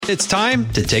It's time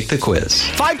to take the quiz.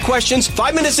 5 questions,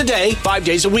 5 minutes a day, 5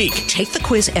 days a week. Take the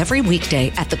quiz every weekday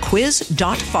at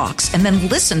thequiz.fox and then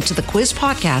listen to the quiz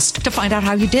podcast to find out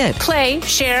how you did. Play,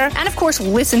 share, and of course,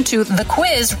 listen to the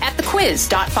quiz at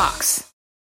thequiz.fox.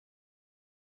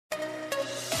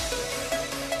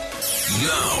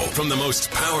 Now, from the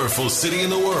most powerful city in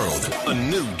the world, a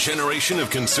new generation of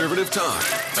conservative talk.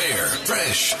 Fair,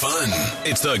 fresh, fun.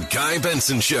 It's the Guy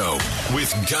Benson Show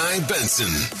with Guy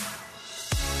Benson.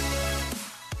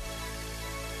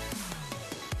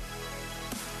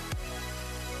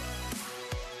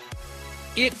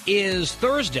 It is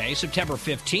Thursday, September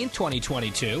 15th,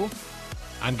 2022.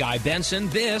 I'm Guy Benson.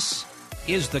 This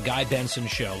is the Guy Benson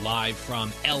Show, live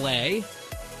from L.A.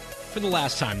 for the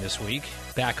last time this week.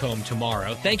 Back home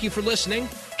tomorrow. Thank you for listening.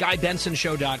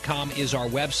 GuyBensonShow.com is our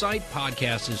website.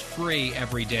 Podcast is free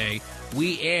every day.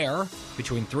 We air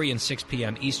between 3 and 6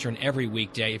 p.m. Eastern every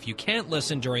weekday. If you can't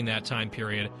listen during that time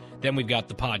period, then we've got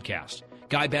the podcast.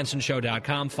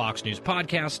 GuyBensonShow.com,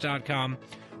 FoxNewsPodcast.com,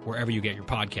 wherever you get your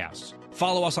podcasts.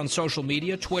 Follow us on social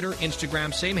media, Twitter,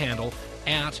 Instagram, same handle,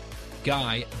 at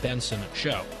Guy Benson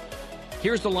Show.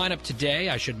 Here's the lineup today.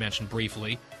 I should mention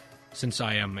briefly, since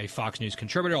I am a Fox News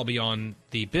contributor, I'll be on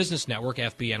the business network,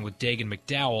 FBN, with Dagan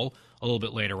McDowell a little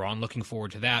bit later on. Looking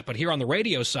forward to that. But here on the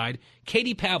radio side,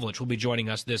 Katie Pavlich will be joining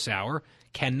us this hour.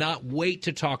 Cannot wait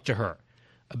to talk to her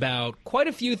about quite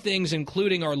a few things,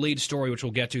 including our lead story, which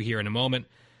we'll get to here in a moment.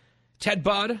 Ted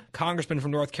Budd, congressman from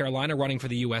North Carolina, running for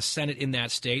the U.S. Senate in that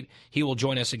state. He will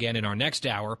join us again in our next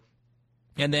hour.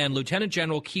 And then Lieutenant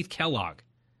General Keith Kellogg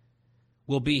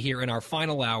will be here in our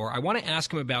final hour. I want to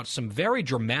ask him about some very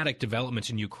dramatic developments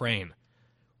in Ukraine.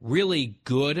 Really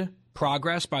good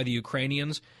progress by the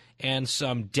Ukrainians and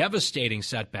some devastating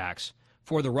setbacks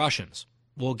for the Russians.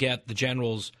 We'll get the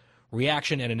general's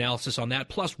reaction and analysis on that.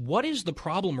 Plus, what is the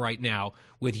problem right now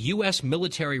with U.S.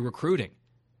 military recruiting?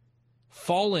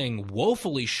 Falling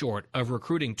woefully short of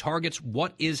recruiting targets.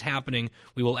 What is happening?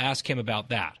 We will ask him about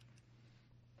that.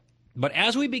 But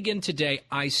as we begin today,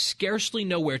 I scarcely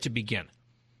know where to begin.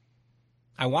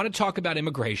 I want to talk about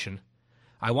immigration.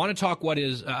 I want to talk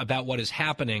about what is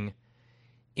happening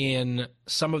in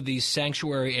some of these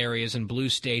sanctuary areas in blue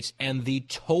states and the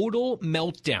total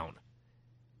meltdown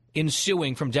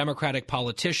ensuing from Democratic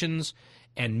politicians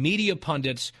and media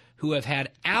pundits who have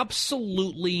had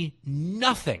absolutely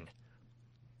nothing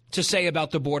to say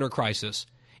about the border crisis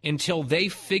until they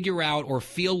figure out or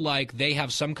feel like they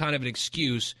have some kind of an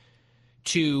excuse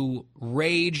to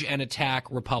rage and attack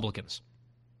Republicans.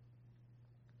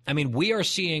 I mean, we are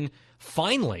seeing,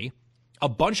 finally, a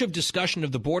bunch of discussion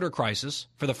of the border crisis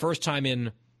for the first time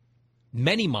in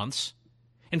many months.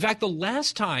 In fact, the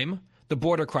last time the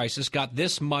border crisis got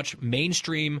this much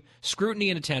mainstream scrutiny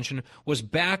and attention was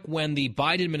back when the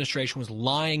Biden administration was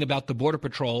lying about the Border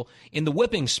Patrol in the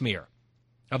whipping smear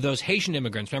of those Haitian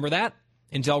immigrants. Remember that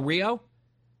in Del Rio?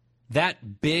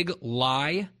 That big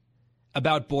lie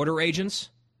about border agents.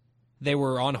 They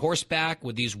were on horseback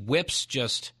with these whips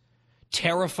just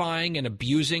terrifying and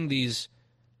abusing these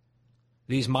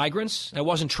migrants. That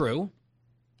wasn't true.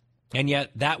 And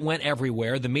yet that went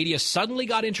everywhere. The media suddenly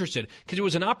got interested because it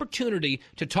was an opportunity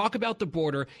to talk about the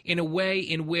border in a way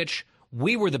in which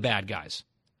we were the bad guys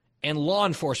and law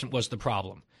enforcement was the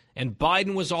problem. And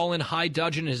Biden was all in high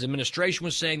dudgeon. His administration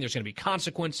was saying there's going to be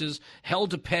consequences, hell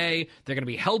to pay, they're going to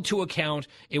be held to account.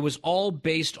 It was all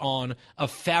based on a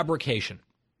fabrication.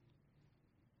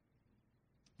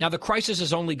 Now, the crisis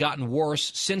has only gotten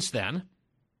worse since then.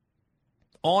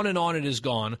 On and on it has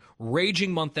gone,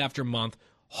 raging month after month,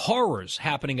 horrors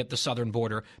happening at the southern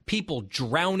border, people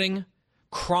drowning,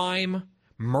 crime,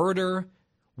 murder,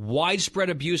 widespread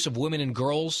abuse of women and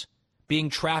girls being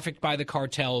trafficked by the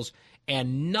cartels,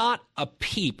 and not a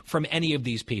peep from any of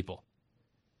these people.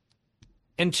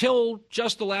 Until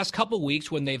just the last couple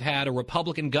weeks when they've had a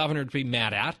Republican governor to be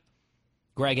mad at,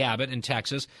 Greg Abbott in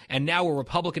Texas, and now a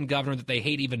Republican governor that they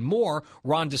hate even more,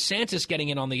 Ron DeSantis, getting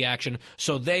in on the action,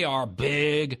 so they are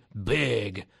big,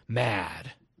 big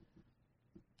mad.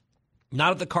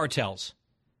 Not at the cartels,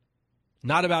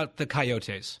 not about the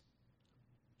coyotes,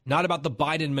 not about the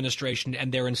Biden administration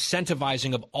and their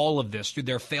incentivizing of all of this through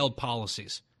their failed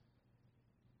policies.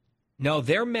 No,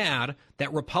 they're mad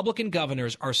that Republican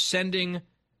governors are sending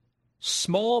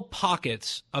small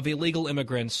pockets of illegal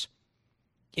immigrants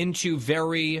into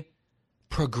very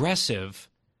progressive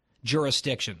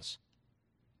jurisdictions.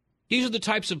 These are the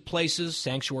types of places,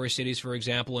 sanctuary cities, for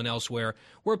example, and elsewhere,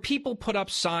 where people put up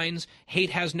signs,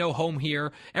 hate has no home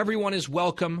here, everyone is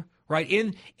welcome, right?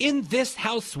 In this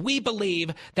house, we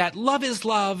believe that love is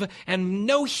love and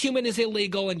no human is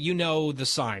illegal, and you know the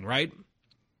sign, right?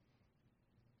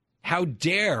 How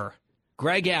dare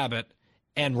Greg Abbott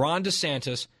and Ron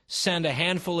DeSantis send a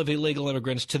handful of illegal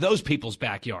immigrants to those people's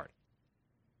backyard?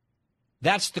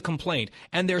 That's the complaint.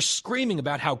 And they're screaming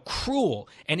about how cruel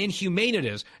and inhumane it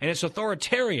is, and it's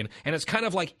authoritarian, and it's kind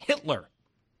of like Hitler.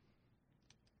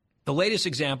 The latest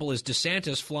example is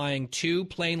DeSantis flying 2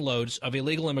 plane loads of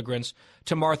illegal immigrants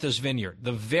to Martha's Vineyard,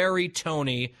 the very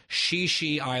Tony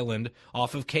Shishi Island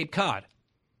off of Cape Cod,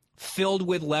 filled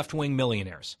with left-wing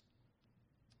millionaires.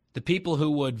 The people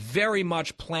who would very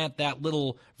much plant that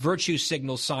little virtue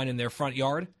signal sign in their front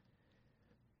yard.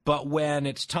 But when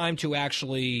it's time to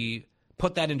actually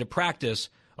put that into practice,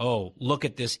 oh, look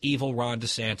at this evil Ron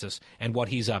DeSantis and what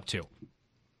he's up to.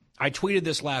 I tweeted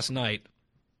this last night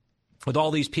with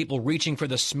all these people reaching for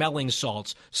the smelling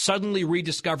salts, suddenly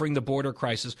rediscovering the border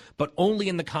crisis, but only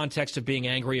in the context of being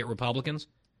angry at Republicans.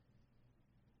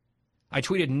 I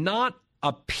tweeted not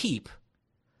a peep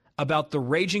about the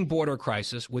raging border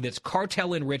crisis with its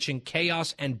cartel-enriching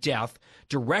chaos and death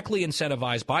directly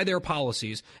incentivized by their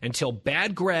policies until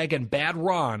Bad Greg and Bad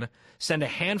Ron send a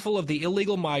handful of the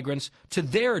illegal migrants to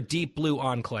their deep blue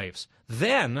enclaves.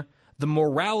 Then the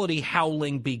morality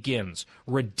howling begins.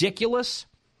 Ridiculous,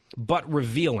 but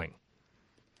revealing.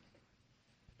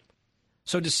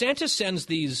 So DeSantis sends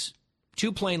these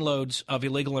 2 plane loads of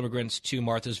illegal immigrants to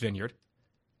Martha's Vineyard,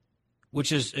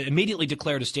 which is immediately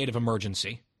declared a state of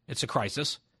emergency. It's a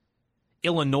crisis.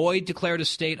 Illinois declared a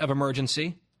state of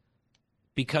emergency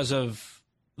because of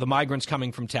the migrants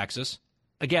coming from Texas.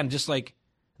 Again, just like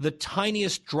the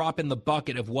tiniest drop in the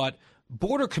bucket of what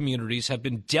border communities have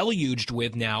been deluged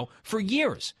with now for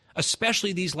years,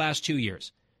 especially these last 2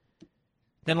 years.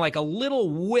 Then like a little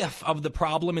whiff of the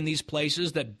problem in these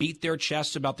places that beat their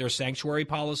chests about their sanctuary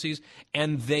policies,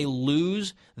 and they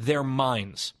lose their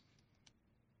minds.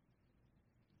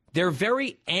 They're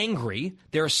very angry,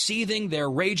 they're seething, they're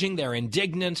raging, they're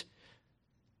indignant,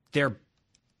 they're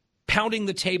pounding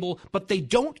the table, but they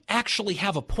don't actually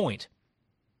have a point.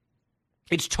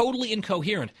 It's totally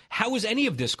incoherent. How is any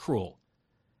of this cruel?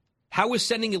 How is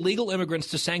sending illegal immigrants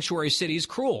to sanctuary cities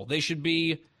cruel? They should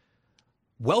be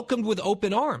welcomed with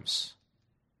open arms.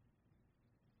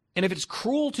 And if it's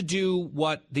cruel to do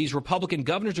what these Republican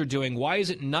governors are doing, why is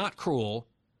it not cruel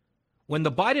when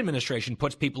the Biden administration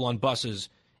puts people on buses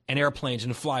and airplanes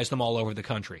and flies them all over the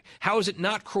country? How is it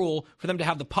not cruel for them to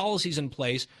have the policies in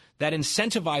place that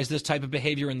incentivize this type of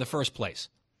behavior in the first place?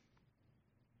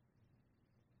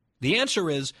 The answer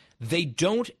is they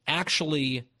don't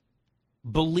actually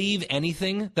believe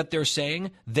anything that they're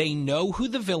saying. They know who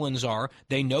the villains are.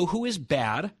 They know who is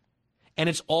bad, and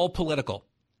it's all political.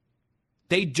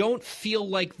 They don't feel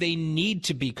like they need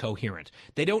to be coherent.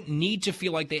 They don't need to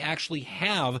feel like they actually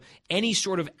have any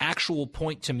sort of actual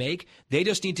point to make. They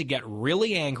just need to get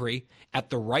really angry at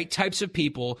the right types of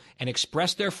people and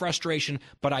express their frustration.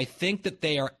 But I think that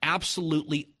they are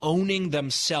absolutely owning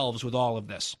themselves with all of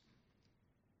this.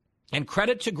 And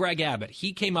credit to Greg Abbott.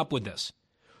 He came up with this.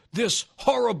 This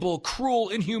horrible, cruel,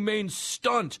 inhumane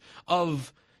stunt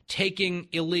of taking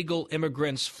illegal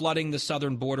immigrants, flooding the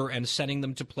southern border, and sending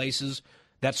them to places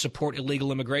that support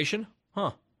illegal immigration?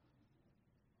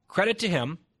 Credit to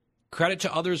him. Credit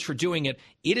to others for doing it.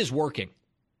 It is working.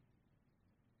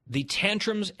 The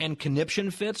tantrums and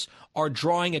conniption fits are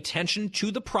drawing attention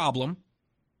to the problem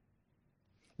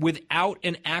without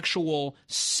an actual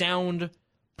sound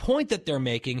point that they're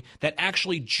making that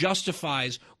actually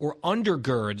justifies or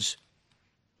undergirds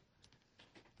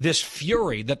this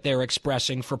fury that they're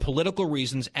expressing for political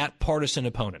reasons at partisan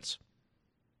opponents.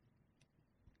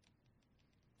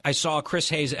 I saw Chris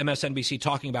Hayes at MSNBC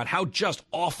talking about how just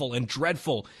awful and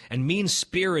dreadful and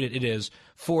mean-spirited it is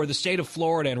for the state of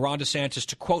Florida and Ron DeSantis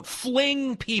to, quote,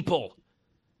 fling people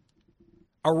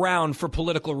around for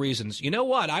political reasons. You know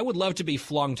what? I would love to be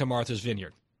flung to Martha's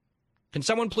Vineyard. Can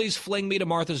someone please fling me to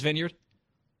Martha's Vineyard?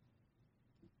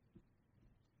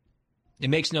 It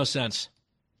makes no sense.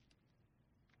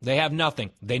 They have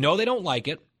nothing. They know they don't like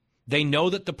it. They know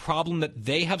that the problem that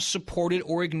they have supported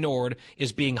or ignored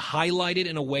is being highlighted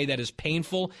in a way that is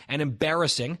painful and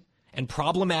embarrassing and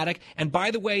problematic. And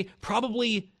by the way,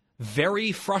 probably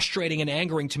very frustrating and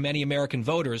angering to many American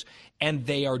voters. And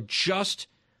they are just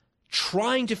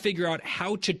trying to figure out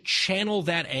how to channel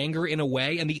that anger in a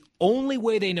way. And the only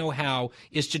way they know how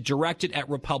is to direct it at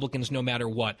Republicans no matter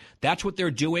what. That's what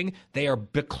they're doing. They are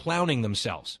beclowning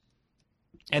themselves.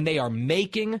 And they are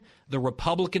making the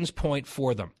Republicans' point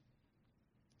for them.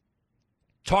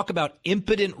 Talk about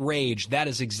impotent rage. That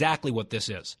is exactly what this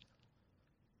is.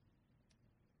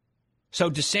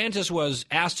 So DeSantis was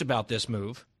asked about this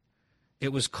move.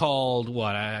 It was called,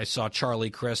 what? I saw Charlie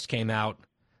Crist came out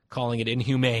calling it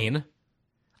inhumane.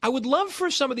 I would love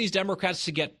for some of these Democrats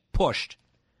to get pushed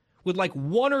with like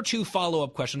one or two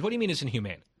follow-up questions. What do you mean it's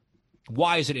inhumane?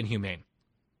 Why is it inhumane?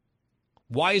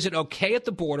 Why is it okay at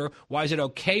the border? Why is it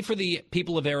okay for the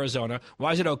people of Arizona?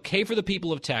 Why is it okay for the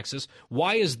people of Texas?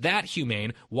 Why is that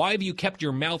humane? Why have you kept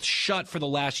your mouth shut for the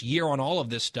last year on all of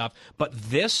this stuff? But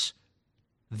this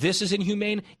is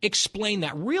inhumane? Explain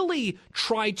that. Really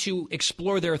try to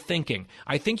explore their thinking.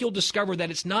 I think you'll discover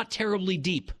that it's not terribly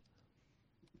deep.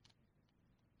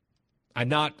 I'm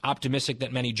not optimistic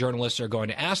that many journalists are going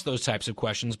to ask those types of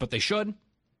questions, but they should.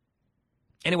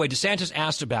 Anyway, DeSantis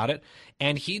asked about it,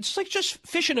 and he's like just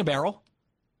fish in a barrel.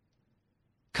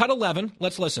 Cut 11.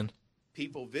 Let's listen.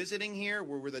 People visiting here,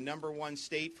 we're the #1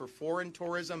 state for foreign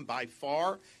tourism by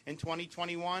far in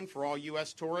 2021 for all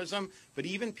U.S. tourism. But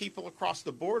even people across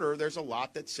the border, there's a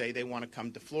lot that say they want to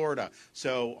come to Florida.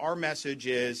 So our message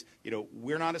is,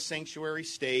 we're not a sanctuary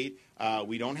state.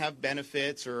 We don't have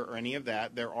benefits or any of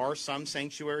that. There are some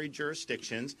sanctuary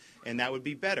jurisdictions, and that would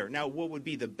be better. Now, what would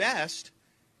be the best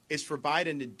is for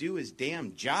Biden to do his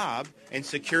damn job and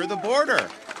secure the border.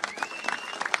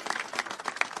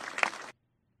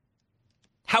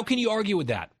 How can you argue with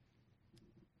that?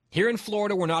 Here in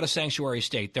Florida, we're not a sanctuary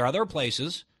state. There are other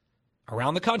places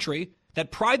around the country that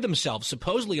pride themselves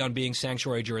supposedly on being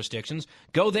sanctuary jurisdictions.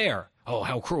 Go there. Oh,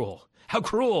 how cruel. How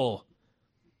cruel.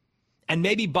 And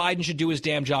maybe Biden should do his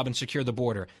damn job and secure the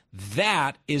border.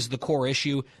 That is the core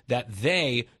issue that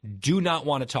they do not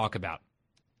want to talk about.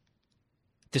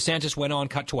 DeSantis went on,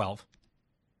 cut 12.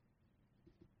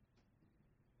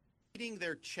 Beating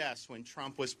their chests when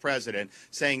Trump was president,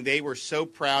 saying they were so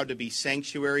proud to be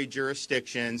sanctuary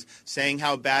jurisdictions, saying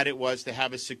how bad it was to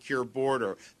have a secure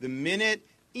border. The minute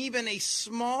even a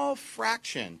small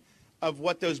fraction of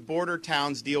what those border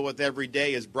towns deal with every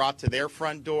day is brought to their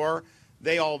front door,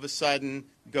 they all of a sudden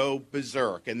go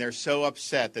berserk, and they're so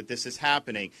upset that this is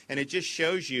happening. And it just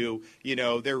shows you,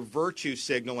 their virtue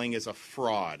signaling is a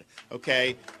fraud,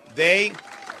 okay? They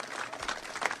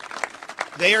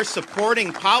are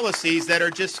supporting policies that are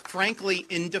just frankly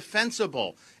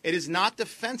indefensible. It is not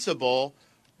defensible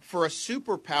for a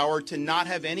superpower to not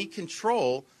have any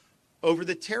control over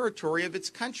the territory of its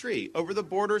country, over the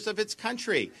borders of its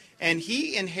country. And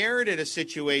he inherited a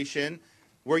situation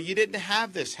where you didn't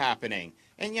have this happening.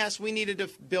 And yes, we needed to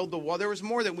build the wall. There was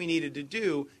more that we needed to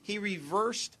do. He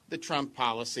reversed the Trump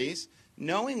policies,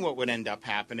 knowing what would end up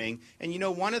happening. And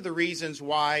one of the reasons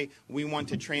why we want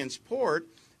to transport,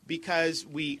 because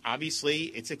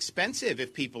it's expensive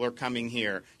if people are coming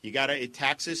here. It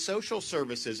taxes social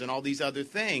services and all these other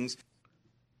things.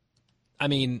 I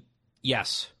mean,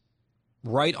 yes.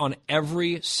 Right on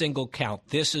every single count,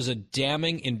 this is a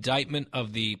damning indictment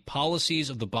of the policies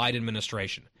of the Biden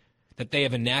administration that they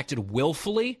have enacted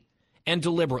willfully and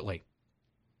deliberately.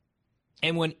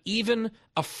 And when even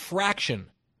a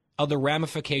fraction of the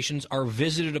ramifications are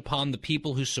visited upon the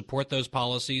people who support those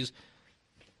policies,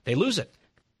 they lose it.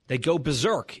 They go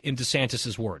berserk, in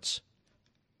DeSantis' words.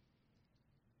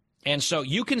 And so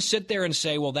you can sit there and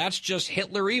say, well, that's just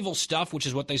Hitler evil stuff, which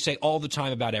is what they say all the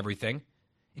time about everything.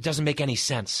 It doesn't make any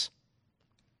sense.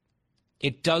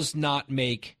 It does not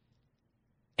make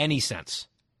any sense.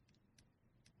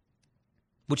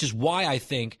 Which is why I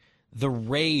think the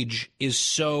rage is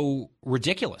so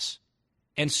ridiculous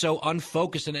and so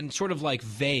unfocused and sort of like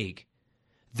vague.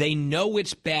 They know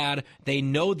it's bad. They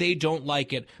know they don't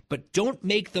like it, but don't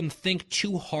make them think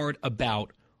too hard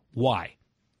about why.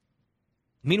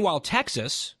 Meanwhile,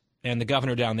 Texas and the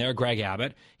governor down there, Greg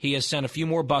Abbott, he has sent a few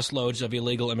more busloads of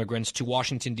illegal immigrants to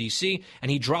Washington, D.C.,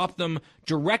 and he dropped them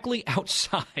directly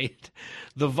outside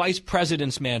the vice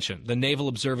president's mansion, the Naval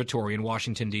Observatory in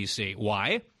Washington, D.C.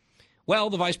 Why?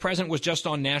 Well, the vice president was just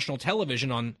on national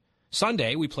television on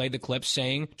Sunday. We played the clip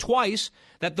saying twice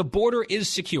that the border is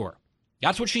secure.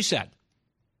 That's what she said.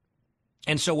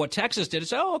 And so what Texas did is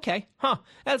say, oh, okay,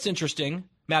 that's interesting,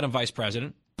 Madam Vice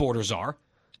President, border czar,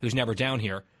 who's never down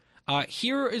here.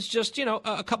 Here is just,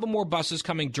 a couple more buses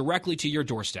coming directly to your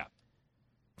doorstep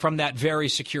from that very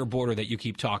secure border that you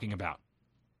keep talking about.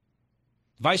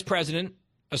 Vice President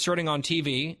asserting on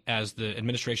TV, as the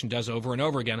administration does over and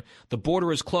over again, the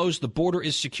border is closed, the border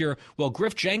is secure. Well,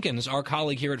 Griff Jenkins, our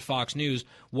colleague here at Fox News,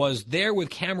 was there with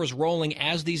cameras rolling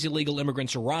as these illegal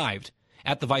immigrants arrived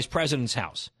at the vice president's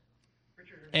house.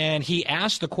 And he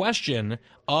asked the question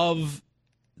of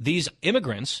these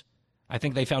immigrants, I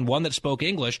think they found one that spoke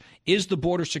English, is the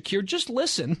border secure? Just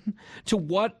listen to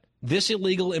what this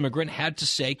illegal immigrant had to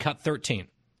say, cut 13.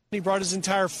 He brought his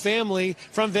entire family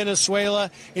from Venezuela,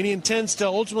 and he intends to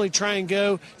ultimately try and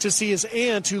go to see his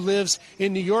aunt who lives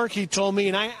in New York, he told me.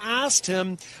 And I asked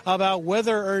him about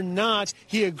whether or not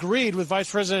he agreed with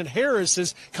Vice President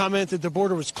Harris's comment that the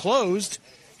border was closed.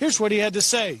 Here's what he had to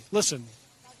say. Listen.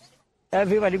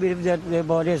 Everybody believes that the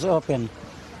border is open.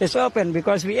 It's open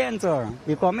because we enter,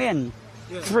 we come in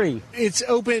free. It's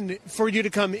open for you to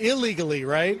come illegally,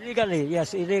 right? Illegally,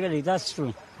 yes, illegally, that's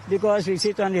true. Because we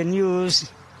see it on the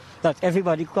news that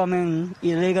everybody coming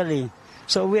illegally.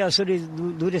 So we also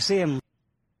do the same.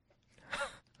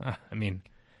 I mean,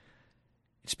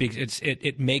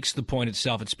 it makes the point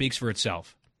itself. It speaks for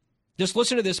itself. Just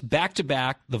listen to this back to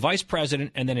back. The vice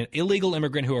president and then an illegal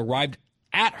immigrant who arrived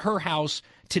at her house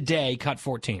today, cut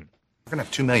 14. We're going to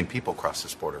have 2 million people cross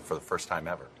this border for the first time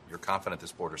ever. You're confident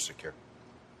this border is secure?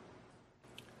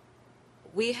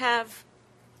 We have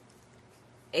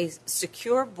a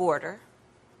secure border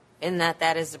in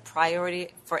that is a priority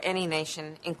for any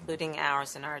nation, including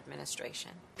ours and our administration.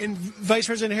 And Vice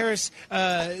President Harris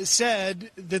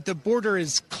said that the border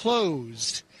is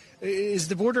closed. Is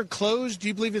the border closed? Do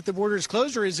you believe that the border is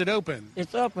closed, or is it open?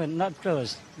 It's open, not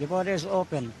closed. The border is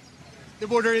open. The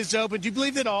border is open. Do you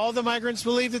believe that all the migrants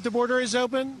believe that the border is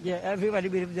open? Yeah, everybody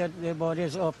believes that the border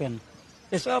is open.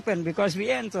 It's open because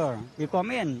we enter, we come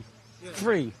in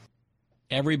free.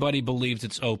 Everybody believes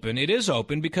it's open. It is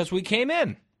open because we came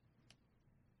in.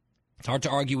 It's hard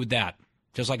to argue with that.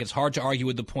 Just like it's hard to argue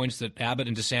with the points that Abbott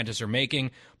and DeSantis are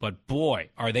making, but boy,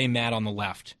 are they mad on the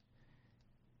left.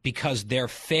 Because their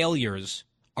failures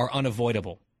are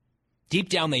unavoidable. Deep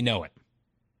down, they know it.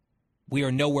 We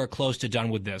are nowhere close to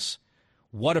done with this.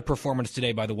 What a performance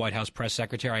today by the White House press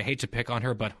secretary. I hate to pick on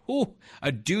her, but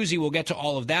a doozy. We'll get to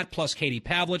all of that, plus Katie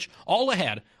Pavlich, all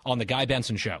ahead on The Guy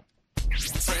Benson Show.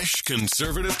 Fresh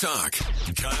conservative talk.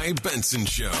 Guy Benson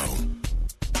Show.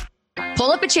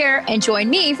 Pull up a chair and join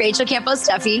me, Rachel Campos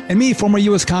Duffy. And me, former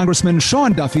U.S. Congressman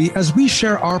Sean Duffy, as we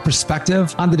share our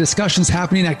perspective on the discussions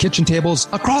happening at kitchen tables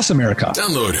across America.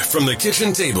 Download From the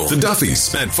Kitchen Table, The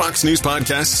Duffys, at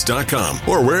foxnewspodcasts.com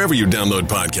or wherever you download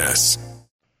podcasts.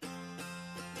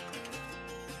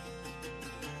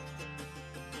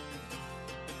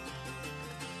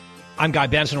 I'm Guy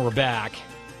Benson. We're back.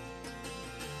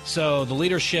 So the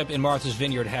leadership in Martha's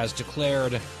Vineyard has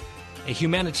declared a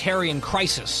humanitarian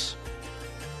crisis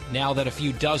now that a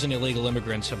few dozen illegal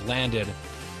immigrants have landed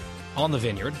on the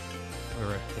vineyard,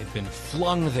 where they've been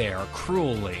flung there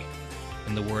cruelly,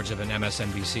 in the words of an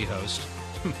MSNBC host,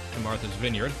 in Martha's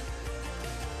Vineyard,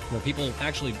 where people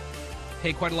actually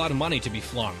pay quite a lot of money to be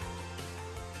flung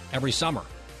every summer,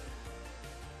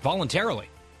 voluntarily.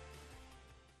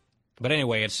 But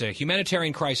anyway, it's a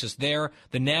humanitarian crisis there.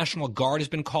 The National Guard has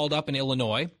been called up in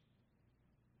Illinois.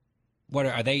 What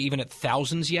are they even at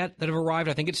thousands yet that have arrived?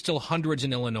 I think it's still hundreds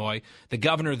in Illinois. The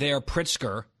governor there,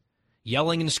 Pritzker,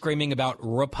 yelling and screaming about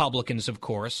Republicans, of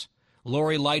course.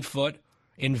 Lori Lightfoot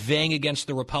inveighing against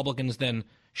the Republicans, then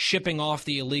shipping off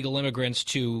the illegal immigrants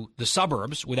to the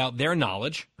suburbs without their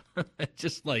knowledge.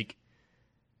 Just like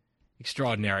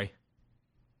extraordinary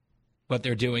what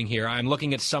they're doing here. I'm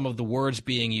looking at some of the words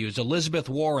being used. Elizabeth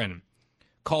Warren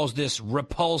calls this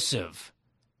repulsive.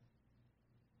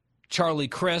 Charlie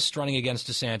Crist, running against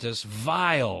DeSantis,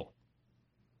 vile.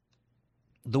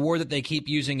 The word that they keep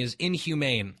using is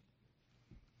inhumane.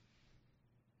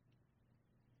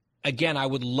 Again, I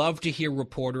would love to hear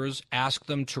reporters ask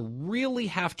them to really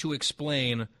have to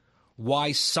explain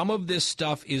why some of this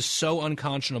stuff is so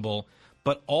unconscionable,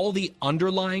 but all the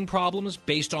underlying problems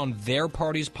based on their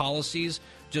party's policies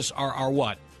just are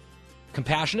what?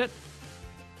 Compassionate?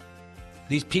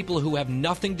 These people who have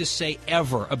nothing to say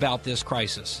ever about this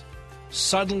crisis,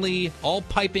 suddenly all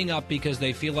piping up because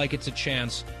they feel like it's a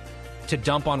chance to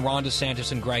dump on Ron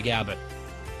DeSantis and Greg Abbott.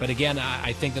 But again,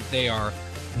 I think that they are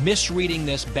misreading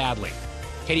this badly.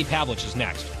 Katie Pavlich is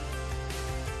next.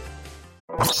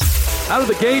 Out of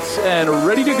the gates and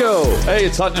ready to go. Hey,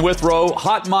 it's Hutton Withrow.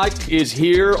 Hot Mike is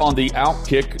here on the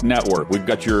Outkick Network. We've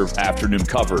got your afternoon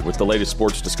covered with the latest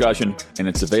sports discussion, and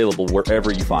it's available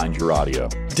wherever you find your audio.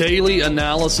 Daily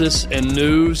analysis and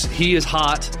news. He is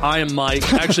hot. I am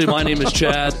Mike. Actually, my name is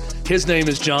Chad. His name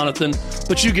is Jonathan,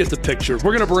 but you get the picture.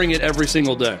 We're going to bring it every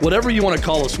single day. Whatever you want to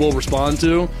call us, we'll respond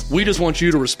to. We just want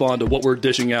you to respond to what we're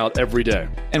dishing out every day.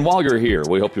 And while you're here,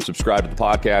 we hope you subscribe to the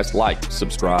podcast, like,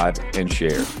 subscribe, and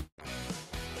share.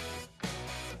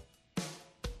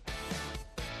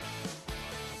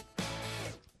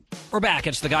 We're back.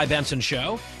 It's The Guy Benson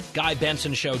Show.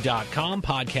 GuyBensonShow.com.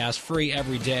 Podcast free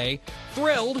every day.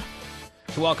 Thrilled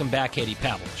to welcome back Katie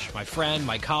Pavlich, my friend,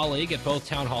 my colleague at both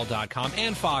townhall.com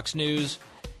and Fox News.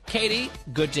 Katie,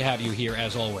 good to have you here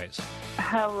as always.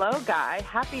 Hello, Guy.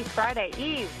 Happy Friday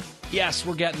Eve. Yes,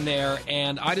 we're getting there,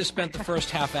 and I just spent the first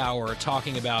half hour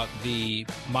talking about the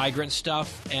migrant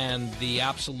stuff and the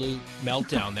absolute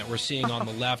meltdown that we're seeing on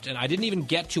the left, and I didn't even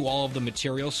get to all of the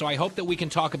material, so I hope that we can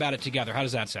talk about it together. How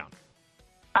does that sound?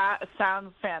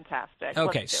 Sounds fantastic.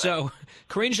 Okay, so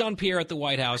Karine Jean-Pierre at the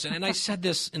White House, and I said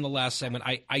this in the last segment,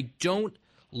 I don't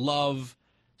love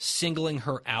singling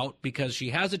her out because she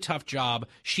has a tough job.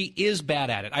 She is bad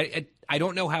at it. I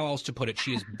don't know how else to put it.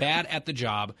 She is bad at the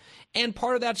job, and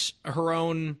part of that's her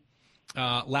own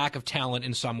lack of talent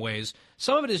in some ways.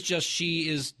 Some of it is just she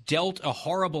is dealt a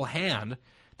horrible hand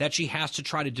that she has to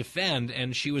try to defend,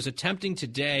 and she was attempting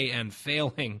today and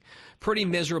failing pretty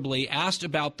miserably, asked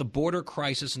about the border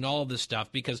crisis and all of this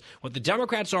stuff, because what the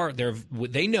Democrats are,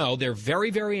 they know they're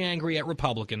very, very angry at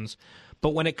Republicans, but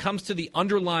when it comes to the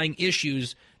underlying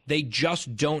issues, they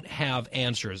just don't have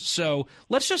answers. So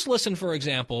let's just listen, for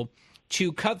example,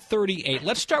 to Cut 38.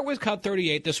 Let's start with Cut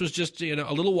 38. This was just a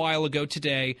little while ago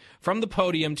today. From the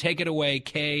podium, take it away,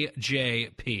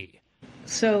 KJP.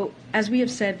 So, as we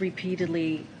have said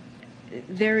repeatedly,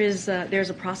 there's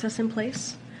a process in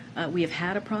place. We have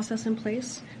had a process in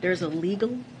place. There's a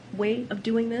legal way of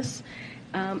doing this.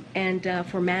 And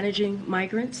for managing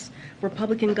migrants,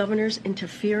 Republican governors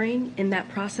interfering in that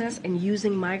process and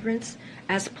using migrants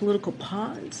as political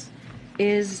pawns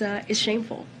is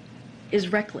shameful, is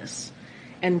reckless,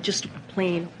 and just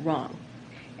plain wrong.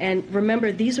 And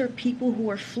remember, these are people who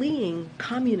are fleeing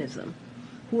communism,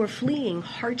 who are fleeing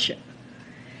hardship.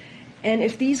 And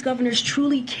if these governors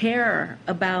truly care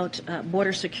about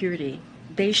border security,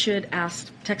 they should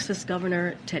ask Texas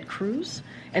Governor Ted Cruz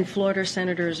and Florida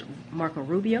Senators Marco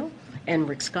Rubio and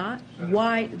Rick Scott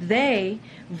why they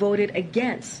voted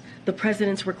against the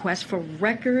president's request for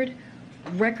record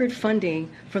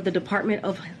funding for the Department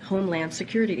of Homeland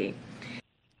Security.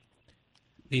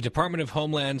 The Department of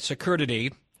Homeland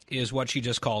Security is what she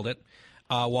just called it,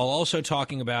 while also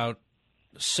talking about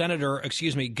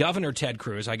Governor Ted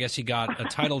Cruz. I guess he got a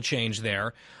title change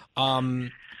there.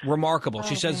 Remarkable.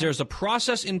 She says there's a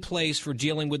process in place for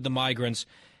dealing with the migrants.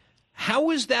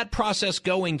 How is that process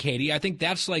going, Katie? I think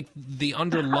that's like the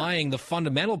underlying, the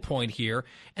fundamental point here.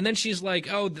 And then she's like,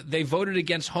 oh, they voted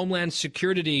against Homeland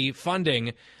Security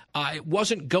funding. It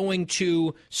wasn't going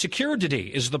to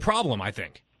security is the problem, I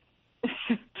think.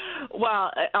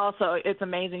 Well, also, it's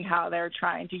amazing how they're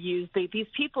trying to use these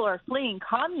people are fleeing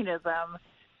communism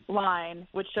line,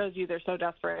 which shows you they're so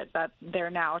desperate that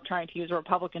they're now trying to use a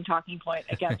Republican talking point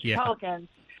against Republicans.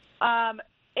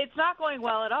 It's not going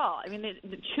well at all. I mean,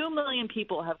 2 million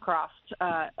people have crossed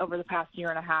over the past year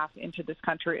and a half into this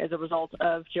country as a result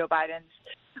of Joe Biden's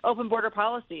open border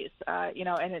policies.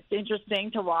 And it's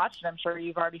interesting to watch, and I'm sure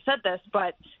you've already said this,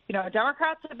 but,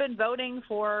 Democrats have been voting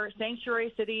for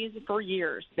sanctuary cities for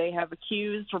years. They have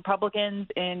accused Republicans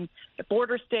in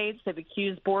border states. They've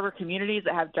accused border communities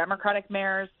that have Democratic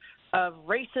mayors of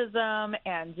racism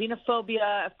and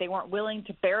xenophobia if they weren't willing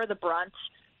to bear the brunt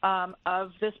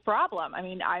of this problem. I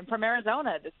mean, I'm from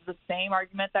Arizona. This is the same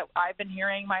argument that I've been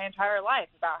hearing my entire life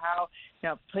about how,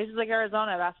 places like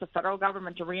Arizona have asked the federal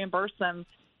government to reimburse them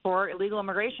for illegal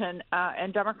immigration,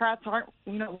 and Democrats aren't,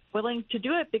 willing to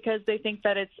do it because they think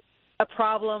that it's a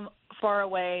problem far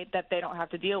away that they don't have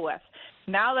to deal with.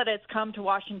 Now that it's come to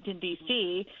Washington,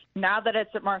 D.C., now that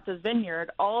it's at Martha's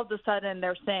Vineyard, all of a sudden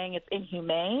they're saying it's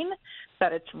inhumane,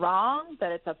 that it's wrong,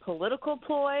 that it's a political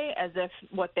ploy, as if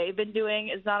what they've been doing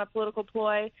is not a political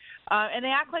ploy. And they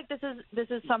act like this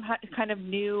is some kind of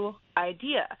new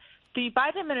idea. The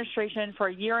Biden administration for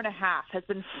a year and a half has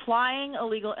been flying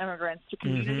illegal immigrants to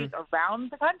communities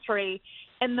around the country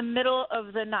in the middle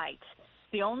of the night.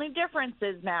 The only difference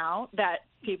is now that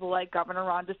people like Governor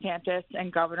Ron DeSantis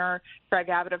and Governor Greg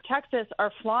Abbott of Texas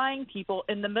are flying people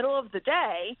in the middle of the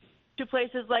day to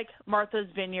places like Martha's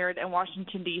Vineyard and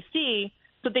Washington, D.C.,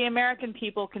 so the American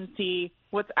people can see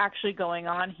what's actually going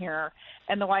on here.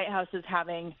 And the White House is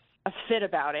having a fit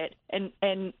about it.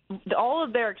 And all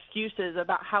of their excuses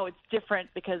about how it's different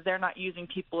because they're not using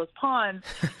people as pawns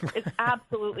is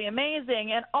absolutely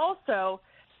amazing. And also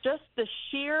just the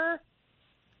sheer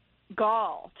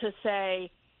gall to say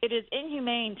it is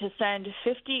inhumane to send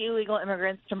 50 illegal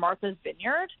immigrants to Martha's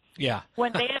Vineyard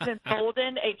when they have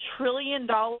emboldened $1 trillion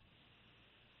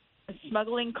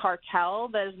smuggling cartel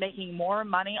that is making more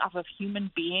money off of human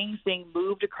beings being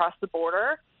moved across the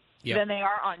border than they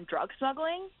are on drug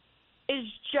smuggling is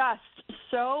just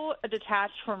so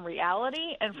detached from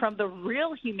reality and from the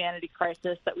real humanity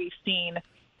crisis that we've seen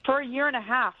for a year and a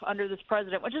half under this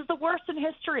president, which is the worst in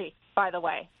history, by the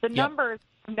way. The numbers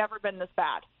have never been this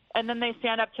bad. And then they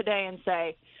stand up today and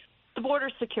say, the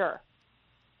border's secure.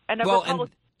 And a Republican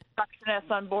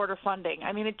obstructionists on border funding.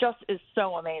 I mean, it just is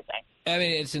so amazing. I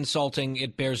mean, it's insulting.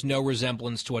 It bears no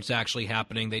resemblance to what's actually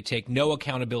happening. They take no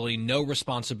accountability, no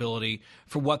responsibility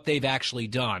for what they've actually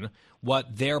done,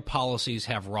 what their policies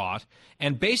have wrought.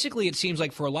 And basically, it seems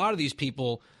like for a lot of these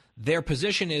people, their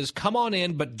position is come on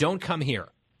in, but don't come here.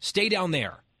 Stay down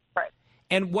there. Right.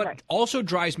 And what also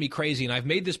drives me crazy, and I've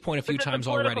made this point a few times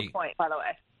already. Point, by the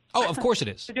way. Oh, of course it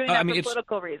is. They're doing that for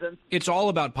political reasons. It's all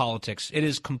about politics. It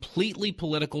is completely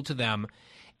political to them.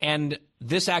 And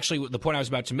this actually, the point I was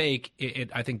about to make,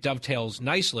 it I think dovetails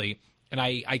nicely. And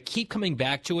I keep coming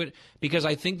back to it because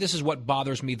I think this is what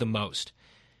bothers me the most.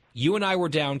 You and I were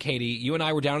down, Katie, you and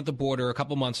I were down at the border a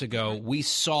couple months ago. We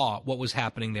saw what was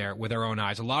happening there with our own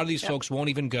eyes. A lot of these folks won't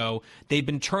even go. They've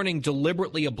been turning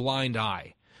deliberately a blind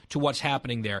eye to what's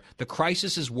happening there. The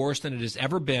crisis is worse than it has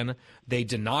ever been. They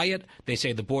deny it. They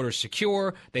say the border's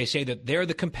secure. They say that they're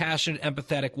the compassionate,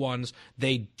 empathetic ones.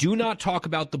 They do not talk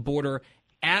about the border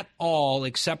at all,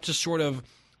 except to sort of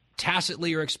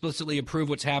tacitly or explicitly approve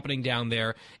what's happening down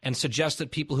there and suggest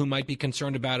that people who might be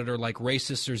concerned about it are like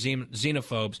racists or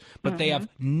xenophobes. But they have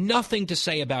nothing to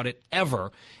say about it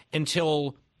ever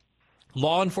until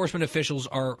law enforcement officials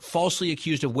are falsely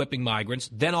accused of whipping migrants.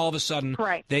 Then all of a sudden,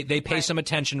 they pay some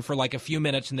attention for like a few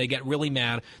minutes and they get really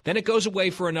mad. Then it goes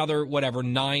away for another,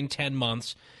 9-10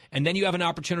 months. And then you have an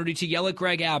opportunity to yell at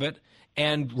Greg Abbott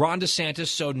and Ron DeSantis.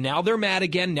 So now they're mad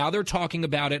again. Now they're talking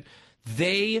about it.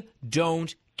 They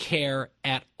don't care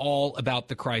at all about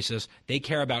the crisis. They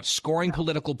care about scoring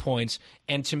political points.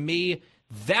 And to me,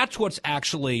 that's what's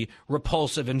actually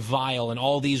repulsive and vile and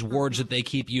all these words that they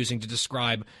keep using to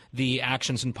describe the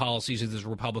actions and policies of these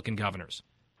Republican governors.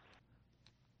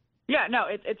 Yeah, no,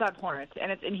 it's abhorrent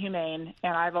and it's inhumane.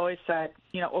 And I've always said,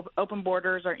 open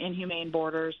borders are inhumane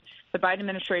borders. The Biden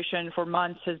administration for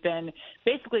months has been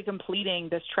basically completing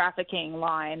this trafficking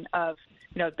line of,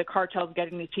 the cartels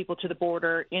getting these people to the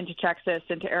border, into Texas,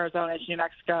 into Arizona, to New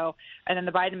Mexico. And then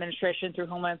the Biden administration through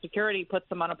Homeland Security puts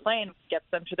them on a plane, gets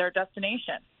them to their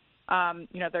destination.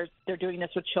 They're doing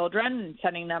this with children and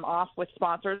sending them off with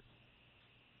sponsors.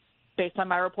 Based on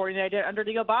my reporting that I did under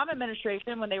the Obama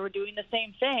administration when they were doing the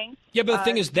same thing. Yeah, but the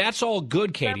thing is, that's all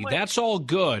good, Katie. That's all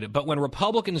good. But when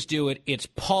Republicans do it, it's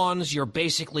pawns. You're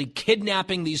basically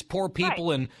kidnapping these poor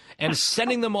people and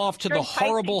sending them off to the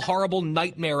horrible, horrible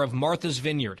nightmare of Martha's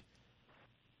Vineyard.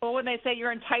 Well, when they say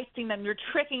you're enticing them, you're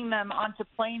tricking them onto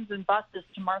planes and buses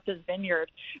to Martha's Vineyard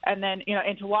and then,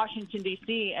 into Washington,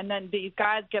 D.C. And then these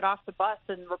guys get off the bus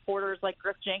and reporters like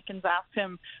Griff Jenkins ask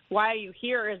him, why are you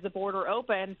here? Is the border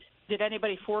open? Did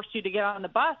anybody force you to get on the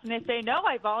bus? And they say, no,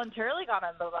 I voluntarily got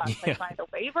on the bus. I signed a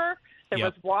waiver. There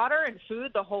was water and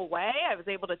food the whole way. I was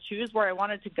able to choose where I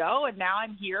wanted to go. And now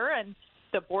I'm here and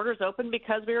the border's open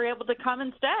because we were able to come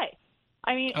and stay.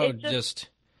 I mean,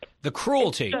 the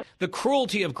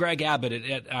cruelty of Greg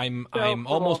Abbott. I'm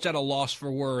almost at a loss for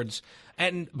words.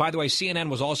 And by the way, CNN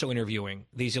was also interviewing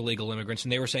these illegal immigrants,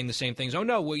 and they were saying the same things. Oh,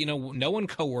 no, well, no one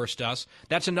coerced us.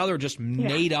 That's another just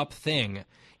made up thing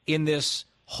in this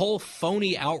whole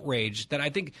phony outrage that I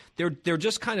think they're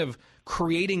just kind of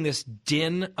creating this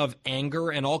din of anger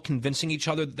and all convincing each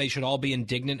other that they should all be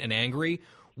indignant and angry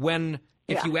when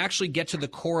if you actually get to the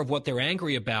core of what they're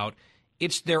angry about,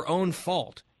 it's their own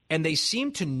fault. And they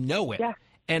seem to know it. Yeah.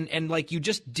 And like you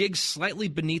just dig slightly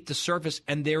beneath the surface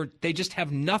and they just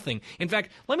have nothing. In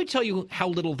fact, let me tell you how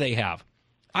little they have.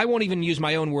 I won't even use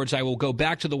my own words. I will go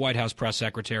back to the White House press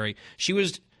secretary. She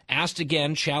was asked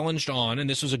again, challenged on, and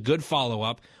this was a good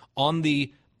follow-up, on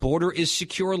the border is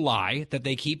secure lie that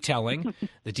they keep telling.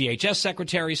 The DHS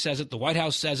secretary says it. The White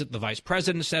House says it. The vice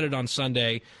president said it on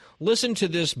Sunday. Listen to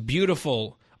this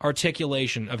beautiful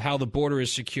articulation of how the border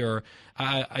is secure.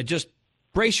 I just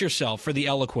brace yourself for the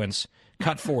eloquence.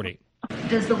 Cut 40.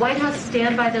 Does the White House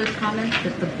stand by those comments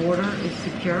that the border is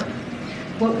secure?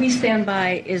 What we stand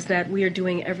by is that we are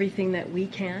doing everything that we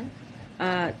can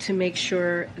to make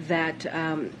sure that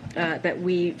that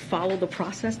we follow the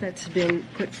process that's been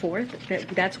put forth.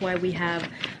 That's why we have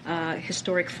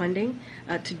historic funding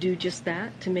to do just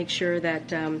that, to make sure that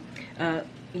to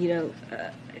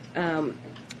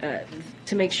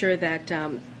make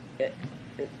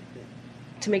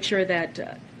sure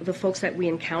that the folks that we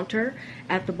encounter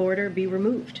at the border be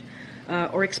removed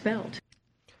or expelled.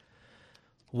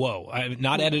 Whoa,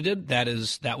 not edited.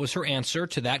 That was her answer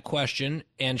to that question.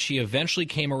 And she eventually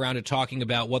came around to talking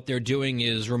about what they're doing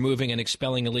is removing and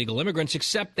expelling illegal immigrants,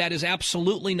 except that is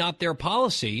absolutely not their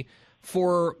policy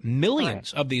for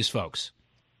millions of these folks.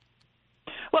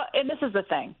 Well, and this is the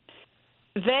thing.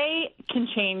 They can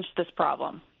change this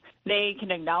problem. They can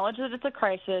acknowledge that it's a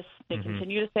crisis. They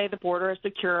continue to say the border is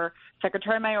secure.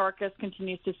 Secretary Mayorkas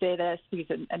continues to say this. He's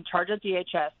in charge of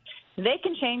DHS. They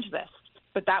can change this,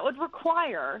 but that would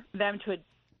require them to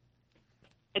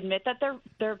admit that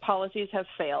their policies have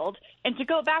failed and to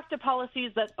go back to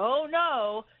policies that, oh,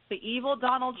 no, the evil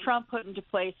Donald Trump put into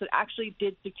place that actually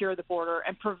did secure the border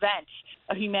and prevent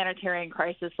a humanitarian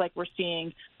crisis like we're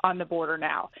seeing on the border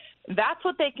now. That's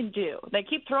what they can do. They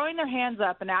keep throwing their hands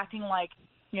up and acting like,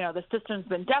 the system's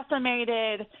been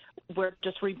decimated. We're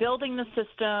just rebuilding the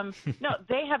system. No,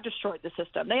 they have destroyed the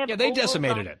system. They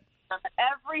decimated it. At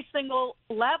every single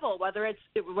level, whether it's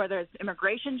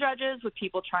immigration judges with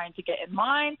people trying to get in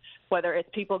line, whether it's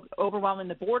people overwhelming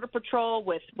the Border Patrol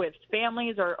with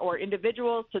families or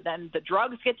individuals, so then the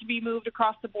drugs get to be moved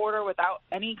across the border without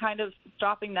any kind of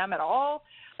stopping them at all.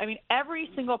 I mean, every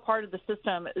single part of the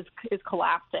system is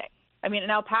collapsing. I mean,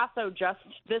 in El Paso just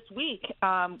this week,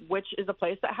 which is a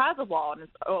place that has a wall and is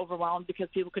overwhelmed because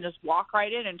people can just walk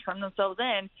right in and turn themselves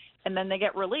in, and then they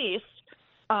get released.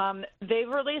 They've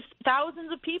released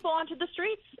thousands of people onto the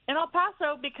streets in El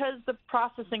Paso because the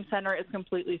processing center is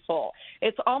completely full.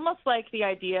 It's almost like the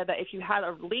idea that if you had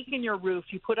a leak in your roof,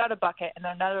 you put out a bucket and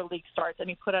another leak starts and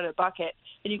you put out a bucket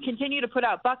and you continue to put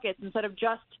out buckets instead of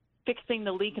just fixing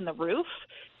the leak in the roof.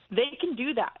 They can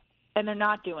do that, and they're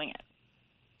not doing it.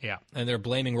 Yeah, and they're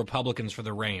blaming Republicans for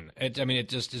the rain. It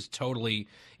just is totally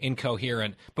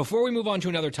incoherent. Before we move on to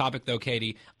another topic, though,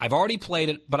 Katie, I've already played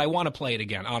it, but I want to play it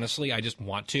again. Honestly, I just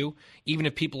want to. Even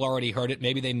if people already heard it,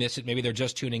 maybe they miss it, maybe they're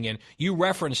just tuning in. You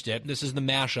referenced it. This is the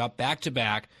mashup,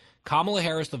 back-to-back. Kamala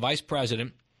Harris, the vice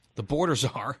president, the border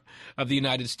czar of the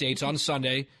United States, on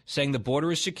Sunday, saying the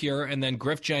border is secure, and then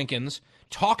Griff Jenkins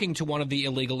talking to one of the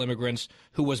illegal immigrants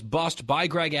who was bussed by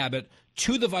Greg Abbott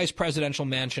to the vice presidential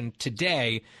mansion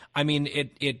today. I mean,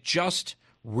 it just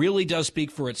really does speak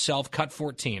for itself. Cut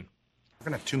 14. We're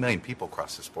going to have 2 million people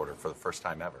cross this border for the first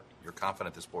time ever. You're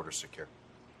confident this border is secure?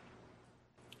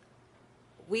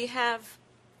 We have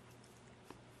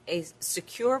a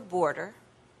secure border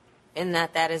in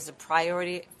that is a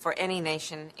priority for any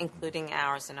nation, including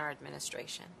ours and our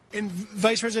administration. And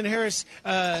Vice President Harris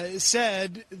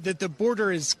said that the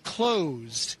border is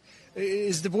closed.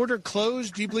 Is the border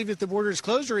closed? Do you believe that the border is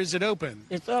closed, or is it open?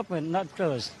 It's open, not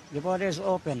closed. The border is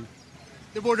open.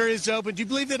 The border is open. Do you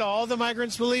believe that all the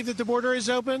migrants believe that the border is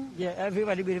open? Yeah,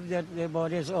 everybody believes that the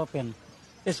border is open.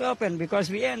 It's open because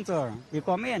we enter. We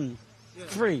come in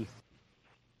free.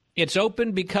 It's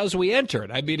open because we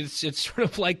entered. I mean, it's sort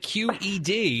of like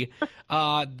QED.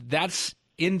 That's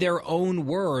in their own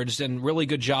words, and really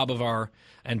good job of our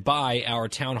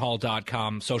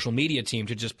townhall.com social media team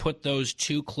to just put those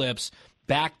two clips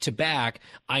back to back.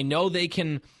 I know they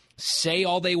can say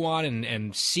all they want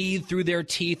and seethe through their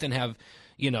teeth and have,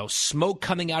 smoke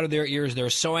coming out of their ears. They're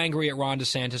so angry at Ron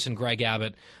DeSantis and Greg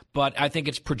Abbott, but I think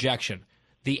it's projection.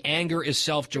 The anger is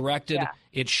self-directed. Yeah.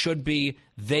 It should be.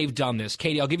 They've done this.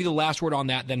 Katie, I'll give you the last word on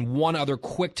that, then one other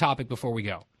quick topic before we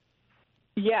go.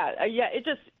 Yeah, it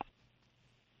just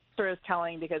is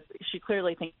telling because she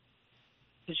clearly thinks,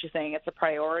 she's saying it's a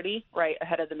priority right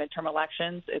ahead of the midterm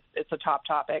elections. It's a top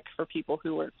topic for people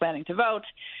who are planning to vote.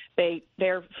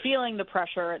 They're feeling the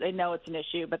pressure. They know it's an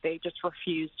issue, but they just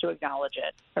refuse to acknowledge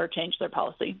it or change their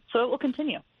policy. So it will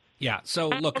continue. Yeah, so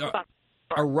look,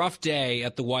 a rough day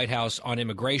at the White House on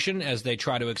immigration as they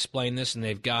try to explain this, and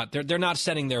they're not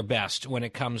setting their best when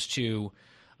it comes to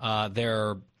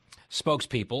their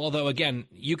spokespeople. Although, again,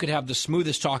 you could have the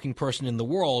smoothest talking person in the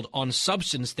world. On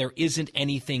substance, there isn't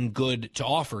anything good to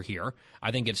offer here.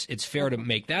 I think it's fair to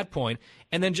make that point.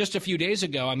 And then just a few days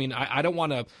ago, I mean, I don't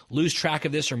want to lose track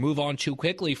of this or move on too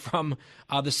quickly from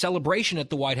the celebration at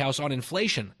the White House on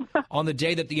inflation. On the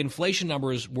day that the inflation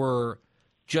numbers were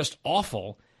just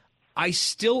awful, I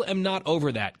still am not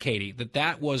over that, Katie,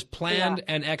 that was planned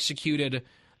and executed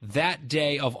that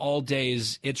day of all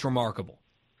days. It's remarkable.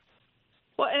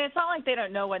 Well, and it's not like they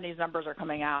don't know when these numbers are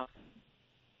coming out.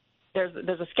 There's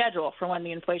a schedule for when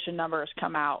the inflation numbers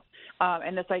come out.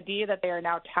 And this idea that they are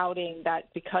now touting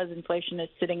that because inflation is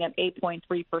sitting at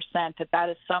 8.3%, that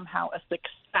is somehow a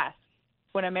success.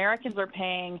 When Americans are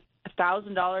paying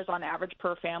 $1,000 on average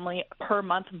per family per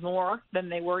month more than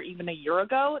they were even a year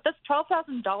ago, that's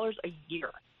 $12,000 a year.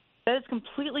 That is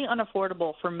completely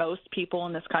unaffordable for most people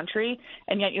in this country.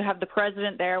 And yet you have the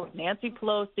president there with Nancy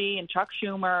Pelosi and Chuck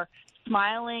Schumer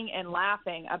smiling and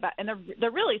laughing about, and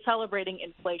they're really celebrating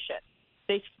inflation.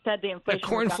 They said the inflation. The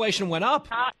core inflation went up.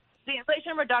 The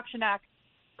Inflation Reduction Act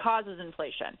causes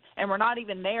inflation. And we're not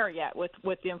even there yet with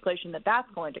the inflation that's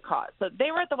going to cause. So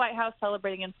they were at the White House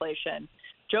celebrating inflation.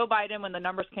 Joe Biden, when the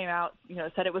numbers came out,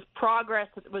 said it was progress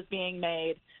that was being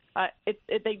made.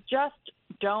 They just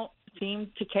don't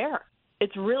seem to care.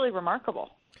 It's really remarkable.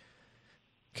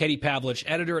 Katie Pavlich,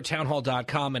 editor at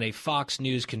townhall.com and a Fox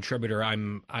News contributor.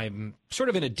 I'm sort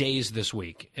of in a daze this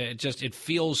week. It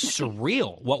feels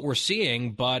surreal what we're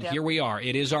seeing, but Here we are.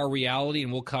 It is our reality,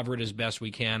 and we'll cover it as best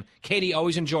we can. Katie,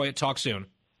 always enjoy it. Talk soon.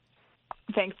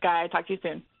 Thanks, Guy. Talk to you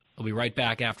soon. We'll be right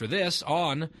back after this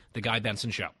on The Guy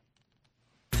Benson Show.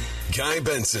 Guy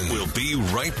Benson will be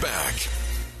right back.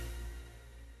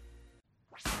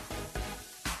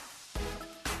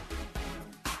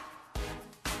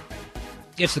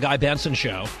 It's the Guy Benson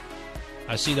Show.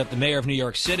 I see that the mayor of New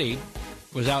York City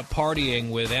was out partying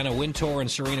with Anna Wintour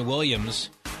and Serena Williams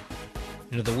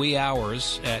into the wee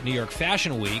hours at New York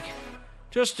Fashion Week,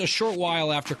 just a short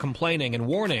while after complaining and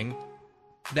warning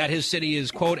that his city is,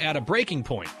 quote, at a breaking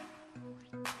point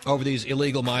over these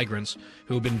illegal migrants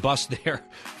who have been bussed there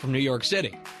from New York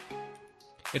City.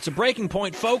 It's a breaking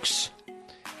point, folks.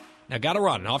 Now, gotta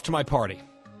run. Off to my party.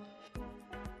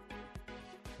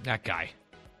 That guy.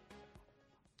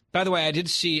 By the way, I did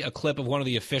see a clip of one of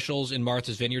the officials in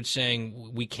Martha's Vineyard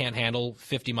saying we can't handle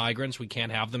 50 migrants. We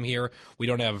can't have them here. We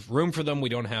don't have room for them. We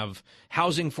don't have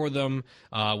housing for them.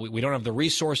 We don't have the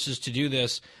resources to do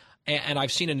this. And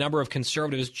I've seen a number of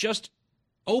conservatives just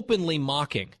openly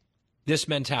mocking this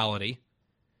mentality,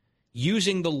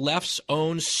 using the left's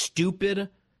own stupid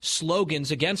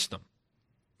slogans against them.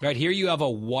 Right here you have a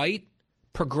white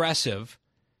progressive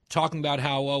talking about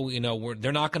how,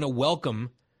 they're not going to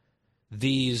welcome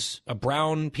these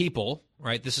brown people,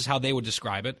 right? This is how they would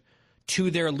describe it, to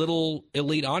their little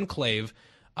elite enclave.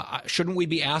 Shouldn't we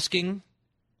be asking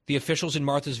the officials in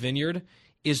Martha's Vineyard,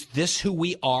 is this who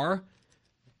we are?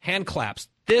 Hand claps.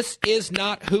 This is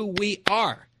not who we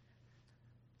are.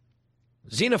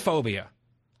 Xenophobia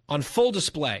on full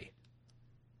display,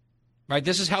 right?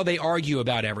 This is how they argue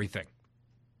about everything.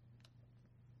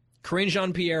 Karine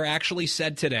Jean-Pierre actually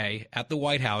said today at the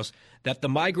White House that the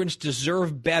migrants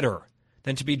deserve better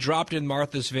than to be dropped in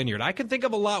Martha's Vineyard. I can think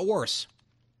of a lot worse.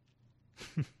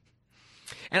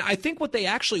 And I think what they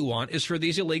actually want is for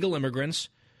these illegal immigrants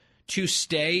to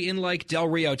stay in, like, Del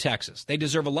Rio, Texas. They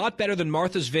deserve a lot better than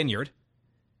Martha's Vineyard.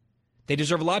 They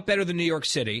deserve a lot better than New York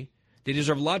City. They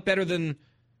deserve a lot better than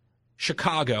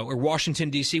Chicago or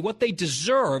Washington, D.C. What they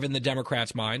deserve in the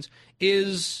Democrats' minds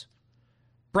is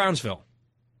Brownsville,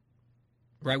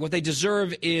 right? What they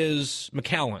deserve is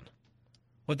McAllen.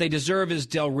 What they deserve is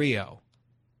Del Rio.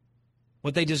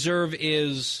 What they deserve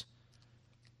is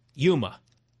Yuma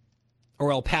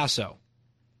or El Paso.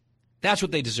 That's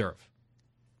what they deserve.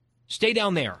 Stay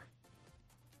down there.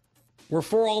 We're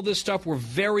for all this stuff. We're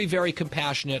very, very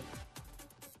compassionate.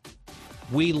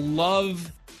 We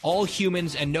love all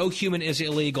humans, and no human is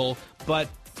illegal, but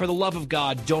for the love of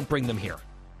God, don't bring them here.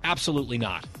 Absolutely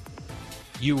not.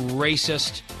 You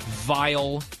racist,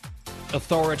 vile,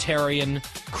 authoritarian,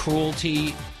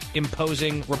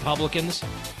 cruelty-imposing Republicans.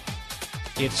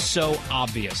 It's so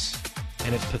obvious,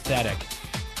 and it's pathetic.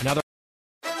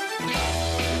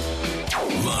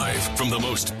 Live from the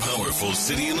most powerful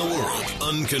city in the world,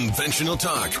 unconventional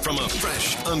talk from a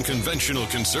fresh, unconventional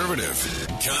conservative.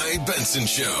 Guy Benson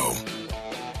Show.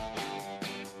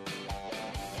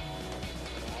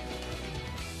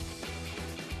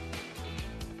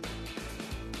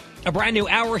 A brand new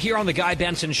hour here on the Guy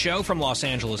Benson Show from Los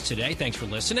Angeles today. Thanks for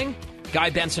listening.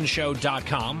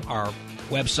 GuyBensonShow.com, our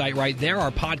website right there.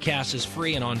 Our podcast is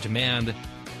free and on demand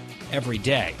every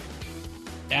day.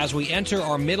 As we enter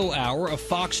our middle hour, a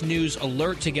Fox News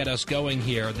alert to get us going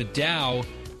here. The Dow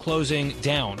closing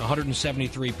down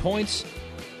 173 points,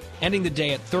 ending the day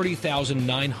at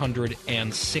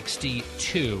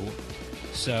 30,962.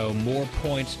 So more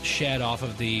points shed off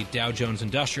of the Dow Jones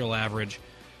Industrial Average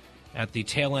at the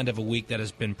tail end of a week that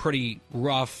has been pretty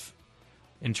rough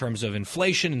in terms of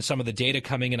inflation and some of the data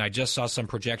coming in. I just saw some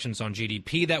projections on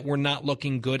GDP that were not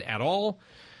looking good at all.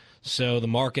 So the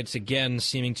markets, again,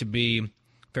 seeming to be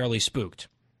fairly spooked.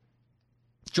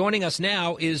 Joining us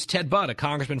now is Ted Budd, a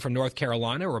congressman from North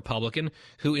Carolina, a Republican,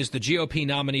 who is the GOP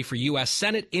nominee for U.S.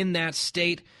 Senate in that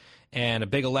state, and a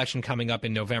big election coming up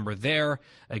in November there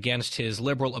against his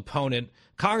liberal opponent.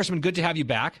 Congressman, good to have you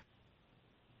back.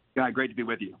 Yeah, great to be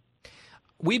with you.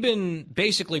 We've been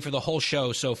basically for the whole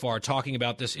show so far talking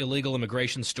about this illegal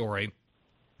immigration story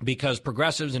because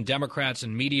progressives and Democrats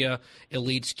and media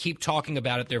elites keep talking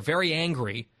about it. They're very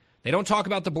angry. They don't talk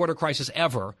about the border crisis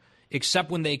ever, except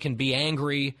when they can be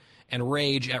angry and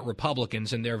rage at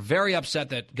Republicans, and they're very upset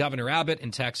that Governor Abbott in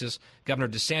Texas, Governor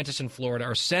DeSantis in Florida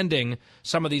are sending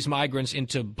some of these migrants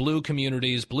into blue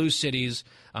communities, blue cities.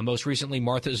 Most recently,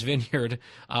 Martha's Vineyard,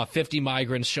 50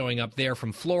 migrants showing up there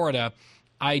from Florida.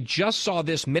 I just saw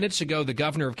this minutes ago. The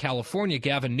governor of California,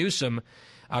 Gavin Newsom,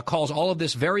 calls all of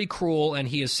this very cruel, and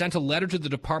he has sent a letter to the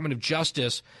Department of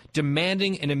Justice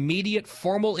demanding an immediate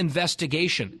formal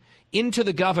investigation into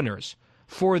the governors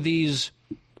for these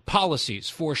policies,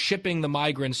 for shipping the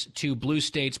migrants to blue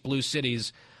states, blue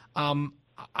cities.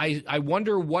 I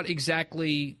wonder what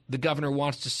exactly the governor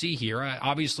wants to see here.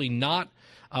 Obviously not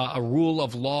a rule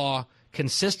of law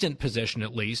consistent position,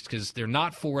 at least, because they're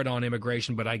not for it on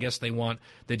immigration, but I guess they want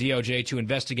the DOJ to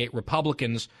investigate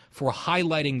Republicans for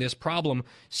highlighting this problem.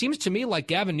 Seems to me like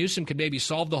Gavin Newsom could maybe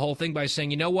solve the whole thing by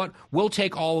saying, you know what, we'll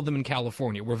take all of them in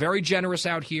California. We're very generous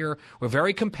out here. We're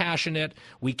very compassionate.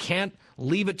 We can't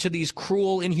leave it to these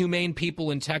cruel, inhumane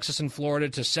people in Texas and Florida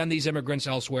to send these immigrants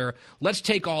elsewhere. Let's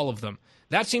take all of them.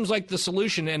 That seems like the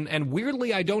solution, and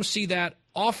weirdly, I don't see that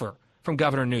offer from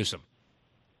Governor Newsom.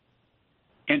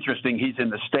 Interesting. He's in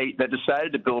the state that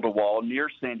decided to build a wall near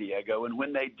San Diego, and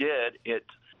when they did,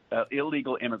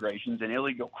 illegal immigrations and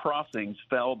illegal crossings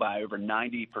fell by over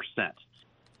 90%.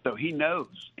 So he knows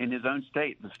in his own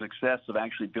state the success of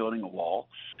actually building a wall.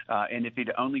 And if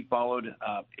he'd only followed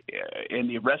in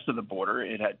the rest of the border,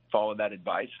 it had followed that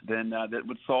advice, then that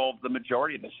would solve the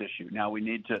majority of this issue. Now we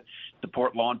need to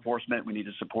support law enforcement. We need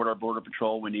to support our Border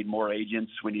Patrol. We need more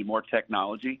agents. We need more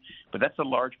technology. But that's a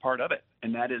large part of it.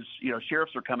 And that is,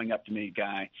 sheriffs are coming up to me,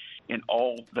 Guy, in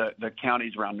all the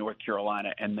counties around North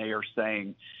Carolina, and they are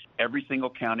saying every single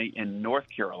county in North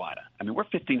Carolina, I mean, we're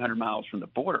 1,500 miles from the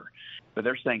border, but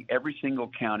they're saying every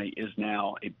single county is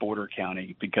now a border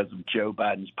county because of Joe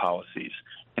Biden's policies.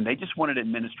 And they just want an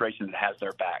administration that has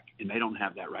their back, and they don't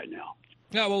have that right now.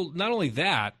 Yeah, well, not only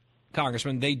that,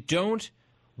 Congressman, they don't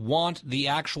want the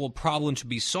actual problem to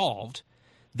be solved.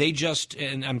 They just,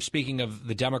 and I'm speaking of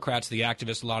the Democrats, the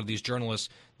activists, a lot of these journalists,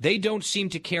 they don't seem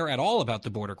to care at all about the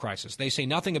border crisis. They say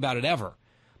nothing about it ever.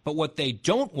 But what they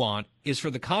don't want is for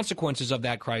the consequences of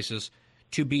that crisis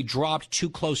to be dropped too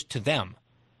close to them.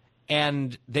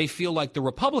 And they feel like the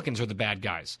Republicans are the bad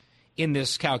guys in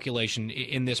this calculation,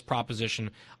 in this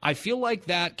proposition. I feel like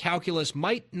that calculus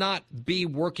might not be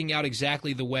working out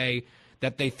exactly the way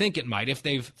that they think it might, if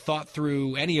they've thought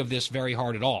through any of this very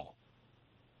hard at all.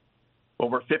 Well,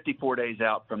 we're 54 days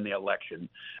out from the election,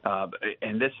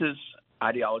 and this is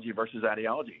ideology versus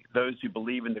ideology. Those who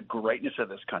believe in the greatness of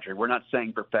this country, we're not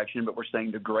saying perfection, but we're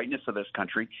saying the greatness of this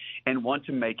country and want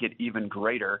to make it even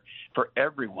greater for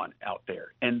everyone out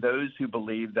there. And those who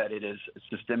believe that it is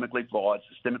systemically flawed,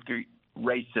 systemically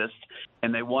racist,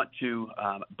 and they want to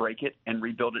break it and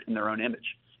rebuild it in their own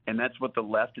image. And that's what the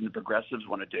left and the progressives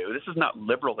want to do. This is not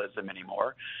liberalism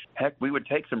anymore. Heck, we would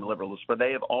take some liberalism, but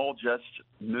they have all just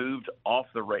moved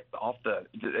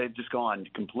they've just gone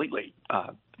completely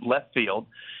left field.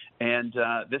 And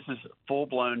this is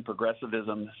full-blown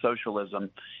progressivism, socialism,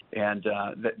 and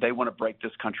they want to break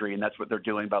this country, and that's what they're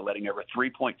doing by letting over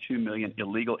 3.2 million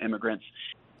illegal immigrants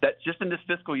that just in this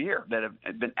fiscal year that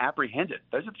have been apprehended.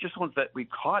 Those are just ones that we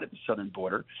caught at the southern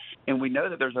border. And we know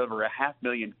that there's over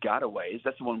 500,000 gotaways.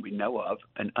 That's the one we know of,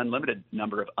 an unlimited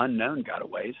number of unknown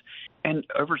gotaways. And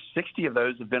over 60 of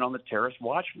those have been on the terrorist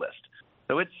watch list.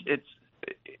 So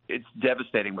it's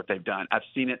devastating what they've done. I've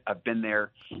seen it. I've been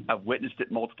there. I've witnessed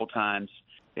it multiple times.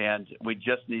 And we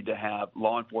just need to have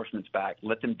law enforcement's back,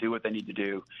 let them do what they need to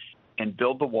do, and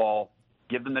build the wall,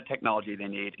 give them the technology they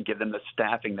need, and give them the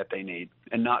staffing that they need,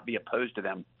 and not be opposed to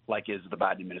them like is the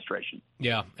Biden administration.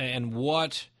 Yeah, and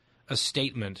what a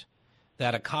statement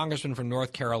that a congressman from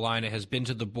North Carolina has been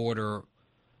to the border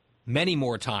many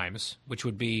more times, which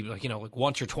would be like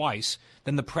once or twice,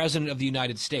 than the president of the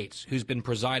United States, who's been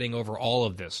presiding over all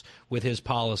of this with his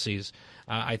policies.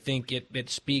 I think it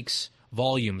speaks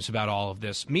volumes about all of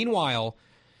this. Meanwhile,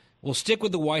 we'll stick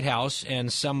with the White House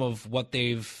and some of what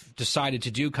they've decided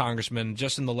to do, Congressman,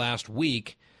 just in the last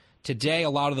week. Today, a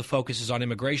lot of the focus is on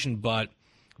immigration, but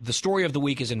the story of the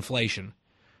week is inflation.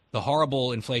 The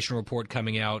horrible inflation report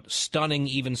coming out, stunning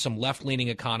even some left-leaning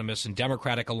economists and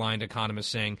Democratic-aligned economists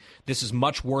saying this is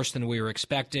much worse than we were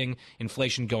expecting,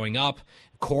 inflation going up,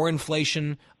 core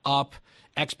inflation up,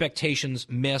 expectations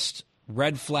missed,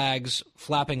 red flags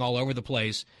flapping all over the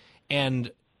place.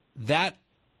 And that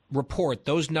report,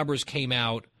 those numbers came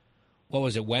out,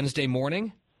 Wednesday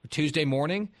morning, or Tuesday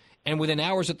morning? And within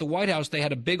hours at the White House, they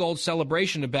had a big old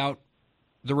celebration about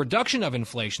the reduction of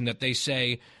inflation that they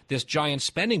say this giant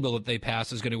spending bill that they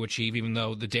passed is going to achieve, even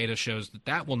though the data shows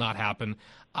that will not happen.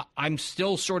 I'm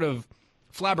still sort of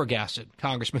flabbergasted,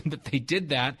 Congressman, that they did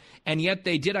that, and yet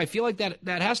they did. I feel like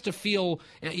that has to feel,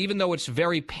 even though it's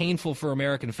very painful for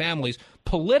American families,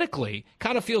 politically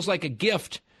kind of feels like a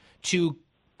gift to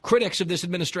critics of this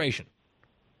administration.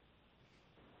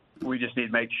 We just need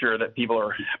to make sure that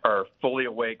people are fully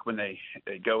awake when they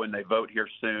go and they vote here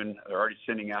soon. They're already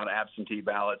sending out absentee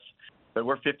ballots. But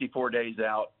we're 54 days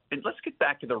out. And let's get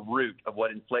back to the root of what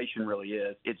inflation really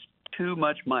is. It's too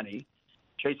much money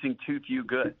chasing too few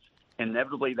goods.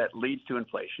 Inevitably, that leads to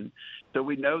inflation. So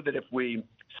we know that if we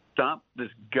stop this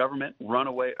government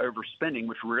runaway overspending,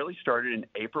 which really started in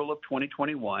April of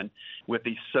 2021 with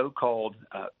the so-called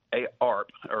ARP,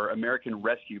 or American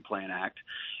Rescue Plan Act,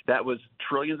 that was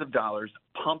trillions of dollars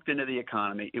pumped into the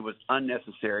economy. It was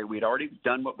unnecessary. We had already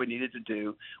done what we needed to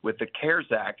do with the CARES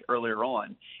Act earlier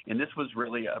on, and this was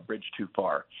really a bridge too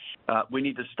far. We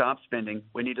need to stop spending.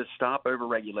 We need to stop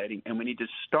overregulating, and we need to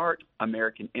start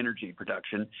American energy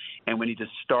production, and we need to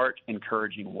start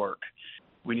encouraging work.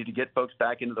 We need to get folks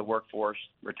back into the workforce.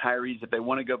 Retirees, if they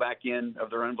want to go back in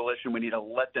of their own volition, we need to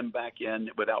let them back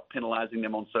in without penalizing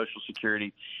them on Social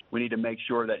Security. We need to make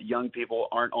sure that young people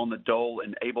aren't on the dole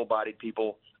and able-bodied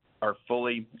people are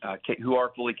who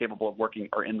are fully capable of working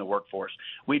are in the workforce.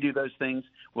 We do those things.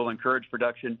 We'll encourage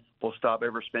production. We'll stop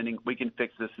overspending. We can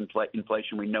fix this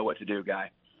inflation. We know what to do,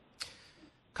 Guy.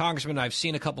 Congressman, I've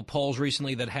seen a couple polls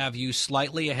recently that have you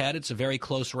slightly ahead. It's a very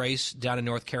close race down in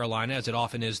North Carolina, as it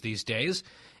often is these days.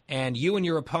 And you and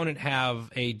your opponent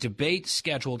have a debate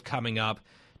scheduled coming up.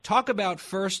 Talk about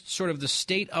first sort of the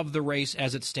state of the race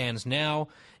as it stands now,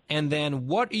 and then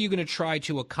what are you going to try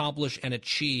to accomplish and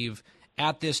achieve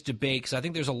at this debate? Because I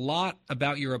think there's a lot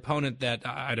about your opponent that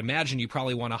I'd imagine you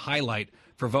probably want to highlight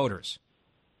for voters.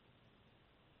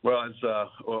 Well,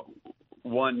 as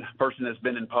one person that's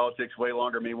been in politics way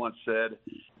longer than me once said,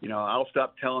 I'll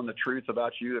stop telling the truth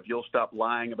about you if you'll stop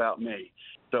lying about me.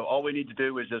 So all we need to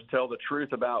do is just tell the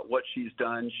truth about what she's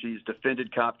done. She's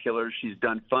defended cop killers. She's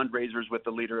done fundraisers with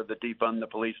the leader of the Defund the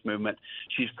Police movement.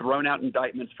 She's thrown out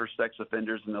indictments for sex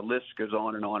offenders, and the list goes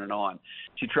on and on and on.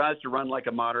 She tries to run like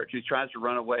a moderate. She tries to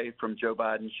run away from Joe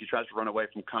Biden. She tries to run away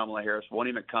from Kamala Harris. Won't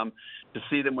even come to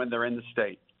see them when they're in the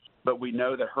state. But we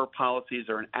know that her policies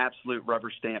are an absolute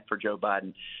rubber stamp for Joe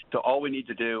Biden. So all we need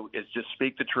to do is just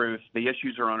speak the truth. The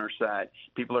issues are on our side.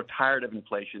 People are tired of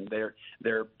inflation. They're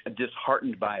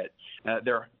disheartened by it.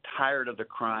 They're tired of the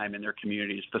crime in their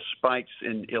communities, the spikes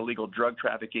in illegal drug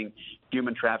trafficking,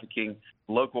 human trafficking,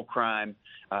 local crime,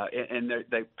 and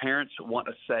the parents want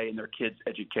a say in their kids'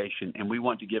 education, and we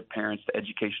want to give parents the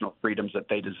educational freedoms that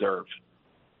they deserve.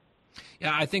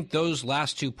 Yeah, I think those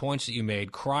last 2 points that you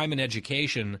made, crime and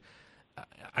education,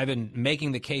 I've been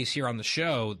making the case here on the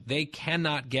show, they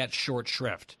cannot get short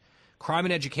shrift. Crime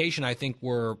and education, I think,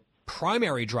 were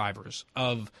primary drivers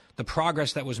of the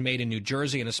progress that was made in New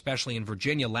Jersey and especially in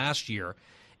Virginia last year.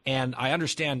 And I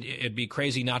understand it'd be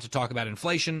crazy not to talk about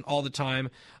inflation all the time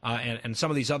and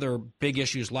some of these other big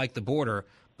issues like the border,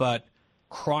 but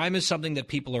crime is something that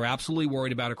people are absolutely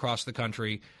worried about across the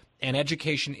country. And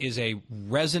education is a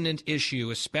resonant issue,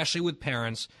 especially with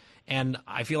parents. And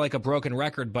I feel like a broken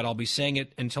record, but I'll be saying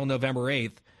it until November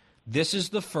 8th. This is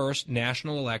the first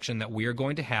national election that we are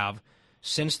going to have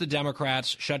since the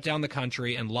Democrats shut down the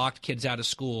country and locked kids out of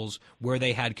schools where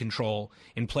they had control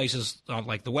in places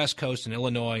like the West Coast and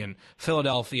Illinois and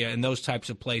Philadelphia and those types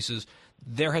of places.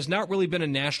 There has not really been a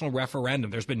national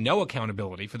referendum. There's been no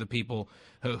accountability for the people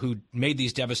who made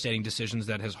these devastating decisions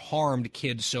that has harmed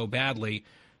kids so badly.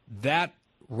 That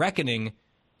reckoning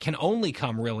can only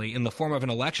come really in the form of an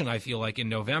election, I feel like, in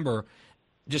November.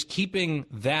 Just keeping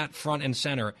that front and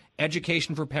center,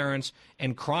 education for parents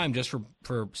and crime just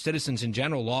for citizens in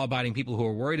general, law-abiding people who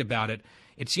are worried about it.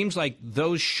 It seems like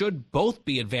those should both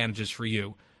be advantages for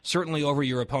you, certainly over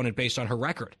your opponent based on her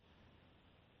record.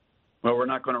 Well, we're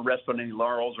not going to rest on any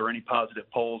laurels or any positive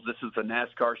polls. This is the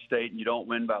NASCAR state, and you don't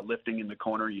win by lifting in the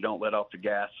corner. You don't let off the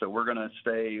gas. So we're going to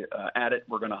stay at it.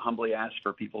 We're going to humbly ask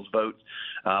for people's votes.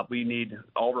 We need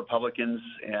all Republicans,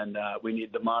 and we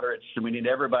need the moderates, and we need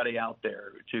everybody out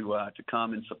there to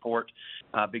come and support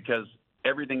because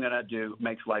everything that I do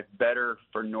makes life better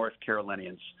for North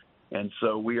Carolinians. And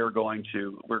so we're going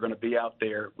to be out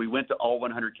there. We went to all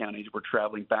 100 counties. We're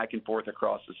traveling back and forth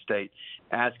across the state,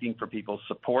 asking for people's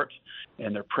support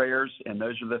and their prayers. And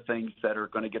those are the things that are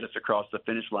going to get us across the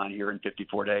finish line here in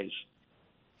 54 days.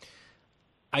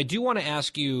 I do want to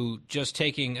ask you, just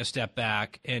taking a step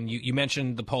back, and you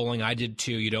mentioned the polling. I did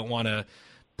too. You don't want to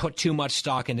put too much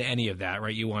stock into any of that,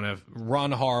 right? You want to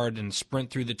run hard and sprint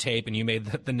through the tape, and you made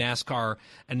the NASCAR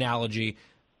analogy.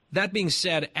 That being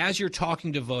said, as you're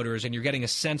talking to voters and you're getting a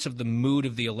sense of the mood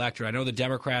of the electorate, I know the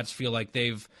Democrats feel like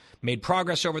they've made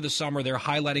progress over the summer. They're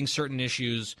highlighting certain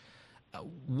issues.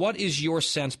 What is your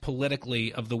sense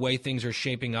politically of the way things are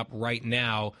shaping up right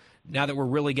now that we're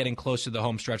really getting close to the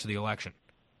home stretch of the election?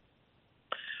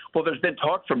 Well, there's been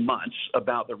talk for months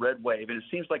about the red wave, and it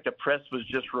seems like the press was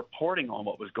just reporting on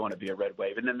what was going to be a red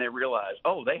wave, and then they realized,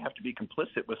 they have to be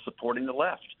complicit with supporting the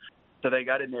left. So they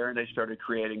got in there and they started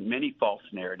creating many false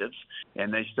narratives,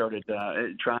 and they started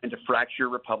trying to fracture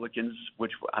Republicans,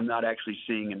 which I'm not actually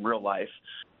seeing in real life.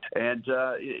 And,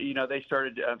 they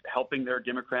started helping their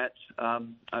Democrats,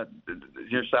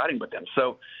 siding with them.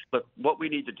 So, look, what we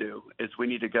need to do is we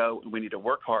need to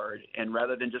work hard, and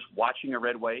rather than just watching a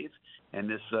red wave and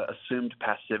this assumed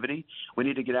passivity, we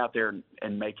need to get out there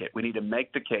and make it. We need to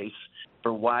make the case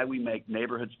for why we make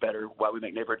neighborhoods better, why we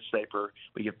make neighborhoods safer,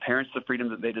 we give parents the freedom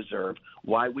that they deserve,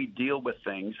 why we deal with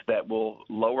things that will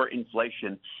lower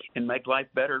inflation and make life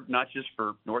better, not just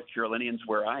for North Carolinians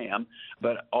where I am,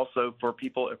 but also for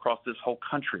people across this whole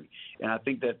country. And I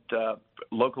think that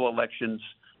local elections,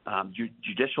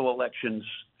 judicial elections,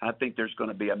 I think there's going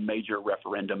to be a major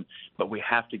referendum, but we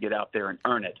have to get out there and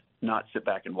earn it, not sit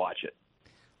back and watch it.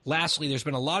 Lastly, there's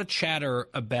been a lot of chatter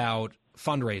about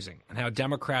fundraising and how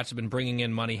Democrats have been bringing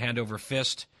in money hand over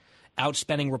fist,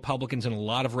 outspending Republicans in a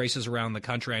lot of races around the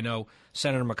country. I know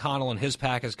Senator McConnell and his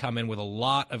PAC has come in with a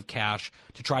lot of cash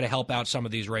to try to help out some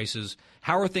of these races.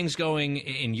 How are things going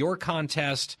in your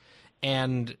contest?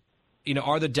 And,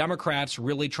 are the Democrats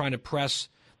really trying to press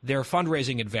their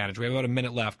fundraising advantage? We have about a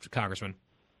minute left, Congressman.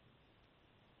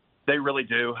 They really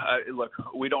do. Look,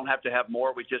 we don't have to have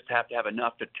more. We just have to have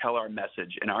enough to tell our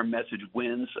message. And our message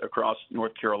wins across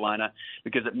North Carolina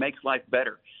because it makes life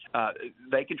better.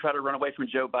 They can try to run away from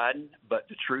Joe Biden, but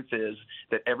the truth is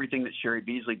that everything that Sherry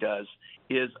Beasley does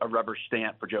is a rubber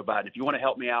stamp for Joe Biden. If you want to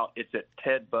help me out, it's at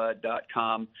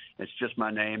tedbudd.com. It's just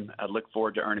my name. I look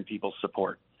forward to earning people's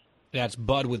support. That's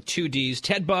Budd with 2 Ds.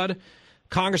 Ted Budd,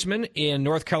 Congressman in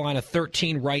North Carolina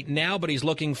 13 right now, but he's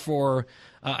looking for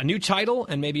a new title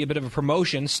and maybe a bit of a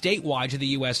promotion statewide to the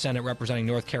U.S. Senate representing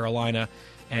North Carolina.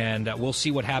 And we'll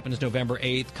see what happens November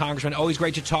 8th. Congressman, always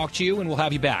great to talk to you, and we'll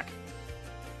have you back.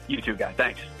 You too, Guy.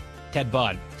 Thanks. Ted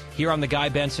Budd here on The Guy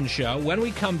Benson Show. When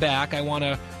we come back, I want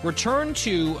to return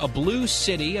to a blue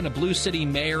city and a blue city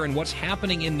mayor and what's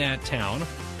happening in that town.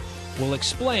 We'll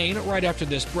explain right after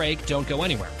this break. Don't go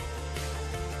anywhere.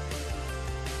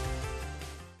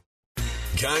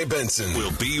 Guy Benson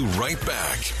will be right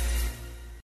back.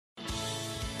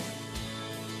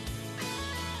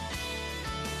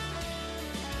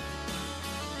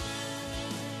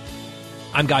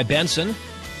 I'm Guy Benson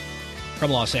from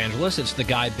Los Angeles. It's the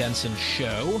Guy Benson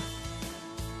Show.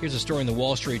 Here's a story in the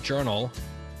Wall Street Journal.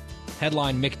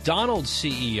 Headline, McDonald's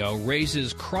CEO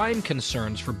raises crime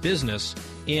concerns for business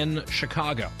in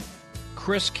Chicago.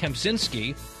 Chris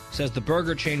Kempczynski says the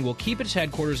burger chain will keep its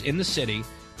headquarters in the city,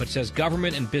 but says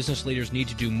government and business leaders need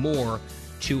to do more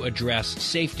to address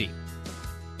safety.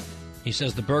 He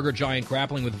says the burger giant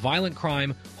grappling with violent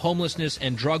crime, homelessness,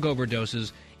 and drug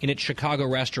overdoses in its Chicago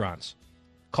restaurants,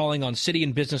 calling on city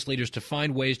and business leaders to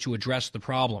find ways to address the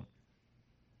problem.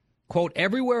 Quote,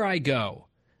 everywhere I go,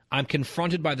 I'm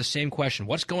confronted by the same question.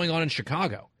 What's going on in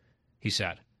Chicago? He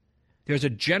said. There's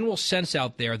a general sense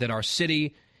out there that our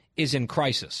city is in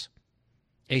crisis.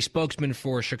 A spokesman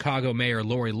for Chicago Mayor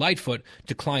Lori Lightfoot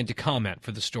declined to comment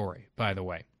for the story, by the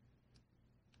way.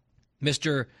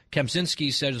 Mr.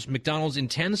 Kempczynski says McDonald's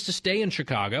intends to stay in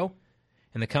Chicago,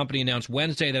 and the company announced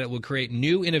Wednesday that it will create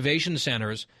new innovation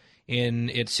centers in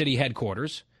its city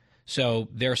headquarters. So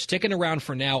they're sticking around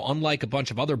for now, unlike a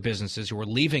bunch of other businesses who are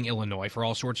leaving Illinois for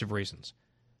all sorts of reasons.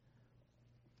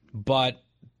 But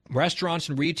restaurants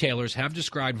and retailers have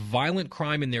described violent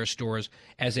crime in their stores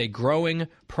as a growing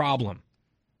problem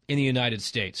in the United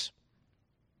States.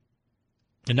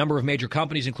 A number of major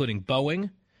companies, including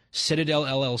Boeing, Citadel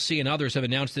LLC, and others, have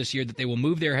announced this year that they will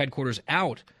move their headquarters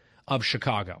out of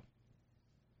Chicago.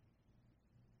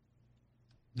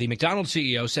 The McDonald's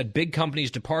CEO said big companies'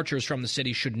 departures from the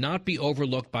city should not be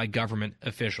overlooked by government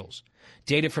officials.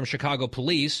 Data from Chicago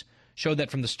police showed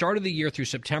that from the start of the year through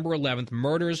September 11th,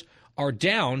 murders are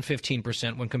down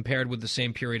 15% when compared with the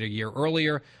same period a year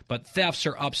earlier, but thefts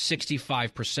are up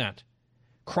 65%.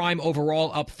 Crime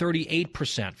overall up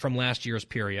 38% from last year's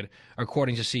period,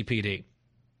 according to CPD,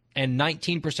 and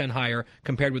 19% higher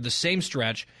compared with the same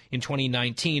stretch in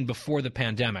 2019 before the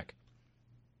pandemic.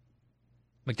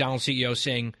 McDonald's CEO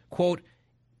saying, quote,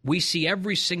 we see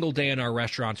every single day in our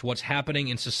restaurants what's happening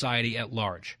in society at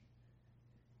large.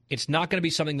 It's not going to be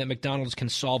something that McDonald's can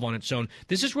solve on its own.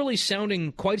 This is really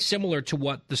sounding quite similar to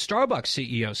what the Starbucks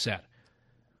CEO said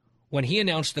when he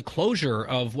announced the closure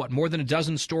of, more than a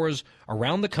dozen stores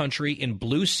around the country in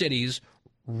blue cities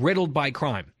riddled by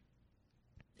crime,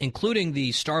 including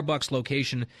the Starbucks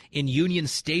location in Union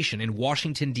Station in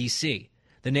Washington, D.C.,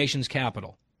 the nation's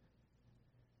capital.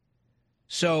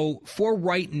 So for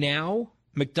right now,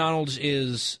 McDonald's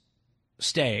is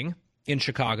staying in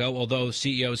Chicago, although the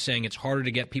CEO is saying it's harder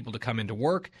to get people to come into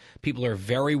work. People are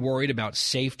very worried about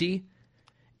safety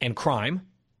and crime.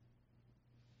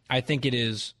 I think it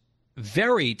is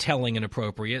very telling and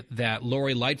appropriate that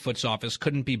Lori Lightfoot's office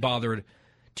couldn't be bothered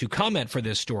to comment for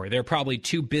this story. They're probably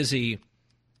too busy,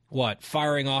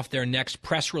 firing off their next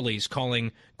press release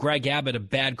calling Greg Abbott a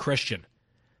bad Christian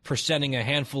for sending a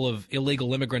handful of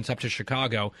illegal immigrants up to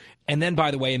Chicago, and then, by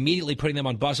the way, immediately putting them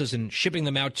on buses and shipping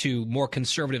them out to more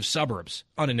conservative suburbs,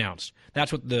 unannounced.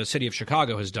 That's what the city of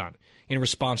Chicago has done in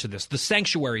response to this. The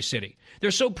sanctuary city.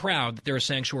 They're so proud that they're a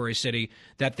sanctuary city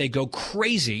that they go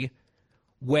crazy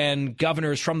when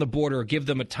governors from the border give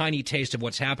them a tiny taste of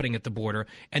what's happening at the border,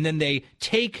 and then they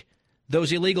take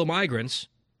those illegal migrants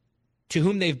to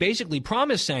whom they've basically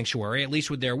promised sanctuary, at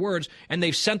least with their words, and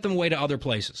they've sent them away to other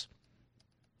places,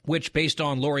 which, based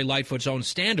on Lori Lightfoot's own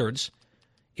standards,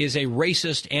 is a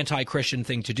racist, anti-Christian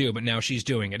thing to do, but now she's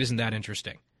doing it. Isn't that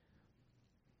interesting?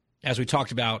 As we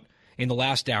talked about in the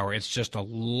last hour, it's just a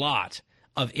lot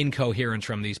of incoherence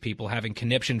from these people having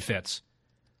conniption fits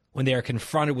when they are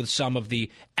confronted with some of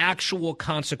the actual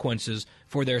consequences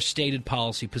for their stated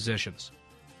policy positions.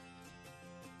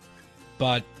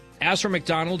 But as for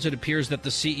McDonald's, it appears that the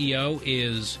CEO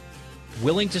is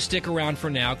willing to stick around for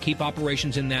now, keep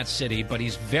operations in that city, but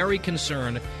he's very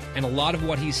concerned, and a lot of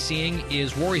what he's seeing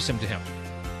is worrisome to him.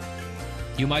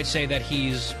 You might say that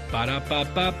he's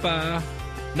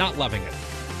not loving it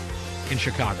in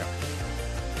Chicago.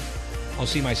 I'll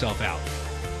see myself out,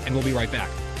 and we'll be right back.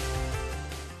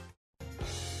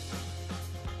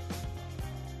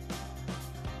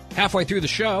 Halfway through the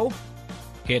show,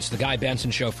 it's the Guy Benson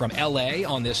Show from L.A.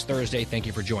 on this Thursday. Thank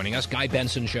you for joining us.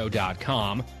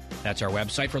 GuyBensonShow.com. That's our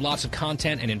website for lots of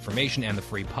content and information and the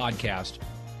free podcast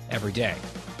every day.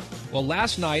 Well,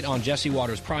 last night on Jesse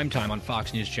Watters Primetime on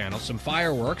Fox News Channel, some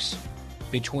fireworks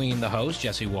between the host,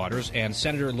 Jesse Watters, and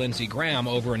Senator Lindsey Graham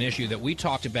over an issue that we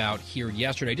talked about here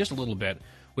yesterday just a little bit,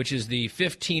 which is the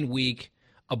 15-week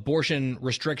abortion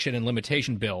restriction and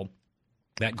limitation bill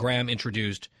that Graham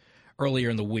introduced earlier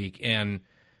in the week. And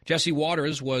Jesse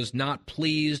Watters was not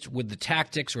pleased with the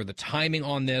tactics or the timing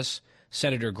on this.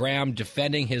 Senator Graham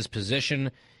defending his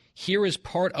position. Here is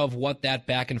part of what that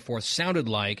back and forth sounded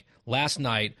like last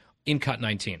night in Cut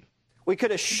 19. We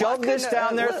could have shoved this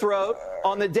down their throat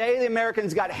on the day the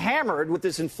Americans got hammered with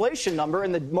this inflation number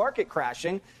and the market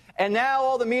crashing. And now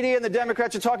all the media and the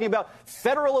Democrats are talking about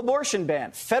federal abortion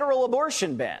ban, federal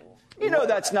abortion ban. You know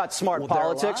that's not smart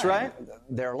politics, right?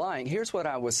 They're lying. Here's what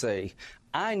I would say.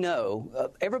 I know,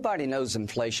 everybody knows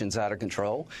inflation's out of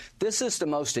control. This is the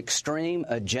most extreme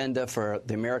agenda for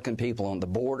the American people on the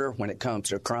border when it comes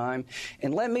to crime.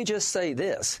 And let me just say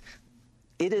this.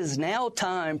 It is now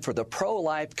time for the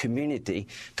pro-life community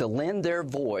to lend their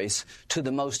voice to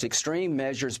the most extreme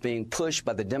measures being pushed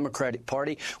by the Democratic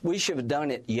Party. We should have done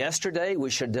it yesterday.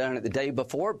 We should have done it the day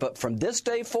before. But from this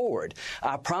day forward,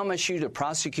 I promise you to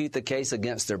prosecute the case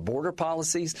against their border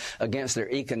policies, against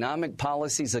their economic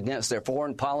policies, against their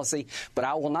foreign policy. But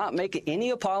I will not make any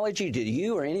apology to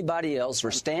you or anybody else for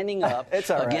standing up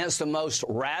against the most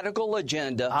radical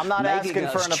agenda. I'm not asking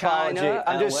for an apology.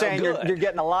 I'm just saying you're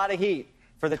getting a lot of heat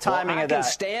for the timing of that. I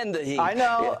can stand the heat. I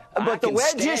know, but the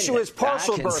wedge issue is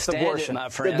partial birth abortion.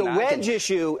 The wedge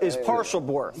issue is partial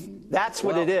birth. That's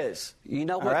what it is. You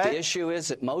know what the issue is?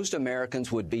 That most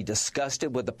Americans would be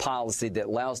disgusted with the policy that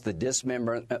allows the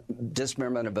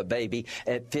dismemberment of a baby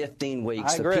at 15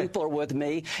 weeks. The people are with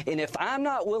me. And if I'm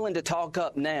not willing to talk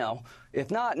up now, if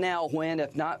not now, when?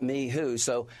 If not me, who?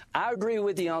 So I agree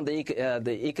with you on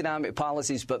the economic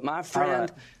policies, but my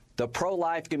friend, the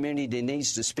pro-life community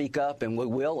needs to speak up, and we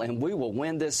will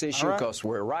win this issue because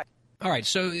we're right. All right,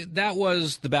 so that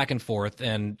was the back and forth,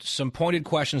 and some pointed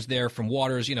questions there from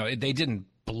Watters. You know, they didn't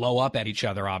blow up at each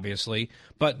other, obviously,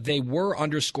 but they were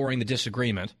underscoring the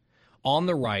disagreement on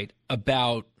the right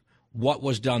about what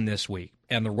was done this week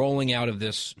and the rolling out of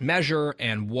this measure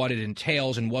and what it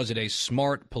entails, and was it a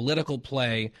smart political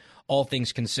play, all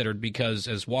things considered, because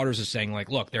as Watters is saying, like,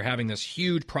 look, they're having this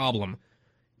huge problem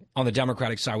on the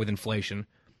Democratic side with inflation.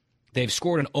 They've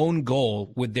scored an own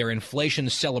goal with their inflation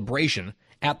celebration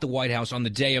at the White House on the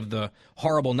day of the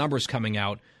horrible numbers coming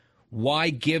out. Why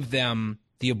give them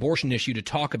the abortion issue to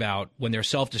talk about when they're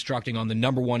self-destructing on the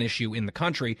number one issue in the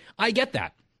country. I get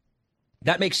that.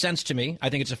 That makes sense to me. I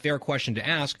think it's a fair question to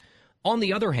ask. On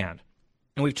the other hand,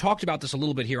 and we've talked about this a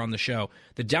little bit here on the show,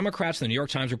 the Democrats, the New York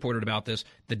Times reported about this,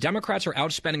 the Democrats are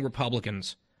outspending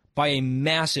Republicans by a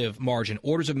massive margin,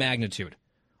 orders of magnitude,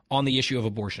 on the issue of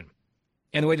abortion.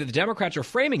 And the way that the Democrats are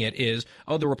framing it is,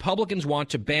 the Republicans want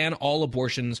to ban all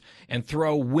abortions and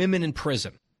throw women in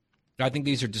prison. I think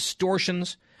these are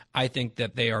distortions. I think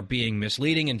that they are being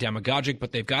misleading and demagogic,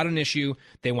 but they've got an issue.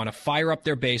 They want to fire up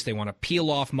their base. They want to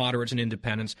peel off moderates and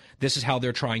independents. This is how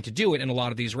they're trying to do it in a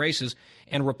lot of these races.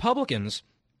 And Republicans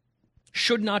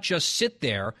should not just sit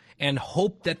there and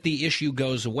hope that the issue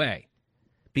goes away.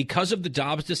 Because of the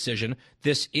Dobbs decision,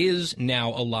 this is now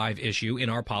a live issue in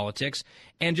our politics,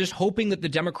 and just hoping that the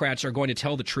Democrats are going to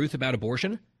tell the truth about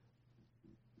abortion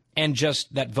and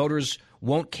just that voters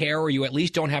won't care, or you at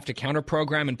least don't have to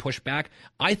counter-program and push back,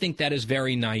 I think that is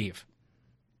very naive.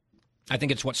 I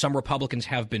think it's what some Republicans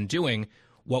have been doing.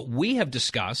 What we have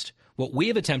discussed, what we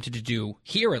have attempted to do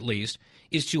here at least,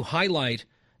 is to highlight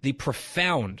the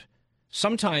profound,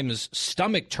 sometimes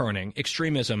stomach-turning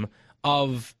extremism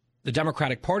of the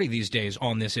Democratic Party these days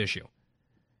on this issue,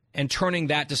 and turning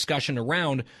that discussion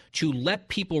around to let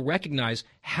people recognize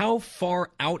how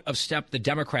far out of step the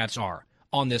Democrats are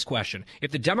on this question. If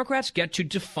the Democrats get to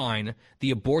define the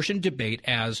abortion debate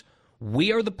as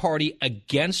we are the party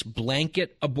against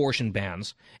blanket abortion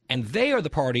bans and they are the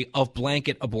party of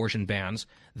blanket abortion bans,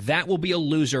 that will be a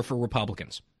loser for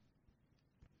Republicans.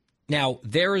 Now,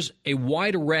 there's a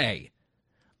wide array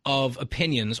of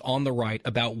opinions on the right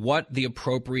about what the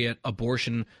appropriate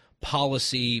abortion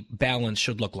policy balance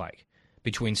should look like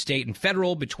between state and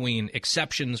federal, between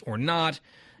exceptions or not,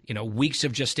 weeks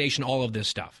of gestation, all of this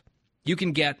stuff. You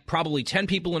can get probably 10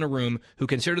 people in a room who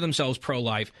consider themselves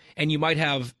pro-life, and you might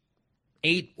have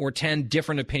 8 or 10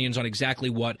 different opinions on exactly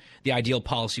what the ideal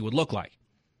policy would look like.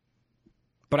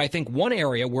 But I think one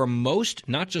area where most,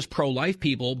 not just pro-life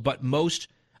people, but most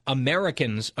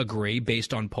Americans agree,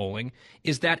 based on polling,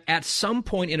 is that at some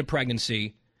point in a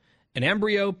pregnancy, an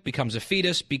embryo becomes a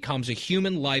fetus, becomes a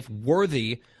human life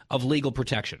worthy of legal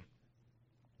protection.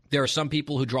 There are some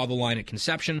people who draw the line at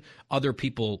conception, other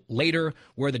people later.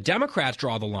 Where the Democrats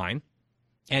draw the line,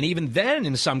 and even then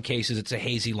in some cases it's a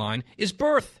hazy line, is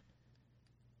birth,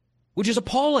 which is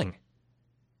appalling.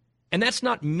 And that's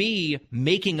not me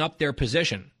making up their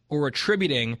position or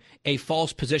attributing a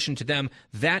false position to them.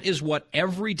 That is what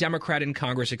every Democrat in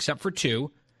Congress, except for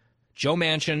 2, Joe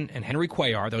Manchin and Henry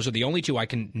Cuellar, those are the only 2 I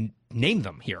can name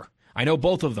them here. I know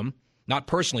both of them, not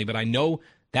personally, but I know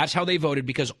that's how they voted,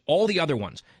 because all the other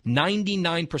ones,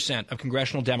 99% of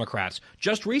congressional Democrats,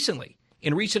 just recently,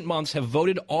 in recent months, have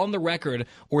voted on the record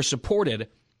or supported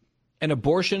an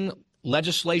abortion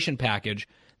legislation package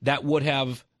that would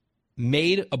have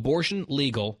made abortion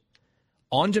legal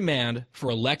on demand for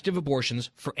elective abortions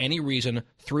for any reason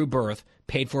through birth,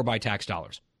 paid for by tax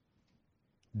dollars.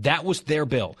 That was their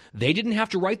bill. They didn't have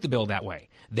to write the bill that way.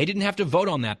 They didn't have to vote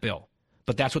on that bill,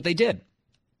 but that's what they did.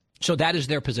 So that is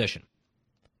their position.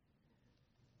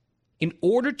 In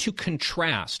order to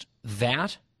contrast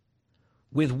that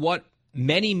with what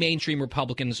many mainstream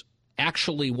Republicans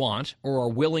actually want or are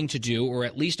willing to do, or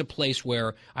at least a place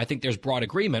where I think there's broad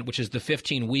agreement, which is the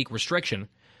 15-week restriction,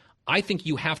 I think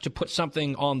you have to put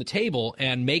something on the table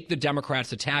and make the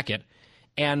Democrats attack it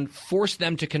and force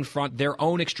them to confront their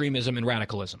own extremism and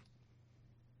radicalism.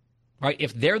 Right?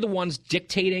 If they're the ones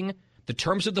dictating the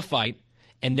terms of the fight,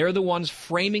 and they're the ones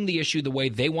framing the issue the way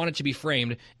they want it to be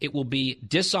framed, it will be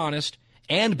dishonest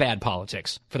and bad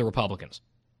politics for the Republicans.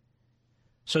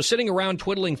 So sitting around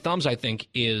twiddling thumbs, I think,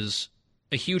 is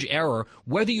a huge error,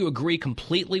 whether you agree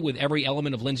completely with every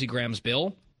element of Lindsey Graham's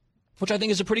bill, which I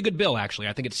think is a pretty good bill, actually.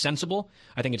 I think it's sensible.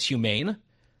 I think it's humane.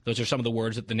 Those are some of the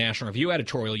words that the National Review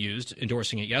editorial used,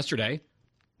 endorsing it yesterday.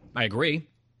 I agree.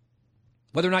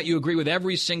 Whether or not you agree with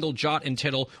every single jot and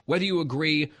tittle, whether you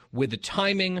agree with the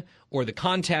timing or the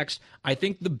context, I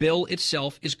think the bill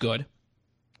itself is good.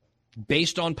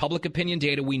 Based on public opinion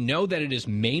data, we know that it is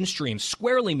mainstream,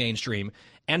 squarely mainstream,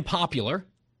 and popular.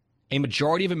 A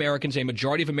majority of Americans, a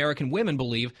majority of American women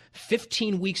believe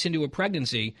 15 weeks into a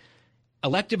pregnancy,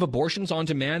 elective abortions on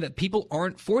demand, that people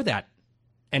aren't for that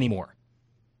anymore.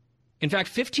 In fact,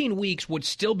 15 weeks would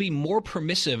still be more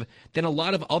permissive than a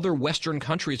lot of other Western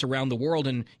countries around the world,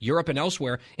 in Europe and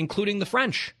elsewhere, including the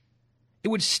French. It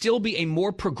would still be a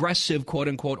more progressive,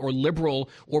 quote-unquote, or liberal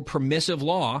or permissive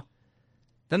law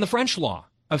than the French law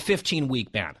of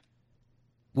 15-week ban,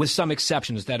 with some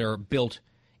exceptions that are built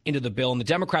into the bill. And the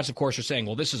Democrats, of course, are saying,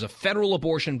 well, this is a federal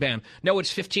abortion ban. No,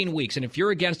 it's 15 weeks. And if you're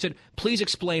against it, please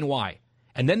explain why.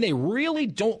 And then they really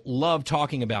don't love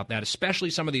talking about that, especially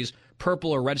some of these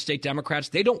purple or red state Democrats.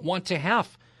 They don't want to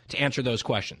have to answer those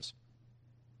questions.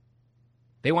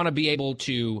 They want to be able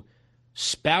to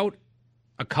spout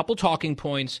a couple talking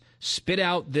points, spit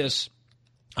out this,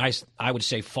 I would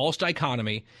say, false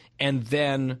dichotomy, and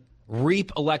then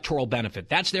reap electoral benefit.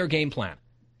 That's their game plan.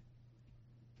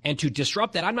 And to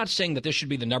disrupt that, I'm not saying that this should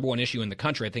be the number one issue in the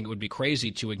country. I think it would be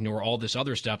crazy to ignore all this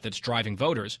other stuff that's driving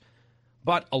voters.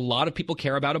 But a lot of people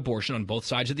care about abortion on both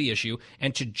sides of the issue,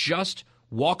 and to just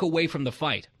walk away from the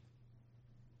fight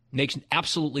makes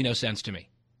absolutely no sense to me.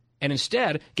 And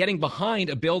instead, getting behind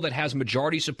a bill that has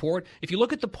majority support, if you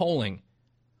look at the polling,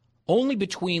 only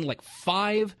between like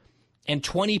 5 and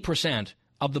 20%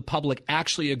 of the public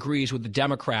actually agrees with the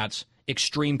Democrats'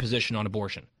 extreme position on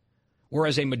abortion,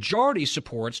 whereas a majority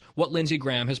supports what Lindsey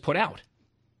Graham has put out.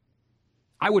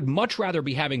 I would much rather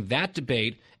be having that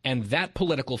debate and that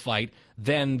political fight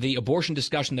than the abortion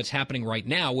discussion that's happening right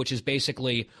now, which is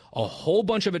basically a whole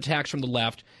bunch of attacks from the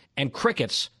left and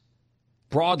crickets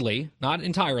broadly, not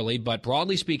entirely, but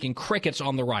broadly speaking, crickets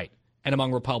on the right and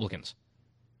among Republicans.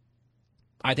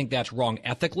 I think that's wrong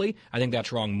ethically. I think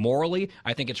that's wrong morally.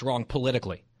 I think it's wrong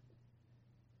politically.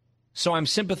 So I'm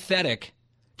sympathetic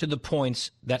to the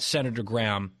points that Senator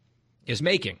Graham is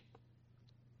making.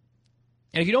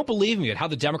 And if you don't believe me at how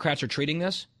the Democrats are treating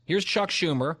this, here's Chuck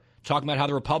Schumer talking about how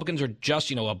the Republicans are just,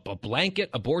 a blanket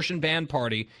abortion ban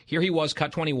party. Here he was,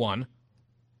 cut 21.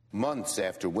 Months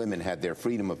after women had their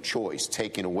freedom of choice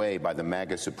taken away by the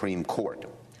MAGA Supreme Court,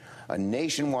 a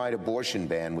nationwide abortion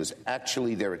ban was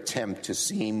actually their attempt to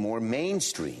seem more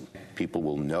mainstream. People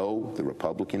will know the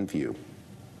Republican view.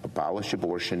 Abolish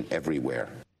abortion everywhere.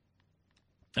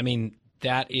 I mean,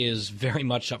 that is very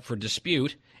much up for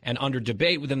dispute and under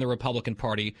debate within the Republican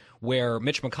Party, where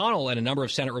Mitch McConnell and a number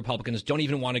of Senate Republicans don't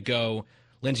even want to go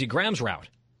Lindsey Graham's route,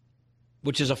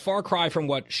 which is a far cry from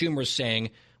what Schumer's saying,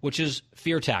 which is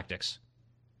fear tactics.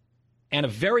 And a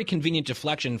very convenient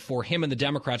deflection for him and the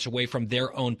Democrats away from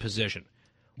their own position,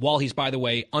 while he's, by the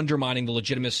way, undermining the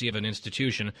legitimacy of an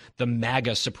institution, the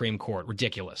MAGA Supreme Court.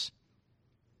 Ridiculous.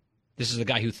 This is the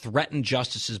guy who threatened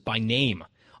justices by name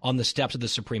on the steps of the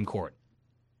Supreme Court.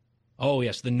 Oh,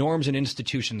 yes, the norms and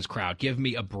institutions crowd. Give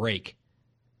me a break.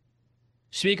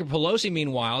 Speaker Pelosi,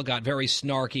 meanwhile, got very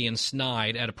snarky and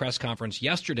snide at a press conference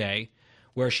yesterday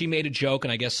where she made a joke,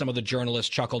 and I guess some of the journalists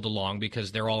chuckled along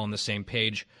because they're all on the same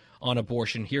page on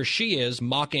abortion. Here she is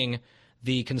mocking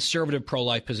the conservative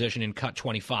pro-life position in Cut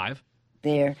 25.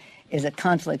 There is a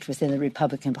conflict within the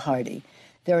Republican Party.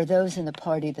 There are those in the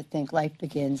party that think life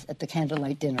begins at the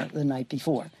candlelight dinner the night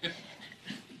before.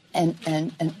 And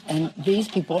these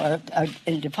people are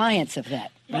in defiance of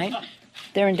that, right?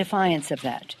 They're in defiance of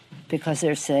that because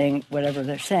they're saying whatever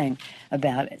they're saying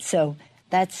about it. So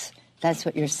that's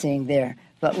what you're seeing there.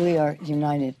 But we are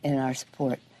united in our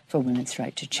support for women's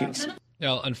right to choose.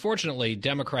 Now, unfortunately,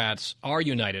 Democrats are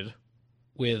united,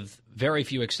 with very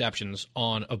few exceptions,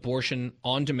 on abortion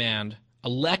on demand,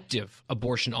 elective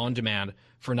abortion on demand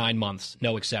for 9 months,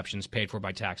 no exceptions, paid for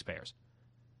by taxpayers.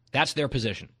 That's their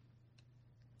position.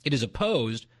 It is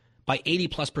opposed by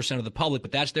 80+% of the public,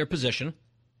 but that's their position.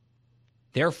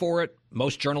 They're for it.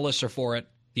 Most journalists are for it.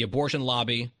 The abortion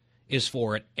lobby is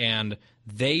for it. And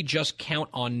they just count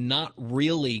on not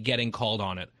really getting called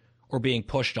on it or being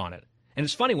pushed on it. And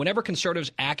it's funny, whenever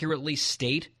conservatives accurately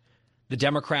state the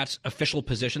Democrats' official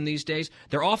position these days,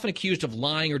 they're often accused of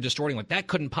lying or distorting, like that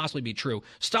couldn't possibly be true.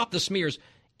 Stop the smears.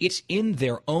 It's in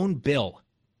their own bill.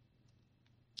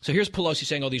 So here's Pelosi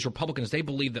saying, these Republicans, they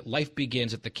believe that life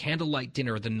begins at the candlelight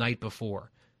dinner the night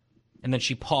before. And then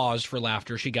she paused for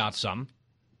laughter. She got some.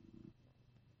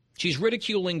 She's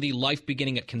ridiculing the life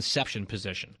beginning at conception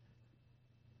position,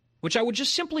 which I would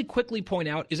just simply quickly point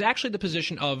out is actually the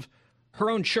position of her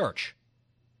own church.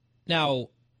 Now,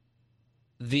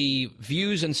 the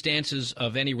views and stances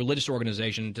of any religious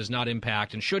organization does not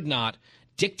impact and should not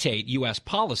dictate U.S.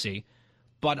 policy.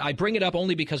 But I bring it up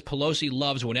only because Pelosi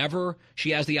loves, whenever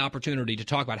she has the opportunity, to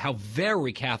talk about how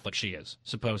very Catholic she is,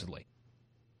 supposedly.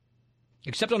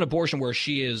 Except on abortion, where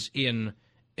she is in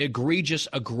egregious,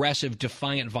 aggressive,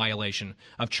 defiant violation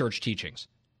of church teachings.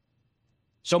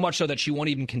 So much so that she won't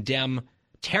even condemn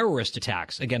terrorist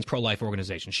attacks against pro-life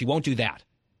organizations. She won't do that.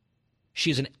 She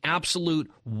is an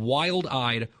absolute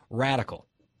wild-eyed radical.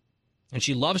 And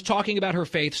she loves talking about her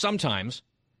faith sometimes.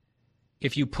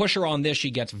 If you push her on this,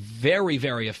 she gets very,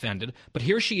 very offended. But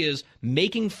here she is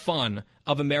making fun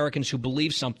of Americans who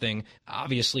believe something,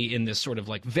 obviously in this sort of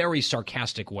like very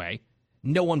sarcastic way.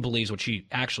 No one believes what she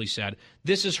actually said.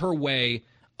 This is her way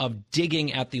of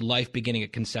digging at the life beginning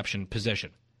at conception position,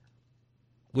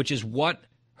 which is what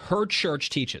her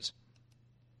church teaches.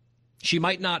 She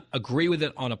might not agree with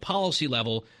it on a policy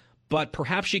level, but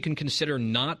perhaps she can consider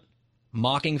not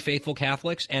mocking faithful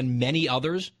Catholics and many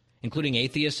others, including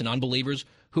atheists and unbelievers,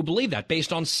 who believe that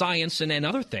based on science and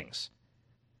other things.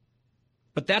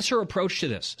 But that's her approach to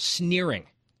this, sneering.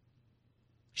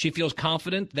 She feels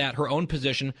confident that her own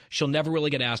position, she'll never really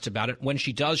get asked about it. When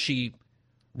she does, she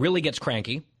really gets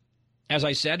cranky. As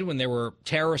I said, when there were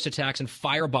terrorist attacks and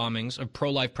fire bombings of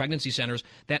pro-life pregnancy centers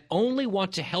that only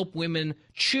want to help women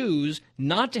choose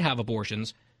not to have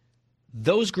abortions,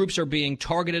 those groups are being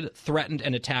targeted, threatened,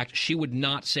 and attacked. She would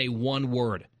not say one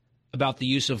word about the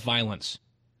use of violence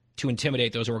to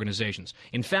intimidate those organizations.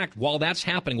 In fact, while that's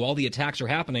happening, while the attacks are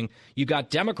happening, you've got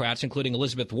Democrats, including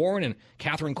Elizabeth Warren and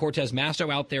Catherine Cortez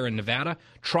Masto out there in Nevada,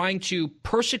 trying to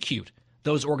persecute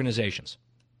those organizations,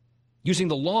 using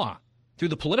the law through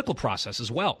the political process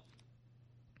as well,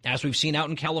 as we've seen out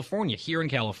in California, here in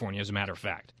California, as a matter of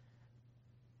fact,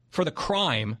 for the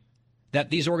crime that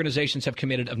these organizations have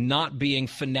committed of not being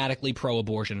fanatically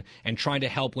pro-abortion and trying to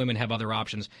help women have other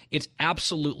options. It's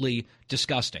absolutely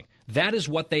disgusting. That is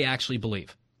what they actually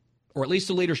believe, or at least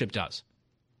the leadership does.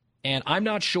 And I'm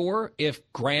not sure if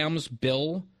Graham's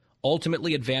bill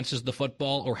ultimately advances the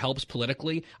football or helps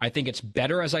politically. I think it's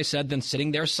better, as I said, than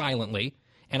sitting there silently.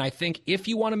 And I think if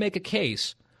you want to make a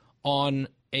case on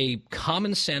a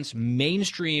common sense,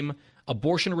 mainstream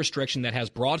abortion restriction that has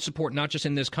broad support not just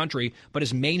in this country, but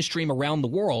is mainstream around the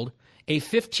world, a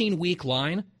 15-week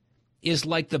line is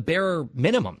like the bare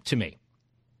minimum to me.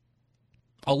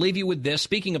 I'll leave you with this.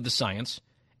 Speaking of the science,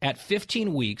 at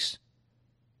 15 weeks,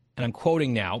 and I'm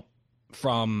quoting now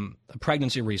from a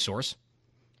pregnancy resource,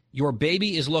 your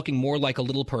baby is looking more like a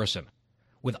little person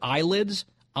with eyelids,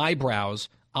 eyebrows,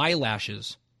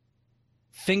 eyelashes,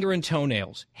 finger and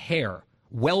toenails, hair,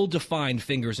 well-defined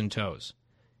fingers and toes.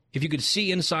 If you could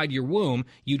see inside your womb,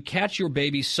 you'd catch your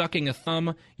baby sucking a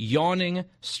thumb, yawning,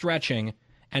 stretching,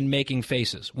 and making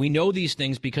faces. We know these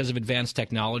things because of advanced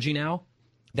technology now.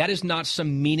 That is not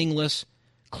some meaningless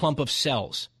clump of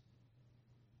cells.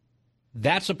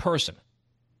 That's a person.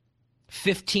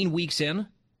 15 weeks in,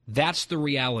 that's the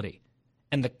reality.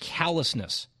 And the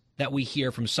callousness that we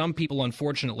hear from some people,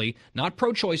 unfortunately, not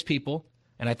pro-choice people,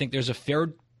 and I think there's a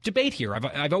fair debate here.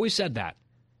 I've always said that.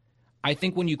 I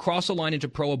think when you cross a line into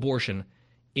pro-abortion,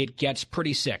 it gets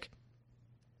pretty sick.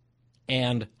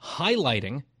 And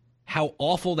highlighting how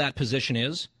awful that position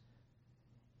is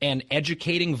and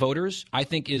educating voters, I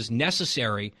think, is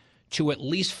necessary to at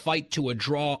least fight to a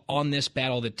draw on this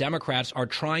battle that Democrats are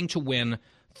trying to win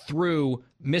through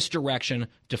misdirection,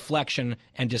 deflection,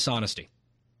 and dishonesty.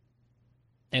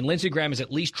 And Lindsey Graham is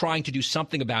at least trying to do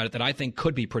something about it that I think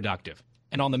could be productive.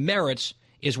 And on the merits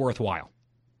is worthwhile.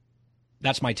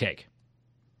 That's my take.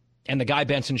 And the Guy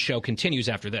Benson Show continues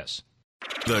after this.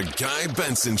 The Guy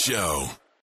Benson Show.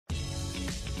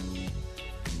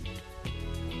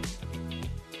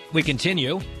 We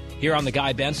continue here on the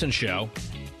Guy Benson Show.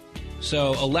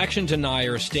 So election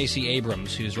denier Stacey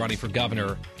Abrams, who's running for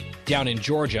governor down in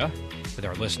Georgia, with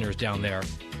our listeners down there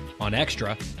on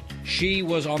Extra, she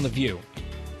was on The View.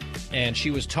 And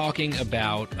she was talking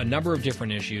about a number of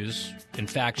different issues. In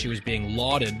fact, she was being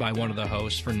lauded by one of the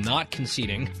hosts for not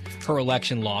conceding her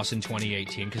election loss in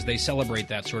 2018 because they celebrate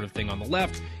that sort of thing on the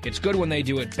left. It's good when they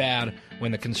do it, bad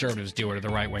when the conservatives do it or the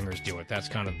right-wingers do it. That's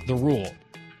kind of the rule.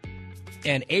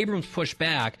 And Abrams pushed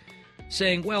back,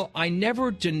 saying, well, I never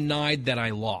denied that I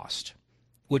lost,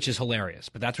 which is hilarious.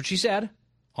 But that's what she said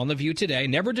on The View today.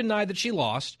 Never denied that she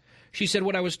lost. She said,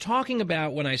 what I was talking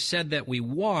about when I said that we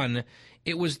won,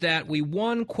 it was that we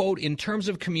won, quote, in terms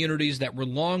of communities that were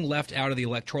long left out of the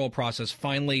electoral process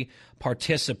finally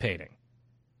participating,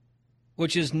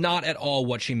 which is not at all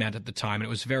what she meant at the time, and it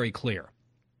was very clear.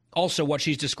 Also, what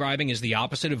she's describing is the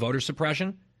opposite of voter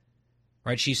suppression,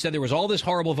 right? She said there was all this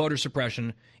horrible voter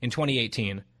suppression in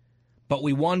 2018, but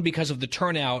we won because of the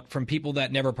turnout from people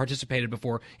that never participated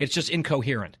before. It's just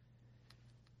incoherent.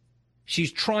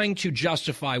 She's trying to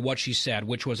justify what she said,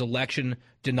 which was election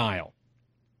denial.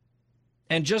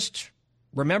 And just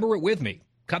remember it with me.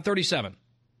 Cut 37.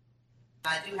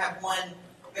 I do have one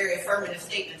very affirmative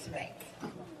statement to make.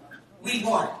 We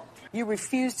won. You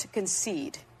refused to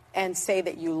concede and say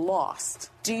that you lost.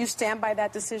 Do you stand by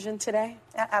that decision today?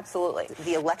 Absolutely.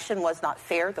 The election was not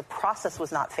fair. The process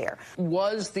was not fair.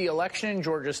 Was the election in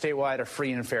Georgia statewide a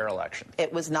free and fair election?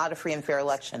 It was not a free and fair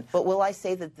election. But will I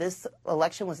say that this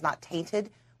election was not tainted,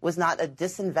 was not a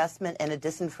disinvestment and a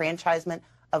disenfranchisement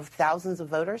of thousands of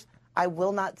voters? I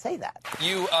will not say that.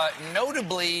 You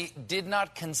notably did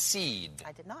not concede.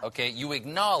 I did not. Okay, you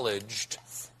acknowledged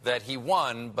that he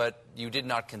won, but you did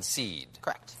not concede.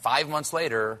 Correct. 5 months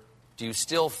later, do you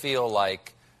still feel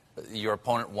like your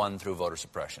opponent won through voter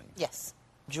suppression. Yes.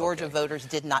 Georgia voters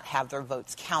did not have their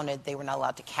votes counted. They were not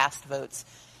allowed to cast votes.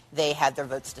 They had their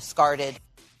votes discarded.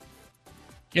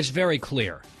 It's very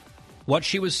clear what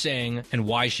she was saying and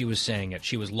why she was saying it.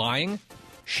 She was lying.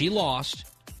 She lost.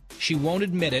 She won't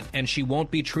admit it, and she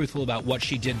won't be truthful about what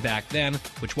she did back then,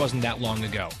 which wasn't that long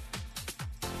ago.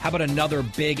 How about another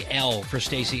big L for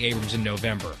Stacey Abrams in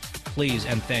November? Please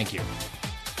and thank you.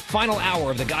 Final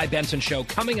hour of The Guy Benson Show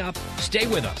coming up. Stay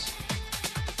with us.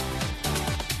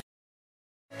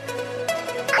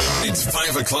 It's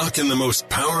 5 o'clock in the most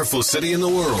powerful city in the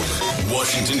world,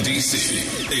 Washington,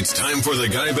 D.C. It's time for the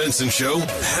Guy Benson Show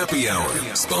Happy Hour,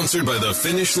 sponsored by the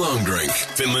Finnish Long Drink.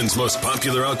 Finland's most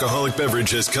popular alcoholic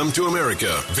beverage has come to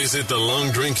America. Visit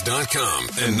thelongdrink.com.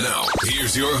 And now,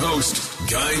 here's your host,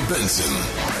 Guy Benson.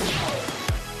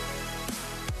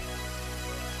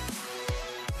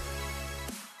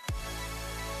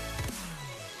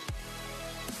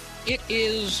 It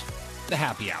is the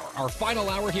Happy Hour, our final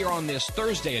hour here on this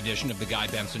Thursday edition of the Guy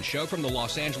Benson Show from the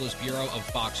Los Angeles Bureau of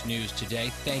Fox News Today.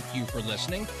 Thank you for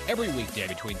listening. Every weekday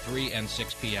between 3 and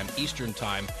 6 p.m. Eastern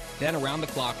Time, then around the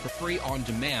clock for free on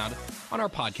demand on our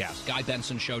podcast,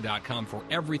 GuyBensonShow.com, for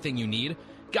everything you need.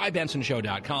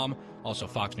 GuyBensonShow.com, also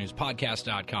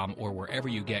FoxNewsPodcast.com, or wherever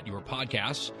you get your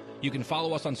podcasts. You can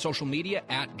follow us on social media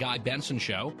at Guy Benson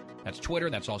Show. That's Twitter.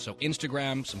 That's also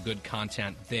Instagram. Some good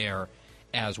content there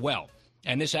as well.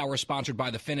 And this hour is sponsored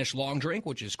by the Finnish Long Drink,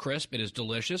 which is crisp, it is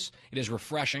delicious, it is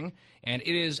refreshing, and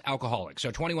it is alcoholic. So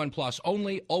 21 plus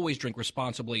only, always drink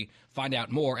responsibly. Find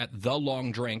out more at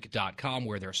thelongdrink.com,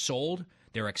 where they're sold.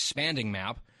 Their expanding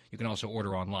map. You can also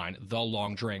order online,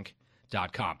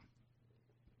 thelongdrink.com.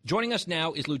 Joining us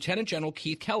now is Lieutenant General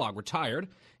Keith Kellogg, retired,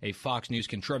 a Fox News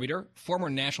contributor, former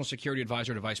National Security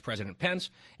Advisor to Vice President Pence,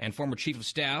 and former Chief of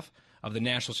Staff of the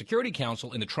National Security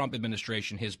Council in the Trump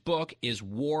administration. His book is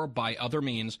War by Other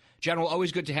Means. General,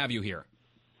 always good to have you here.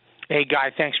 Hey,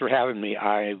 Guy, thanks for having me.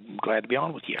 I'm glad to be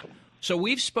on with you. So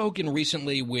we've spoken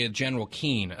recently with General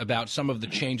Keane about some of the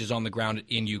changes on the ground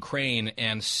in Ukraine,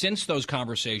 and since those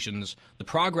conversations, the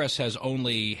progress has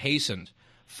only hastened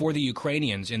for the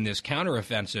Ukrainians in this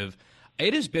counteroffensive.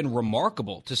 It has been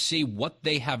remarkable to see what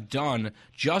they have done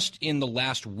just in the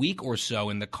last week or so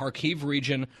in the Kharkiv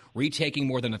region, retaking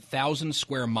more than 1,000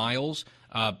 square miles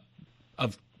of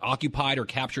occupied or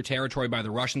captured territory by the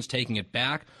Russians, taking it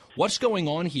back. What's going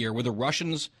on here? Were the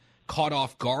Russians caught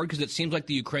off guard? Because it seems like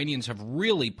the Ukrainians have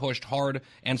really pushed hard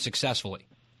and successfully.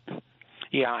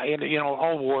 Yeah, and,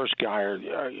 all wars, Guy,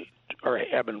 are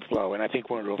ebb and flow, and I think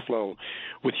one will flow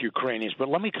with Ukrainians. But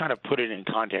let me kind of put it in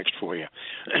context for you.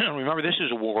 Remember, this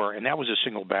is a war, and that was a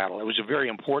single battle. It was a very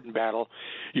important battle.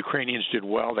 Ukrainians did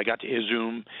well. They got to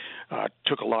Izum,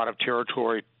 took a lot of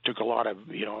territory, took a lot of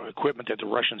equipment that the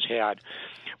Russians had.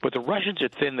 But the Russians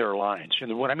had thinned their lines.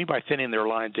 And what I mean by thinning their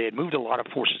lines, they had moved a lot of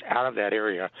forces out of that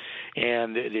area,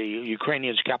 and the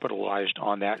Ukrainians capitalized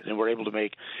on that and were able to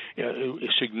make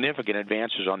significant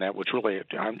advances on that, which really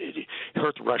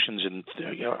hurt the Russians and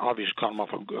obviously caught them off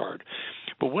guard.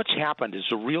 But what's happened is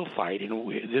the real fight, and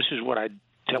this is what I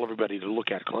tell everybody to look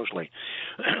at closely.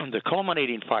 The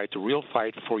culminating fight, the real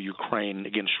fight for Ukraine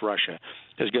against Russia,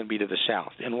 is going to be to the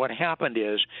south. And what happened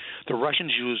is the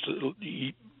Russians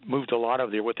moved a lot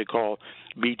of their what they call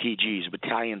BTGs,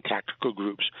 Battalion Tactical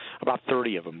Groups, about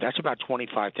 30 of them. That's about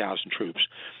 25,000 troops,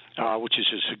 which is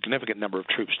a significant number of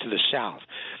troops to the south,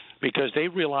 because they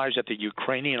realized that the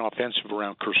Ukrainian offensive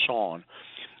around Kherson,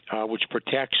 which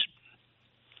protects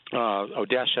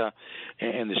Odessa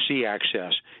and the sea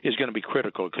access, is going to be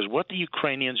critical, because what the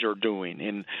Ukrainians are doing,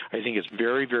 and I think it's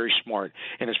very, very smart,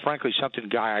 and it's frankly something,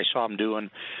 Guy, I saw them doing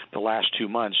the last 2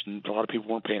 months, and a lot of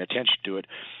people weren't paying attention to it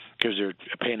because they're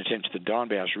paying attention to the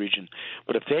Donbass region.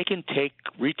 But if they can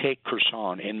retake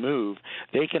Kherson and move,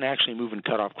 they can actually move and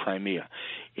cut off Crimea.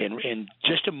 And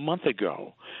just a month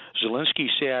ago, Zelensky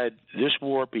said this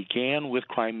war began with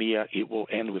Crimea, it will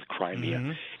end with Crimea.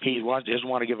 Mm-hmm. He doesn't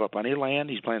want to give up any land.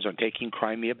 He plans on taking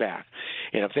Crimea back.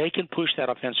 And if they can push that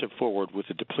offensive forward with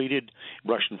the depleted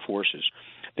Russian forces,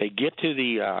 they get to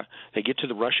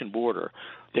the Russian border,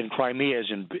 then Crimea is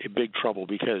in big trouble,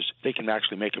 because they can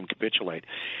actually make them capitulate.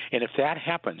 And if that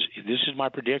happens, this is my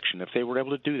prediction, if they were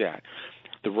able to do that,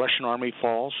 the Russian army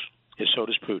falls, and so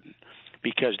does Putin,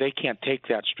 because they can't take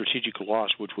that strategic loss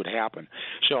which would happen.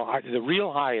 So the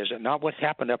real high is not what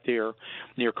happened up there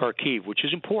near Kharkiv, which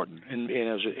is important and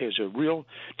is a real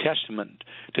testament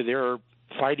to their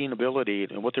fighting ability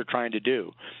and what they're trying to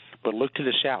do. But look to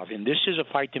the south, and this is a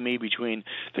fight to me between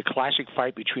the classic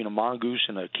fight between a mongoose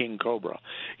and a king cobra.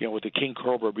 With the king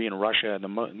cobra being Russia and the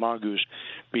mongoose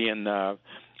being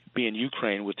be in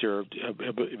Ukraine with their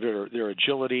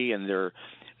agility and their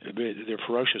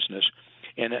ferociousness,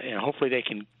 and hopefully they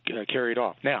can carry it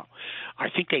off. Now, I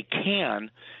think they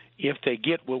can if they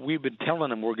get what we've been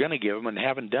telling them we're going to give them and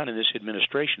haven't done in this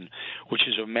administration, which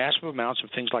is a massive amounts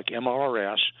of things like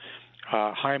MLRS,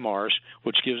 HIMARS,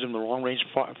 which gives them the long-range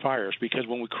fires. Because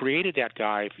when we created that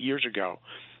guy years ago,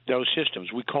 those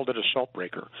systems, we called it Assault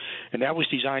Breaker, and that was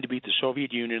designed to beat the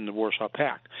Soviet Union and the Warsaw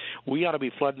Pact. We ought to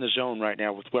be flooding the zone right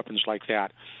now with weapons like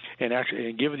that, and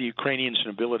actually give the Ukrainians an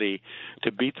ability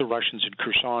to beat the Russians in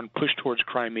Kherson, push towards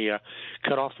Crimea,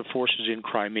 cut off the forces in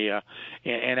Crimea,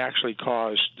 and actually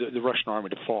cause the Russian army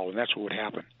to fall, and that's what would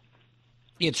happen.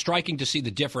 It's striking to see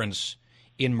the difference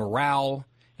in morale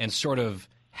and sort of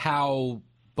how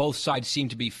both sides seem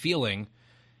to be feeling.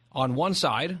 On one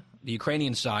side, the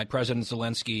Ukrainian side, President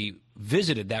Zelensky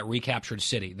visited that recaptured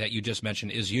city that you just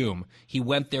mentioned, Izium. He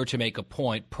went there to make a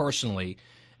point personally,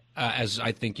 as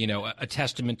I think, a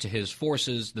testament to his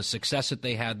forces, the success that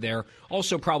they had there.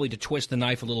 Also probably to twist the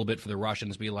knife a little bit for the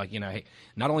Russians, be like, hey,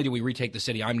 not only do we retake the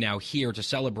city, I'm now here to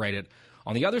celebrate it.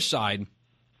 On the other side,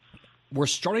 we're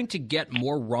starting to get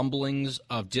more rumblings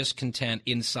of discontent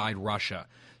inside Russia.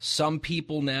 Some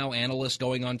people now, analysts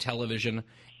going on television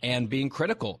and being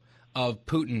critical of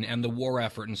Putin and the war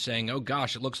effort and saying, oh,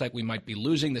 gosh, it looks like we might be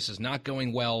losing. This is not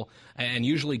going well. And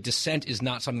usually dissent is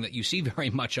not something that you see very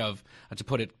much of, to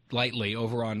put it lightly,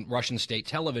 over on Russian state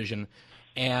television.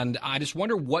 And I just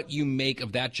wonder what you make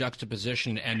of that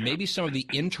juxtaposition and maybe some of the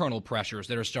internal pressures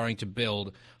that are starting to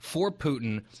build for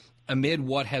Putin amid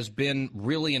what has been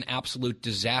really an absolute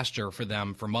disaster for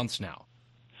them for months now.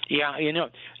 Yeah,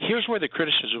 here's where the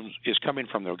criticism is coming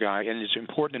from, though, Guy, and it's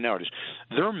important to notice.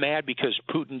 They're mad because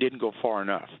Putin didn't go far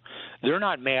enough. They're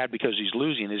not mad because he's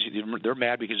losing. They're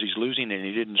mad because he's losing and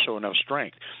he didn't show enough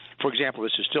strength. For example,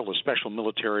 this is still a special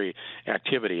military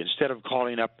activity. Instead of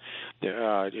calling up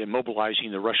and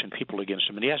mobilizing the Russian people against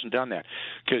him, and he hasn't done that.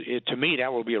 To me,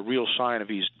 that will be a real sign if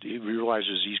he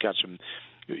realizes he's got some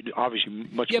obviously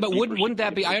much. Yeah, but wouldn't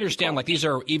that be? I understand, like, these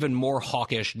are even more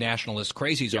hawkish nationalist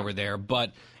crazies over there,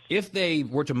 but if they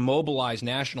were to mobilize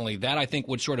nationally, that I think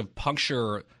would sort of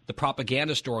puncture the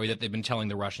propaganda story that they've been telling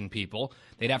the Russian people.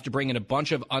 They'd have to bring in a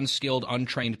bunch of unskilled,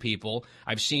 untrained people.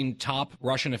 I've seen top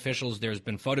Russian officials. There's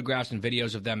been photographs and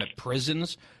videos of them at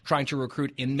prisons trying to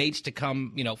recruit inmates to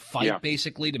come, fight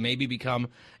basically, to maybe become,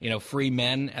 free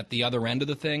men at the other end of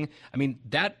the thing. I mean,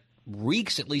 that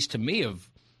reeks, at least to me, of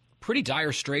pretty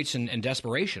dire straits and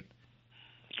desperation.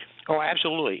 Oh,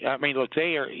 absolutely. I mean, look,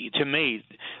 they are, to me,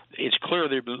 it's clear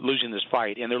they're losing this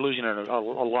fight, and they're losing at a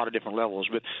lot of different levels.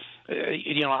 But,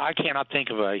 I cannot think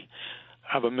of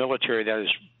a military that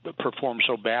has performed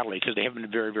so badly because they have been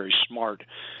very, very smart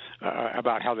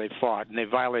about how they fought, and they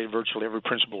violated virtually every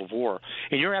principle of war.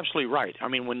 And you're absolutely right. I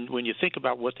mean, when you think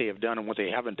about what they have done and what they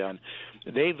haven't done,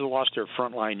 they've lost their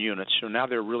frontline units, so now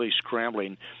they're really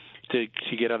scrambling to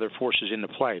get other forces into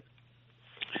play.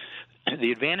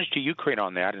 The advantage to Ukraine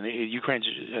on that, and Ukraine's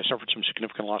suffered some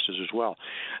significant losses as well,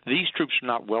 these troops are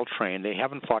not well trained. They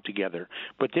haven't fought together.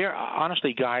 But they're,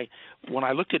 honestly, Guy, when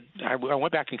I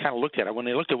went back and kind of looked at it, when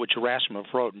they looked at what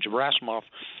Gerasimov wrote, and Gerasimov,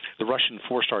 the Russian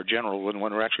four-star general,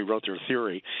 when they actually wrote their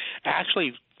theory,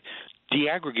 actually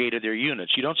deaggregated their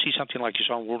units. You don't see something like you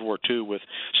saw in World War II with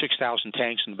 6,000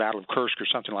 tanks in the Battle of Kursk or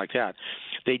something like that.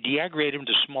 They deaggregate them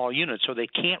to small units, so they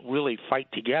can't really fight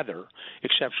together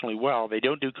exceptionally well. They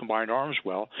don't do combined arms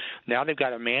well. Now they've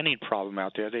got a manning problem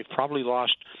out there. They've probably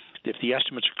lost, if the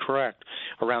estimates are correct,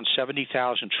 around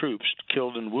 70,000 troops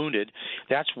killed and wounded.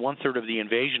 That's one-third of the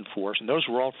invasion force, and those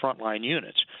were all frontline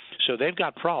units. So they've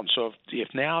got problems. So if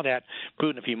now that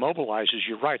Putin, if he mobilizes,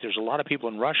 you're right, there's a lot of people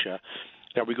in Russia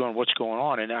that we're going, what's going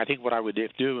on? And I think what I would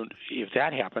do if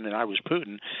that happened and I was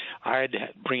Putin, I'd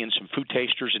bring in some food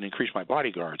tasters and increase my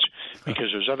bodyguards because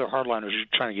there's other hardliners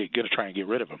trying to get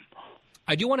rid of them.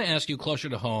 I do want to ask you closer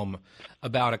to home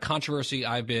about a controversy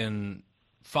I've been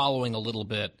following a little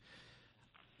bit.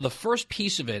 The first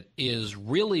piece of it is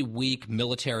really weak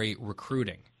military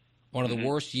recruiting. One of the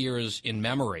worst years in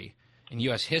memory in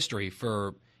U.S. history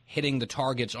for hitting the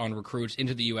targets on recruits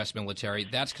into the U.S. military.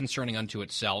 That's concerning unto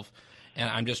itself. And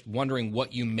I'm just wondering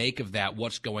what you make of that,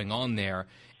 what's going on there.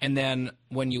 And then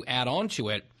when you add on to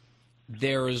it,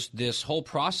 there's this whole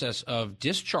process of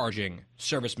discharging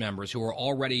service members who are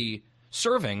already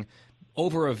serving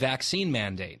over a vaccine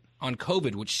mandate on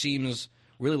COVID, which seems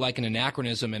really like an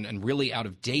anachronism and really out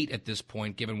of date at this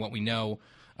point, given what we know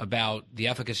about the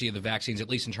efficacy of the vaccines, at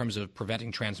least in terms of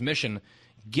preventing transmission,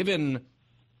 given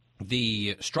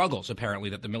the struggles,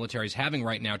 apparently, that the military is having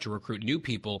right now to recruit new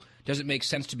people. Does it make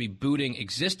sense to be booting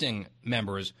existing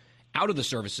members out of the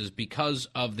services because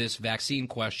of this vaccine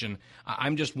question.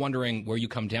 I'm just wondering where you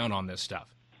come down on this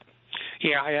stuff.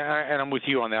 Yeah, and I'm with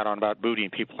you on that, on about booting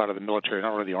people out of the military,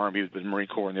 not only the Army, but the Marine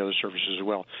Corps and the other services as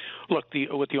well. Look,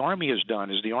 what the Army has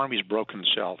done is the Army's broken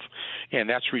itself, and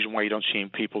that's the reason why you don't see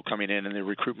people coming in, and the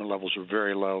recruitment levels are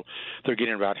very low. They're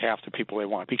getting about half the people they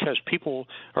want because people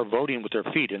are voting with their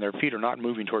feet, and their feet are not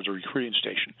moving towards a recruiting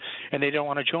station, and they don't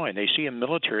want to join. They see a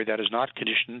military that is not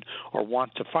conditioned or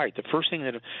want to fight. The first thing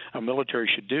that a military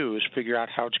should do is figure out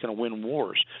how it's going to win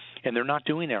wars, and they're not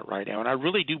doing that right now, and I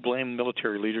really do blame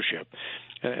military leadership.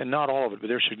 And not all of it, but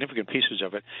there's significant pieces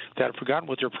of it that have forgotten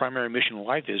what their primary mission in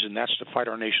life is, and that's to fight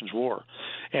our nation's war.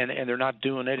 And they're not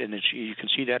doing it, and you can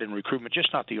see that in recruitment,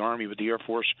 just not the Army, but the Air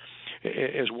Force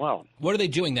as well. What are they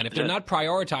doing then? If they're not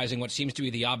prioritizing what seems to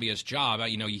be the obvious job,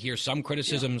 you hear some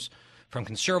criticisms from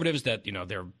conservatives that,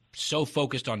 they're so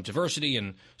focused on diversity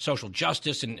and social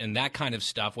justice and that kind of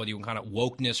stuff, whether you can kind of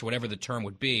wokeness or whatever the term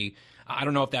would be. I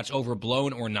don't know if that's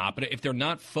overblown or not, but if they're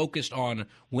not focused on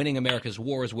winning America's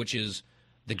wars, which is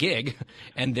the gig,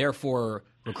 and therefore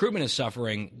recruitment is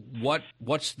suffering,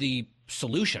 what's the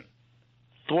solution?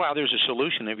 Well, there's a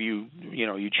solution if you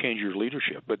change your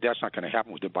leadership, but that's not going to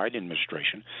happen with the Biden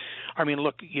administration. I mean,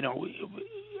 look,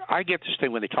 I get this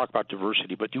thing when they talk about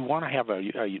diversity, but you want to have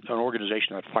an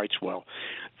organization that fights well.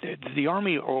 The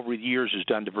Army over the years has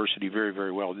done diversity very,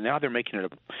 very well. Now they're making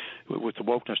it with the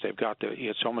wokeness they've got.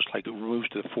 It's almost like it moves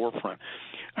to the forefront,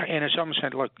 and it's almost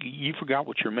like, look, you forgot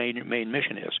what your main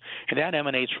mission is, and that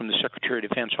emanates from the Secretary of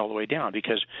Defense all the way down,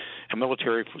 because a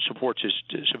military supports his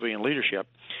civilian leadership,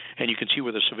 and you can see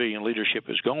where the civilian leadership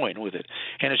is going with it,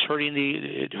 and it's hurting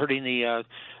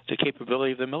the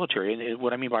capability of the military. And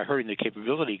what I mean by hurting the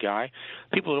capability, Guy,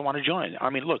 people don't want to join. I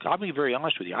mean, look, I'll be very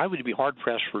honest with you. I would be hard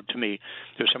pressed to me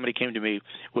if somebody came to me,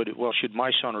 should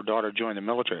my son or daughter join the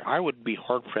military? I would be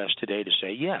hard pressed today to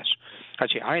say yes. I'd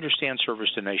say I understand service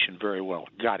to nation very well,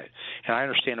 got it, and I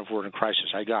understand if we're in a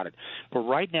crisis, I got it. But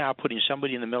right now, putting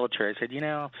somebody in the military, I said,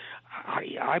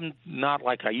 I'm not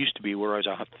like I used to be, where I was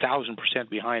 1,000%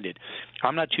 behind it.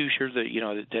 I'm not too sure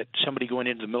that that somebody going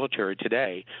into the military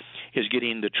today is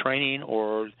getting the training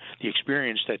or the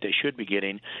experience that they should be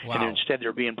getting, and instead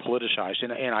they're being politicized.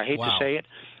 And I hate to say it.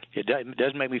 It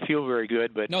doesn't make me feel very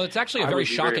good, but no, it's actually a very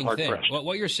shocking thing. Pressed.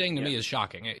 What you're saying to me is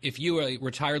shocking. If you, a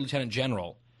retired lieutenant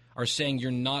general, are saying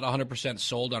you're not 100%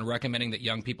 sold on recommending that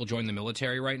young people join the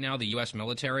military right now, the U.S.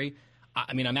 military,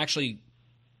 I mean, I'm actually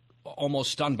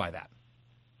almost stunned by that.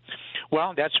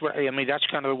 Well, that's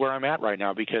kind of where I'm at right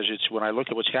now, because it's when I look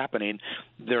at what's happening,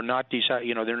 they're not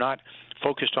they're not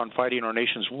focused on fighting our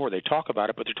nation's war. They talk about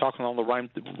it, but they're talking all the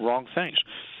wrong things.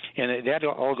 And that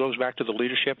all goes back to the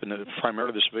leadership and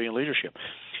primarily the civilian leadership.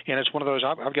 And it's one of those,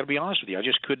 I've got to be honest with you,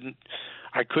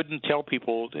 I couldn't tell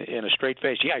people in a straight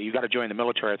face, yeah, you got to join the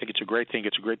military. I think it's a great thing.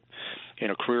 It's a great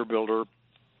career builder,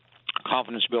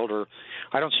 confidence builder.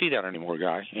 I don't see that anymore,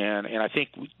 Guy. And I think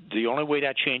the only way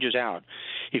that changes out,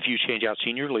 if you change out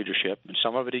senior leadership, and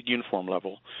some of it at uniform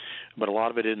level, but a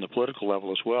lot of it in the political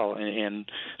level as well, and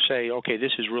say, okay,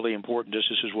 this is really important. This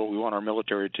is what we want our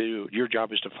military to do. Your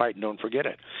job is to fight and don't forget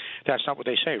it. That's not what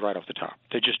they say right off the top.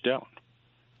 They just don't.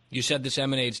 You said this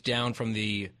emanates down from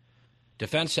the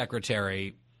defense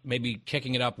secretary, maybe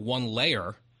kicking it up one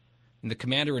layer, and the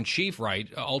commander-in-chief, right?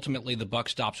 Ultimately, the buck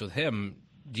stops with him.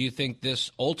 Do you think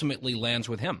this ultimately lands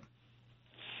with him?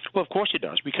 Well, of course it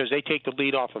does, because they take the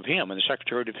lead off of him, and the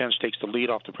Secretary of Defense takes the lead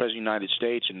off the President of the United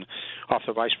States and off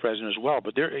the Vice President as well.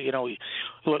 But there,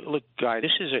 look, Guy,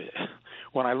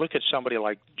 when I look at somebody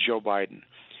like Joe Biden,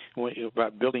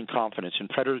 about building confidence in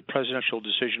presidential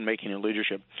decision-making and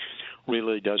leadership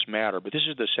really does matter. But this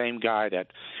is the same guy that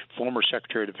former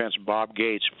Secretary of Defense Bob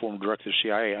Gates, former director of the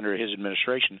CIA under his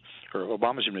administration, or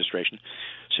Obama's administration,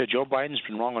 said Joe Biden's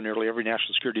been wrong on nearly every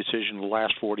national security decision in the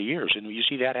last 40 years. And you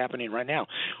see that happening right now.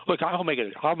 Look, I'll make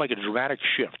a dramatic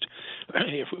shift.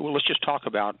 Let's just talk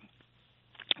about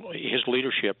his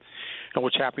leadership and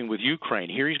what's happening with Ukraine.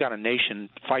 Here he's got a nation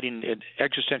fighting an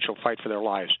existential fight for their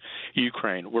lives.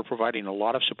 Ukraine, we're providing a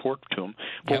lot of support to them,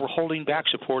 but we're holding back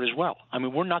support as well. I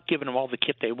mean, we're not giving them all the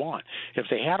kit they want. If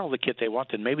they had all the kit they want,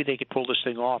 then maybe they could pull this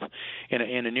thing off in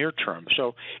a near term.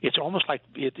 So it's almost like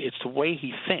it's the way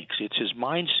he thinks. It's his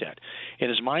mindset. And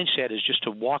his mindset is just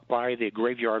to walk by the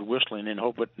graveyard whistling and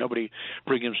hope that nobody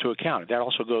brings him to account. That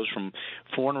also goes from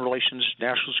foreign relations,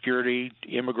 national security,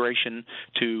 immigration,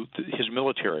 to to his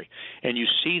military, and you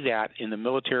see that in the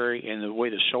military and the way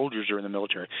the soldiers are in the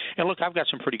military. And look, I've got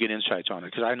some pretty good insights on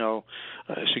it because I know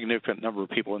a significant number of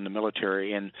people in the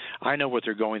military, and I know what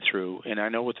they're going through, and I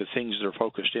know what the things they're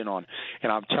focused in on.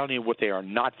 And I'm telling you what they are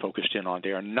not focused in on.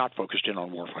 They are not focused in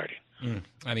on war fighting.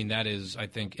 I mean, that is, I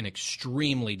think, an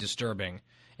extremely disturbing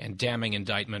and damning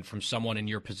indictment from someone in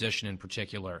your position in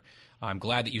particular. I'm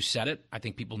glad that you said it. I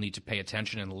think people need to pay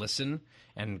attention and listen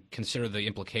and consider the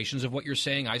implications of what you're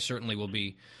saying. I certainly will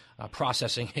be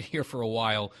processing it here for a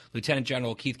while. Lieutenant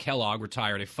General Keith Kellogg,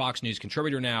 retired, a Fox News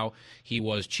contributor now. He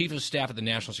was Chief of Staff at the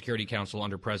National Security Council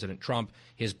under President Trump.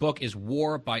 His book is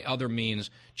War by Other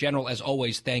Means. General, as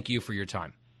always, thank you for your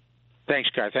time. Thanks,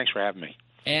 Guy. Thanks for having me.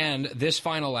 And this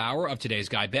final hour of today's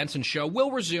Guy Benson Show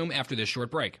will resume after this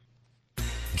short break.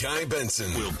 Guy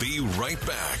Benson will be right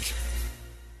back.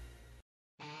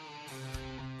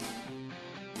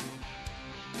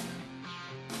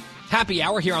 Happy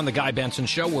hour here on the Guy Benson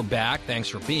Show. We're back. Thanks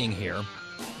for being here.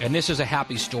 And this is a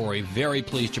happy story. Very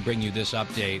pleased to bring you this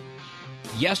update.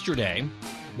 Yesterday,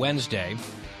 Wednesday,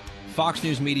 Fox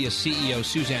News Media CEO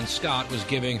Suzanne Scott was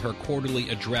giving her quarterly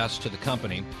address to the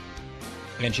company,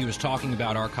 and she was talking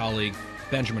about our colleague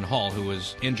Benjamin Hall, who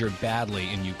was injured badly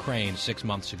in Ukraine 6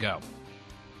 months ago.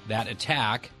 That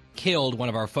attack killed one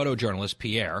of our photojournalists,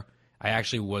 Pierre. I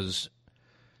actually was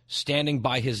standing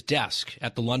by his desk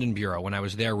at the London Bureau when I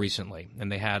was there recently,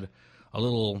 and they had a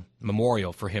little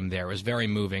memorial for him there. It was very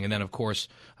moving. And then, of course,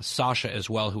 Sasha as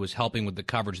well, who was helping with the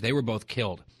coverage. They were both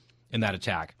killed in that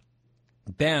attack.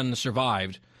 Ben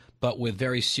survived, but with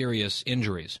very serious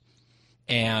injuries.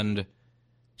 And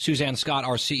Suzanne Scott,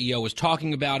 our CEO, was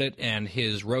talking about it and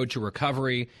his road to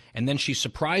recovery, and then she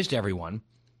surprised everyone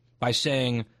by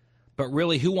saying, but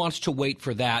really, who wants to wait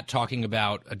for that, talking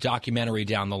about a documentary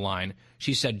down the line?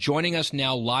 She said, joining us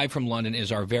now live from London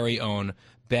is our very own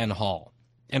Ben Hall.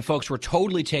 And folks were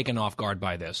totally taken off guard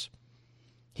by this.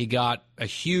 He got a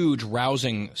huge,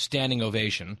 rousing standing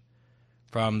ovation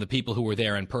from the people who were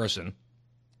there in person.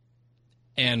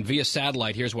 And via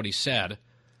satellite, here's what he said.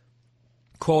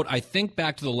 Quote, I think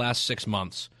back to the last 6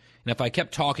 months, and if I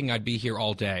kept talking, I'd be here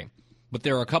all day. But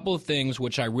there are a couple of things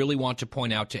which I really want to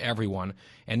point out to everyone,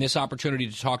 and this opportunity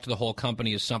to talk to the whole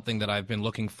company is something that I've been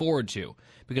looking forward to,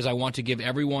 because I want to give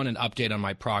everyone an update on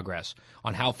my progress,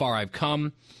 on how far I've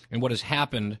come, and what has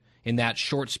happened in that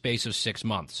short space of 6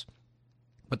 months.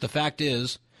 But the fact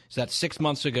is that 6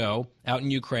 months ago, out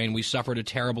in Ukraine, we suffered a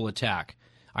terrible attack.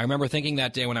 I remember thinking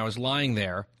that day when I was lying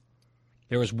there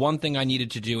was one thing I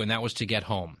needed to do, and that was to get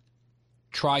home.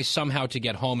 Try somehow to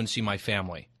get home and see my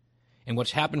family. And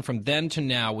what's happened from then to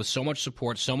now with so much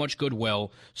support, so much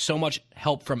goodwill, so much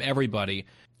help from everybody,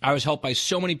 I was helped by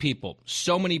so many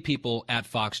people at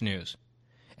Fox News.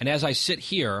 And as I sit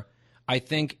here, I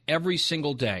think every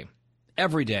single day,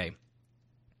 every day,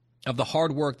 of the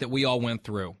hard work that we all went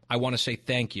through, I want to say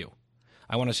thank you.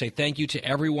 I want to say thank you to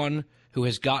everyone who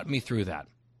has gotten me through that.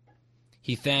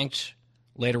 He thanked,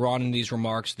 later on in these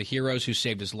remarks, the heroes who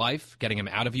saved his life, getting him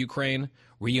out of Ukraine,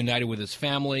 reunited with his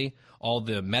family, all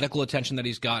the medical attention that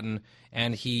he's gotten,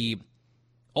 and he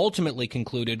ultimately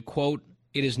concluded, quote,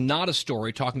 it is not a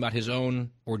story, talking about his own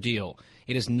ordeal,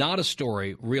 it is not a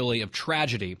story really of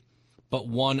tragedy, but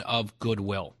one of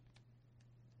goodwill.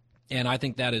 And I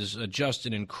think that is just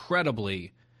an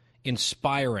incredibly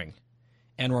inspiring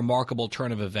and remarkable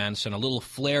turn of events, and a little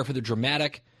flair for the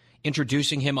dramatic,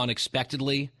 introducing him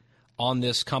unexpectedly on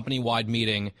this company-wide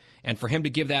meeting, and for him to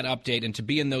give that update and to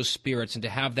be in those spirits and to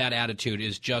have that attitude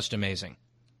is just amazing.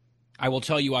 I will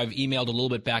tell you, I've emailed a little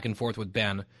bit back and forth with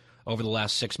Ben over the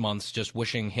last 6 months, just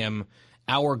wishing him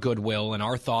our goodwill and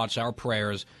our thoughts, our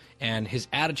prayers, and his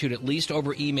attitude, at least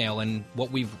over email and what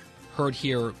we've heard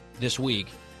here this week,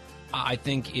 I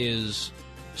think is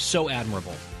so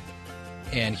admirable.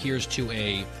 And here's to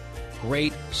a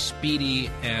great, speedy,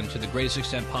 and to the greatest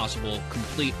extent possible,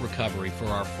 complete recovery for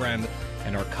our friend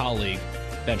and our colleague,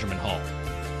 Benjamin Hall.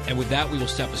 And with that, we will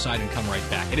step aside and come right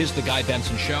back. It is the Guy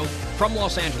Benson Show from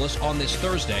Los Angeles on this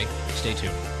Thursday. Stay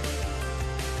tuned.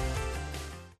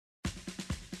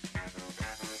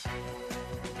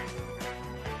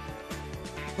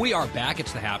 We are back.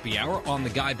 It's the happy hour on the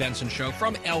Guy Benson Show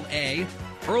from L.A.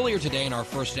 Earlier today in our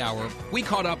first hour, we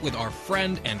caught up with our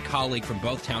friend and colleague from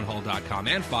both townhall.com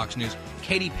and Fox News,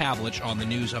 Katie Pavlich, on the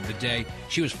news of the day.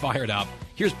 She was fired up.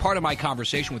 Here's part of my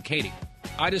conversation with Katie.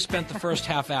 I just spent the first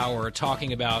half hour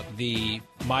talking about the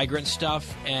migrant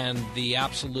stuff and the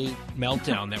absolute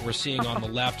meltdown that we're seeing on the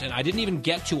left, and I didn't even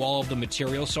get to all of the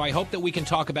material, so I hope that we can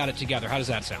talk about it together. How does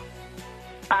that sound?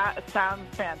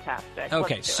 Sounds fantastic.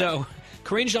 Okay, so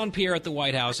Karine Jean-Pierre at the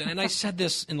White House, and I said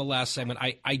this in the last segment,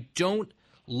 I don't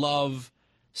love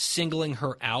singling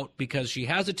her out because she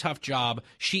has a tough job.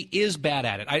 She is bad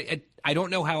at it. I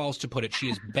don't know how else to put it. She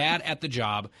is bad at the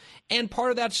job, and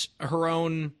part of that's her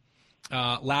own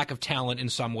lack of talent in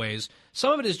some ways.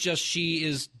 Some of it is just she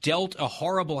is dealt a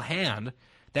horrible hand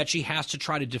that she has to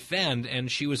try to defend, and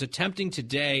she was attempting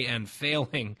today and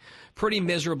failing pretty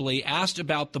miserably, asked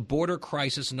about the border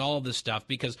crisis and all of this stuff,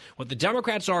 because what the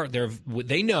Democrats are,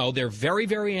 they know they're very,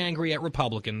 very angry at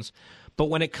Republicans, but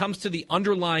when it comes to the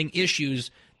underlying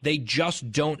issues, they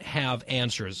just don't have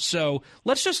answers. So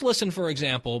let's just listen, for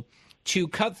example, to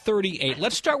Cut 38.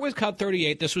 Let's start with Cut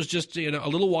 38. This was just a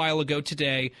little while ago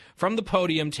today. From the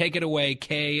podium, take it away,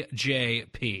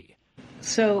 KJP.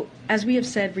 So, as we have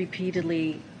said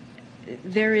repeatedly,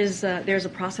 there's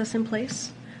a process in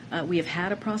place. We have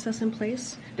had a process in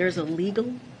place. There's a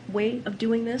legal way of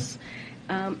doing this.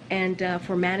 And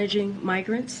for managing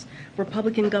migrants,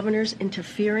 Republican governors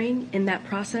interfering in that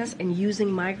process and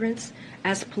using migrants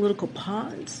as political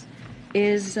pawns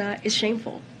is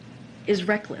shameful, is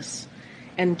reckless,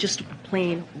 and just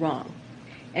plain wrong.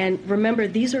 And remember,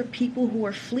 these are people who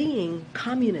are fleeing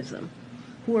communism,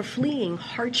 who are fleeing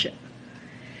hardship.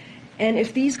 And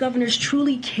if these governors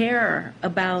truly care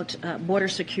about border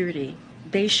security,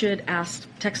 they should ask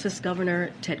Texas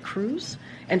Governor Ted Cruz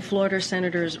and Florida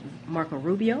Senators Marco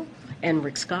Rubio and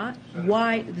Rick Scott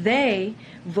why they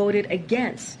voted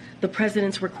against the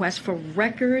president's request for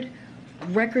record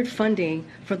funding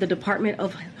for the Department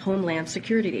of Homeland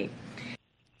Security.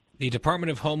 The Department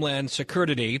of Homeland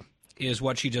Security is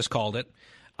what she just called it,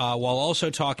 while also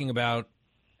talking about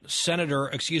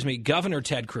Governor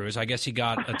Ted Cruz. I guess he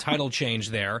got a title change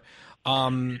there.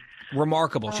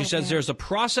 Remarkable. She says there's a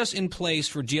process in place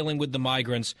for dealing with the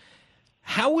migrants.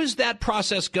 How is that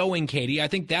process going, Katie? I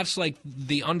think that's like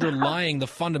the underlying, the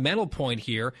fundamental point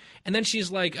here. And then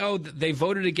she's like, oh, they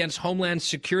voted against Homeland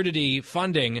Security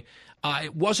funding.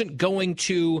 It wasn't going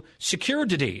to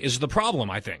security is the problem,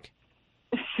 I think.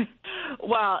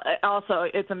 Well, also,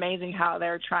 it's amazing how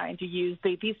they're trying to use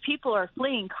these people are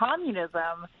fleeing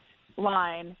communism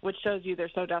line, which shows you they're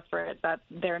so desperate that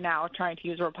they're now trying to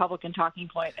use a Republican talking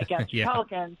point against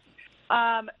Republicans.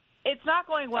 It's not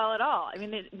going well at all. I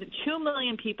mean, 2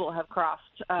 million people have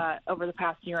crossed over the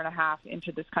past year and a half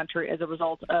into this country as a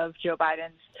result of Joe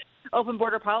Biden's open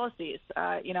border policies.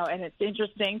 And it's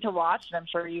interesting to watch, and I'm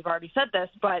sure you've already said this,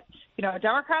 but,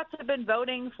 Democrats have been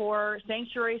voting for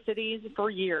sanctuary cities for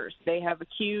years. They have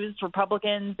accused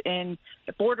Republicans in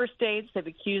border states. They've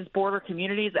accused border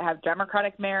communities that have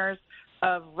Democratic mayors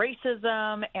of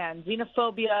racism and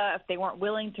xenophobia if they weren't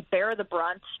willing to bear the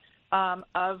brunt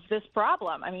of this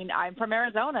problem. I mean, I'm from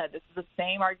Arizona. This is the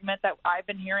same argument that I've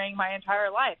been hearing my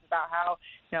entire life about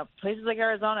how, places like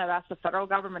Arizona have asked the federal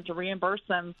government to reimburse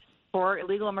them for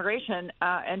illegal immigration,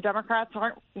 and Democrats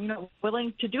aren't,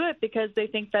 willing to do it because they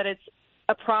think that it's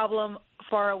a problem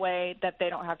far away that they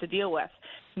don't have to deal with.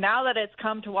 Now that it's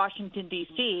come to Washington,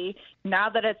 D.C., now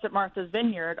that it's at Martha's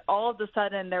Vineyard, all of a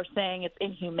sudden they're saying it's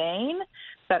inhumane,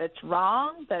 that it's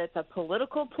wrong, that it's a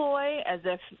political ploy, as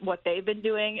if what they've been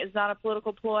doing is not a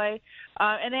political ploy.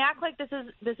 And they act like this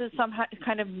is some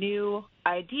kind of new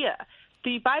idea.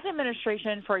 The Biden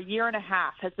administration for a year and a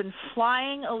half has been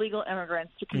flying illegal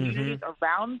immigrants to communities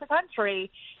around the country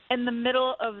in the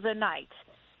middle of the night.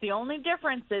 The only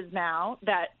difference is now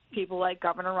that people like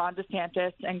Governor Ron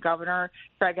DeSantis and Governor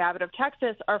Greg Abbott of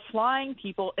Texas are flying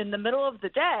people in the middle of the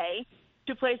day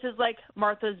to places like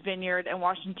Martha's Vineyard and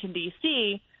Washington,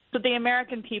 D.C., so the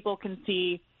American people can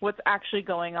see what's actually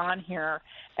going on here.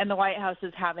 And the White House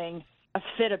is having a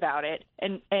fit about it.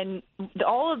 And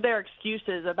all of their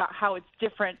excuses about how it's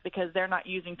different because they're not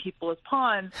using people as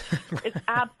pawns is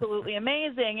absolutely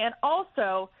amazing. And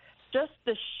also just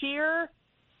the sheer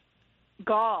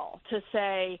gall to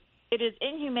say it is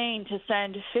inhumane to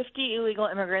send 50 illegal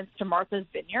immigrants to Martha's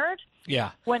Vineyard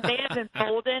when they have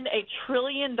emboldened $1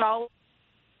 trillion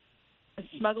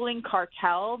smuggling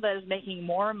cartel that is making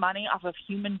more money off of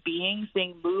human beings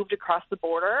being moved across the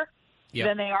border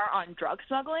than they are on drug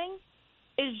smuggling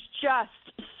is just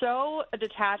so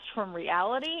detached from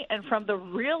reality and from the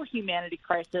real humanity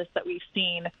crisis that we've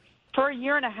seen for a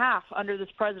year and a half under this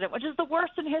president, which is the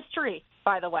worst in history,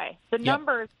 by the way. The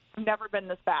numbers have never been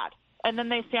this bad. And then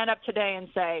they stand up today and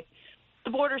say,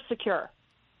 the border's secure.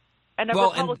 And a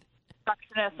Republican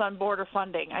obstructionist on border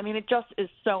funding. I mean, it just is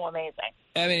so amazing.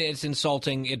 I mean, it's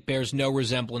insulting. It bears no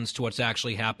resemblance to what's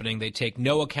actually happening. They take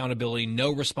no accountability,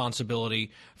 no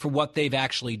responsibility for what they've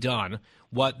actually done,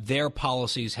 what their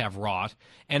policies have wrought.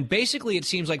 And basically, it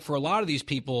seems like for a lot of these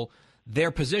people, their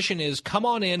position is come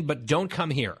on in, but don't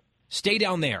come here. Stay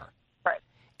down there. Right.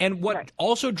 And what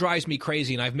also drives me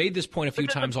crazy, and I've made this point a few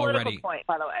times already. Point,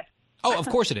 by the way. Oh, of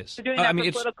course it is. They're doing that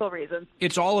for political reasons.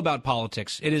 It's all about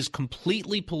politics. It is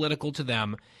completely political to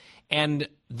them. And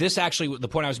this actually, the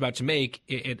point I was about to make,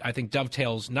 it I think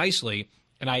dovetails nicely.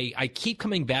 And I keep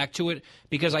coming back to it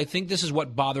because I think this is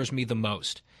what bothers me the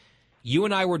most. You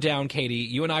and I were down, Katie,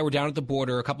 you and I were down at the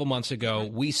border a couple months ago.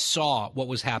 We saw what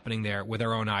was happening there with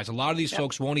our own eyes. A lot of these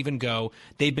folks won't even go.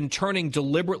 They've been turning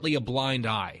deliberately a blind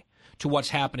eye to what's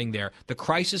happening there. The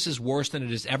crisis is worse than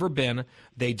it has ever been.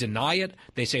 They deny it.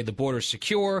 They say the border's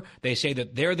secure. They say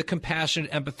that they're the compassionate,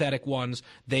 empathetic ones.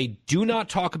 They do not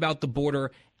talk about the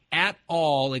border at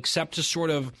all, except to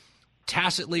sort of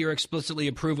tacitly or explicitly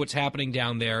approve what's happening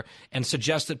down there and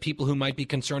suggest that people who might be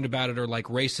concerned about it are like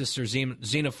racists or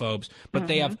xenophobes, but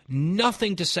they have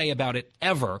nothing to say about it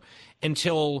ever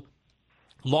until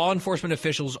law enforcement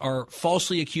officials are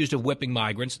falsely accused of whipping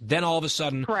migrants. Then all of a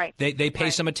sudden they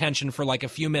pay some attention for like a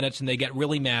few minutes and they get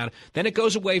really mad. Then it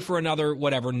goes away for another,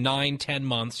 9-10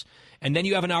 months. And then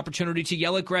you have an opportunity to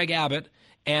yell at Greg Abbott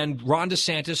and Ron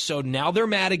DeSantis. So now they're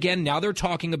mad again. Now they're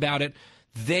talking about it.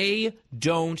 They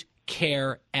don't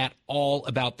care at all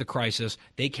about the crisis.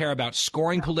 They care about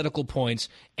scoring political points.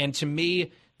 And to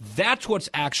me, that's what's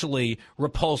actually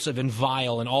repulsive and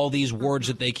vile and all these words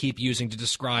that they keep using to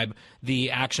describe the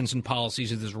actions and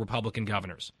policies of these Republican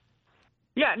governors.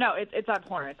 Yeah, no, it's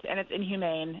abhorrent and it's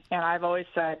inhumane. And I've always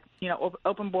said,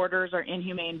 open borders are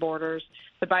inhumane borders.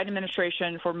 The Biden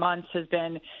administration for months has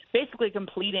been basically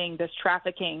completing this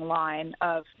trafficking line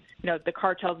of, the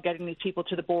cartels getting these people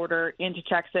to the border, into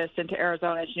Texas, into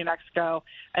Arizona, into New Mexico.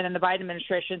 And then the Biden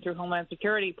administration through Homeland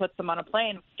Security puts them on a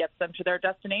plane, gets them to their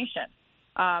destination.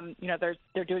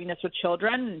 They're doing this with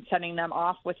children and sending them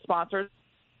off with sponsors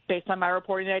based on my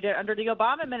reporting that I did under the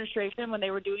Obama administration when they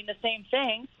were doing the same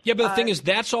thing. Yeah, but the thing is,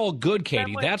 that's all good,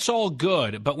 Katie. That's all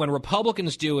good. But when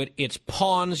Republicans do it, it's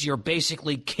pawns. You're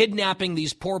basically kidnapping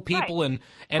these poor people and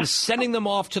sending them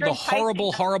off to the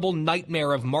horrible, horrible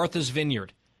nightmare of Martha's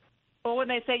Vineyard. Well, when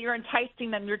they say you're enticing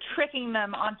them, you're tricking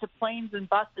them onto planes and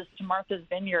buses to Martha's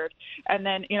Vineyard and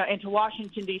then, into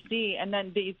Washington, D.C. And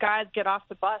then these guys get off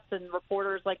the bus and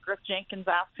reporters like Griff Jenkins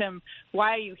ask him,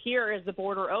 why are you here? Is the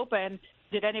border open?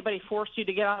 Did anybody force you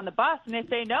to get on the bus? And they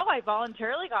say, no, I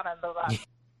voluntarily got on the bus.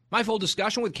 My full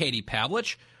discussion with Katie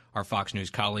Pavlich, our Fox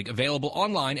News colleague, available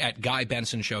online at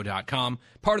GuyBensonShow.com.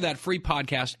 Part of that free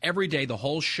podcast every day, the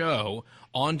whole show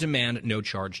on demand, no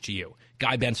charge to you.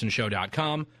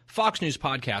 GuyBensonShow.com,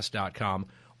 FoxNewsPodcast.com,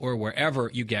 or wherever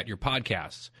you get your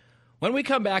podcasts. When we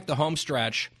come back, the home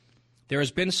stretch, there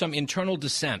has been some internal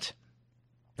dissent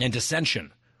and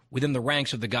dissension within the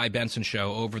ranks of the Guy Benson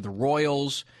Show over the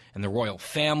royals and the royal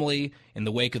family in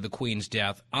the wake of the Queen's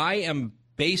death. I am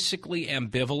basically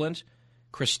ambivalent.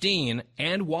 Christine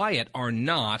and Wyatt are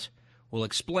not. We'll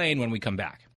explain when we come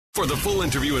back. For the full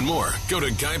interview and more, go to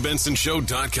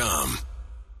GuyBensonShow.com.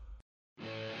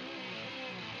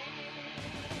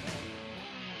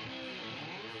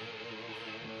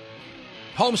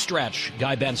 Homestretch,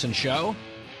 Guy Benson Show,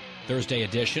 Thursday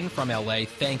edition from L.A.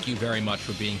 Thank you very much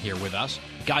for being here with us.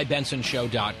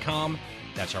 GuyBensonShow.com.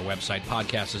 That's our website.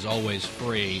 Podcast is always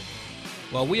free.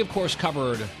 Well, we, of course,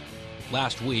 covered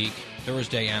last week,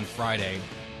 Thursday and Friday,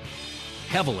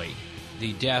 heavily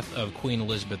the death of Queen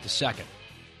Elizabeth II.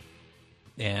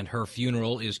 And her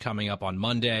funeral is coming up on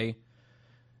Monday.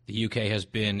 The UK has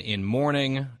been in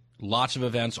mourning, lots of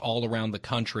events all around the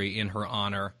country in her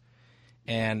honor.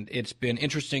 And it's been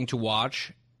interesting to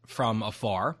watch from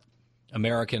afar.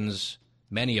 Americans,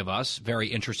 many of us, very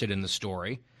interested in the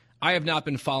story. I have not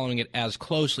been following it as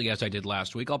closely as I did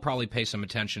last week. I'll probably pay some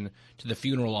attention to the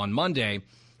funeral on Monday.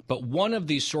 But one of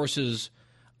these sources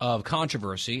of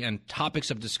controversy and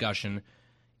topics of discussion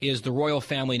is the royal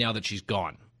family now that she's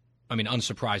gone. I mean,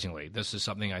 unsurprisingly, this is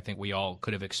something I think we all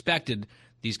could have expected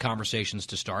these conversations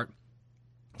to start.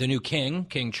 The new king,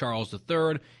 King Charles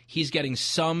III, he's getting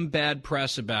some bad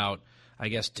press about, I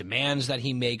guess, demands that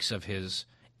he makes of his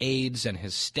aides and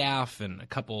his staff and a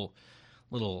couple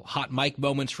little hot mic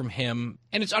moments from him.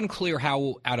 And it's unclear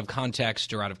how out of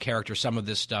context or out of character some of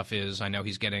this stuff is. I know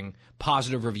he's getting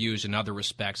positive reviews in other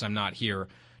respects. I'm not here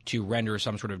to render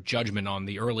some sort of judgment on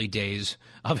the early days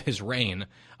of his reign,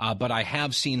 but I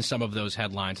have seen some of those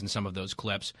headlines and some of those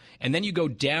clips. And then you go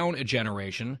down a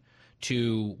generation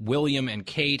to William and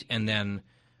Kate and then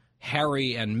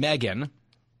Harry and Meghan,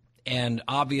 and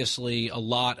obviously a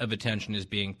lot of attention is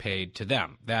being paid to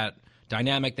them. That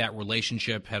dynamic, that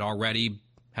relationship had already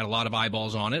had a lot of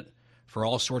eyeballs on it for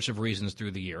all sorts of reasons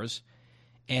through the years.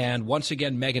 And once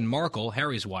again, Meghan Markle,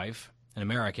 Harry's wife, an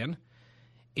American,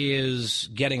 is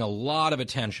getting a lot of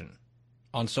attention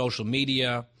on social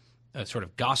media, sort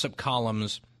of gossip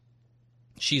columns.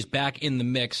 She's back in the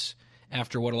mix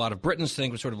after what a lot of Britons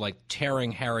think was sort of like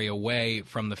tearing Harry away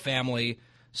from the family.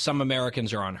 Some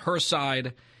Americans are on her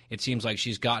side. It seems like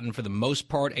she's gotten, for the most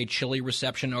part, a chilly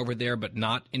reception over there, but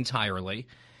not entirely.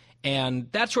 And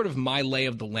that's sort of my lay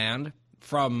of the land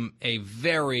from a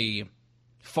very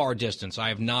far distance. I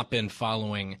have not been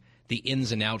following the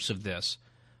ins and outs of this.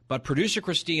 But producer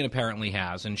Christine apparently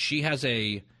has, and she has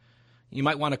you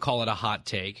might want to call it a hot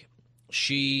take.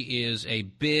 She is a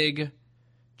big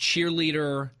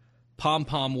cheerleader,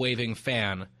 pom-pom waving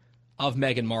fan of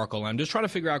Meghan Markle. I'm just trying to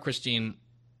figure out, Christine,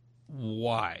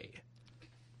 why?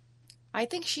 I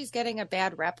think she's getting a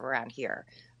bad rep around here.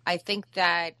 I think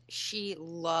that she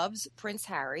loves Prince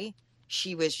Harry.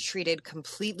 She was treated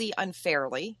completely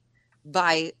unfairly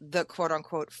by the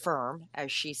quote-unquote firm,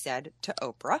 as she said to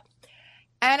Oprah.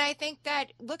 And I think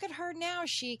that, look at her now.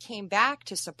 She came back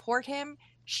to support him.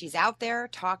 She's out there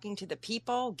talking to the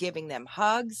people, giving them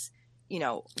hugs,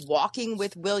 walking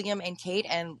with William and Kate.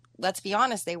 And let's be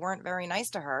honest, they weren't very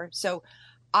nice to her. So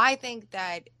I think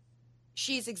that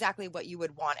she's exactly what you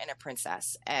would want in a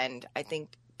princess. And I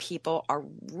think people are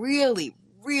really,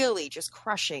 really just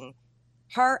crushing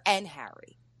her and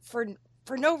Harry for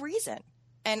no reason.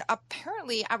 And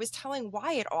apparently I was telling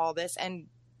Wyatt all this, and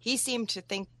he seemed to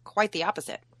think quite the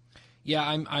opposite. Yeah,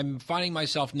 I'm finding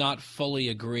myself not fully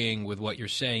agreeing with what you're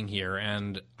saying here,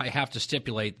 and I have to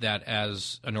stipulate that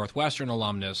as a Northwestern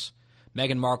alumnus,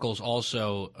 Meghan Markle's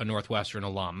also a Northwestern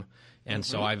alum, and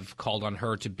so I've called on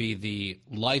her to be the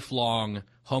lifelong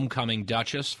homecoming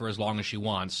Duchess for as long as she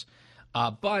wants.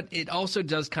 But it also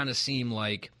does kind of seem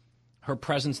like her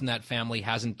presence in that family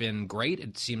hasn't been great.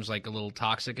 It seems like a little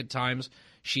toxic at times.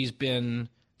 She's been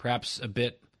perhaps a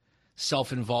bit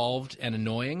self-involved and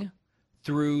annoying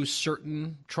through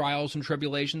certain trials and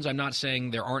tribulations. I'm not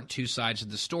saying there aren't two sides of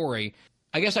the story.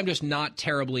 I guess I'm just not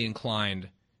terribly inclined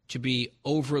to be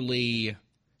overly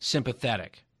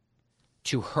sympathetic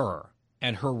to her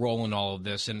and her role in all of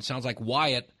this. And it sounds like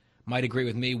Wyatt might agree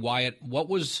with me. Wyatt, what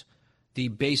was the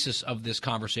basis of this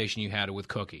conversation you had with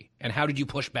Cookie, and how did you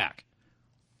push back?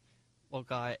 Well,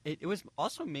 Guy, it was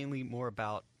also mainly more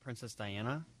about Princess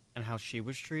Diana and how she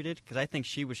was treated, because I think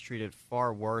she was treated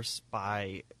far worse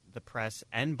by the press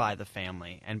and by the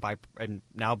family and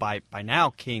now by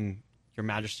King, Your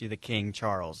Majesty the King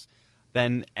Charles,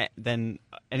 than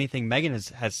anything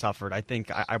Meghan has suffered. I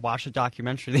think I watched a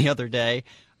documentary the other day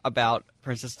about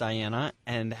Princess Diana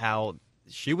and how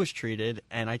she was treated,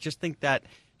 and I just think that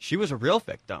she was a real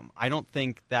victim. I don't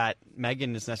think that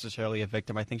Meghan is necessarily a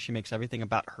victim. I think she makes everything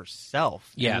about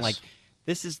herself. Yes. And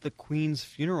this is the Queen's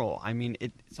funeral. I mean,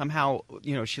 it somehow,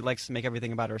 she likes to make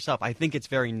everything about herself. I think it's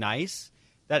very nice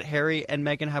that Harry and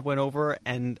Meghan have went over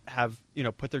and have,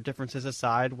 put their differences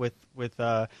aside with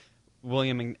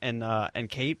William and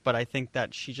Kate. But I think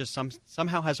that she just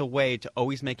somehow has a way to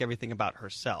always make everything about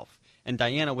herself. And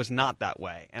Diana was not that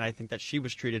way. And I think that she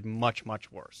was treated much,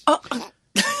 much worse.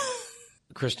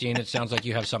 Christine, it sounds like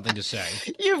you have something to say.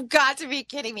 You've got to be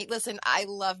kidding me. Listen, I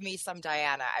love me some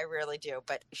Diana. I really do.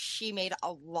 But she made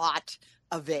a lot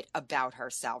of it about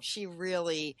herself. She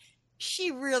really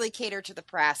catered to the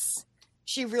press.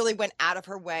 She really went out of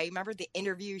her way. Remember the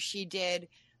interview she did?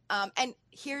 And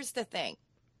here's the thing.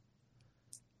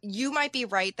 You might be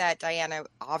right that Diana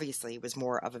obviously was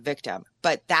more of a victim,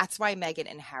 but that's why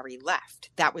Meghan and Harry left.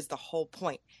 That was the whole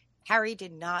point. Harry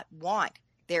did not want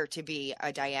there to be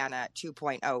a Diana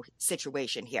 2.0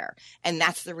 situation here, and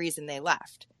that's the reason they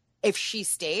left. If she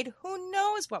stayed, who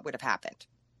knows what would have happened?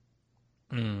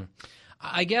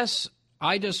 I guess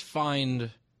I just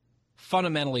find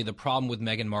fundamentally the problem with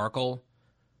Meghan Markle,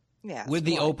 with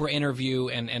the Oprah interview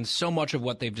and so much of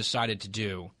what they've decided to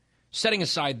do, setting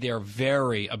aside their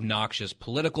very obnoxious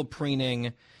political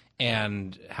preening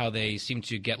and how they seem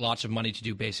to get lots of money to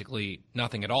do basically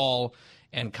nothing at all,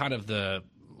 and kind of the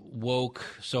woke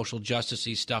social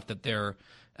justice-y stuff that they're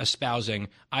espousing,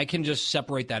 I can just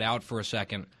separate that out for a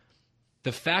second.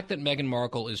 The fact that Meghan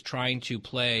Markle is trying to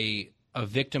play a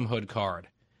victimhood card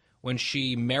when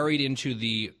she married into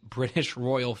the British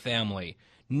royal family,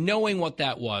 knowing what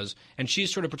that was, and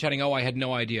she's sort of pretending, I had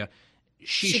no idea.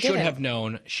 She should have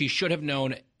known. She should have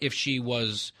known if she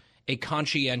was a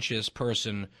conscientious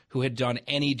person who had done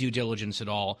any due diligence at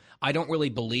all. I don't really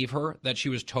believe her that she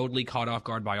was totally caught off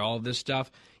guard by all of this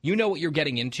stuff. You know what you're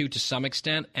getting into to some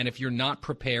extent, and if you're not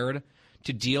prepared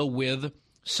to deal with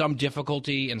some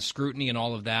difficulty and scrutiny and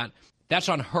all of that, that's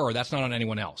on her. That's not on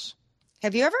anyone else.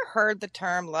 Have you ever heard the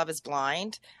term love is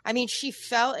blind? I mean, she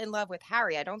fell in love with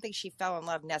Harry. I don't think she fell in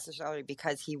love necessarily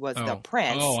because he was the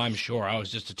prince. Oh, I'm sure. I was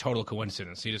just a total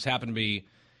coincidence. He just happened to be,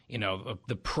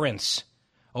 the prince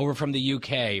over from the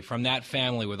UK, from that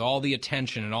family with all the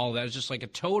attention and all of that. It was just like a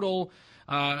total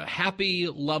happy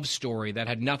love story that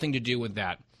had nothing to do with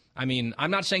that. I mean,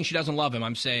 I'm not saying she doesn't love him.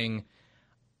 I'm saying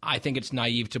I think it's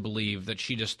naive to believe that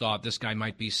she just thought this guy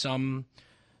might be some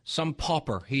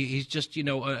pauper. He's just,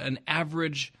 an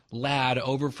average lad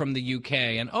over from the UK.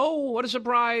 And, oh, what a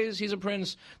surprise, he's a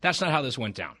prince. That's not how this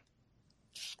went down.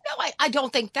 No, I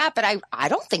don't think that, but I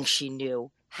don't think she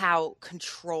knew how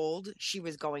controlled she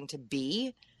was going to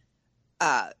be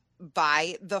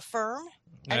by the firm.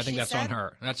 I think that's on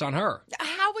her. That's on her.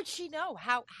 How would she know?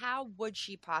 How would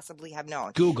she possibly have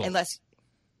known? Google. Unless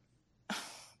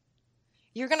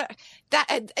you're going to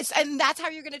and that's how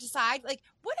you're going to decide. Like,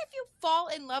 what if you fall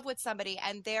in love with somebody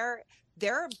and their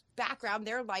background,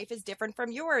 their life is different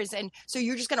from yours, and so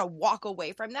you're just going to walk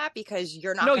away from that because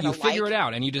you're not going to figure it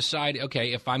out and you decide,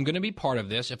 okay, if I'm going to be part of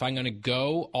this, if I'm going to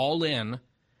go all in,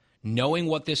 knowing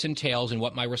what this entails and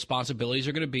what my responsibilities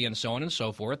are going to be and so on and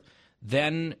so forth,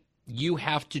 then you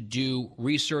have to do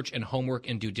research and homework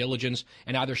and due diligence.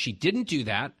 And either she didn't do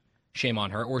that, shame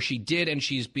on her, or she did and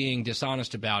she's being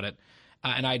dishonest about it.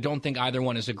 And I don't think either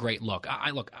one is a great look.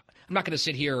 I'm not going to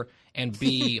sit here and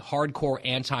be hardcore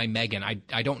anti-Meghan.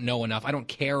 I don't know enough. I don't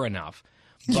care enough.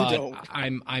 But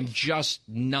I'm just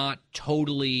not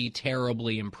totally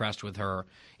terribly impressed with her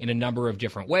in a number of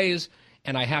different ways.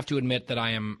 And I have to admit that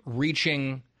I am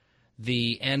reaching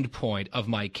the end point of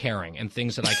my caring and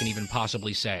things that I can even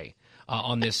possibly say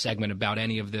on this segment about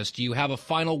any of this. Do you have a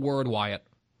final word, Wyatt?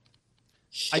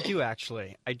 I do,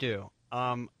 actually. I do.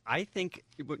 I think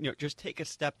just take a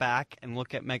step back and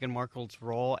look at Meghan Markle's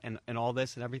role and all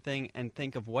this and everything and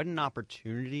think of what an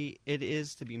opportunity it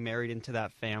is to be married into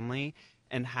that family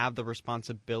and have the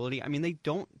responsibility. I mean, they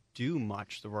don't do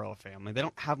much, the royal family. They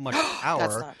don't have much power.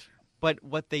 That's not true. But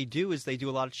what they do is they do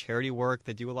a lot of charity work.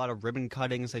 They do a lot of ribbon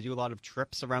cuttings. They do a lot of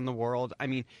trips around the world. I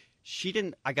mean, she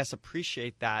didn't, I guess,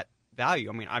 appreciate that value.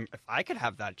 I mean, if I could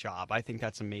have that job, I think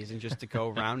that's amazing, just to go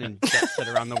around and sit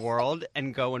around the world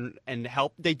and go and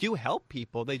help. They do help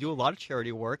people. They do a lot of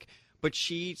charity work. But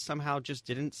she somehow just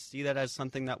didn't see that as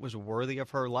something that was worthy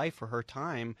of her life or her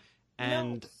time.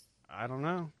 And I don't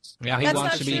know. Yeah, he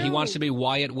wants to be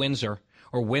Wyatt Windsor.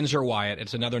 Or Windsor Wyatt.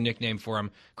 It's another nickname for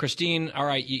him. Christine, all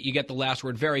right, you get the last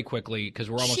word very quickly because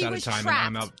we're almost out of time. Trapped.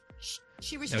 And I'm out.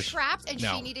 She was trapped and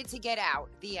she needed to get out.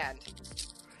 The end.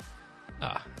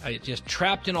 Just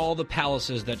trapped in all the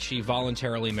palaces that she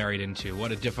voluntarily married into.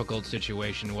 What a difficult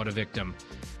situation. What a victim.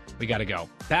 We got to go.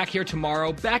 Back here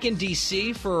tomorrow, back in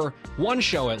D.C. for one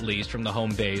show at least from the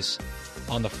home base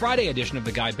on the Friday edition of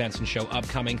The Guy Benson Show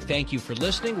upcoming. Thank you for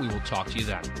listening. We will talk to you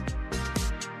then.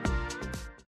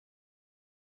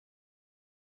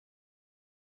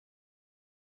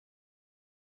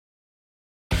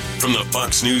 From the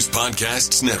Fox News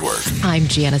Podcasts Network. I'm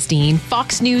Janice Dean,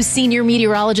 Fox News senior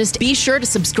meteorologist. Be sure to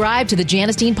subscribe to the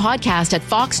Janice Dean podcast at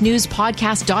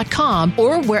foxnewspodcast.com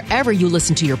or wherever you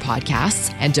listen to your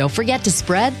podcasts. And don't forget to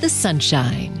spread the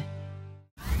sunshine.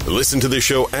 Listen to the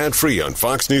show ad-free on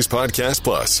Fox News Podcast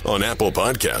Plus, on Apple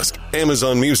Podcast,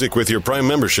 Amazon Music with your Prime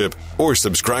membership, or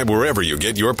subscribe wherever you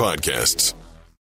get your podcasts.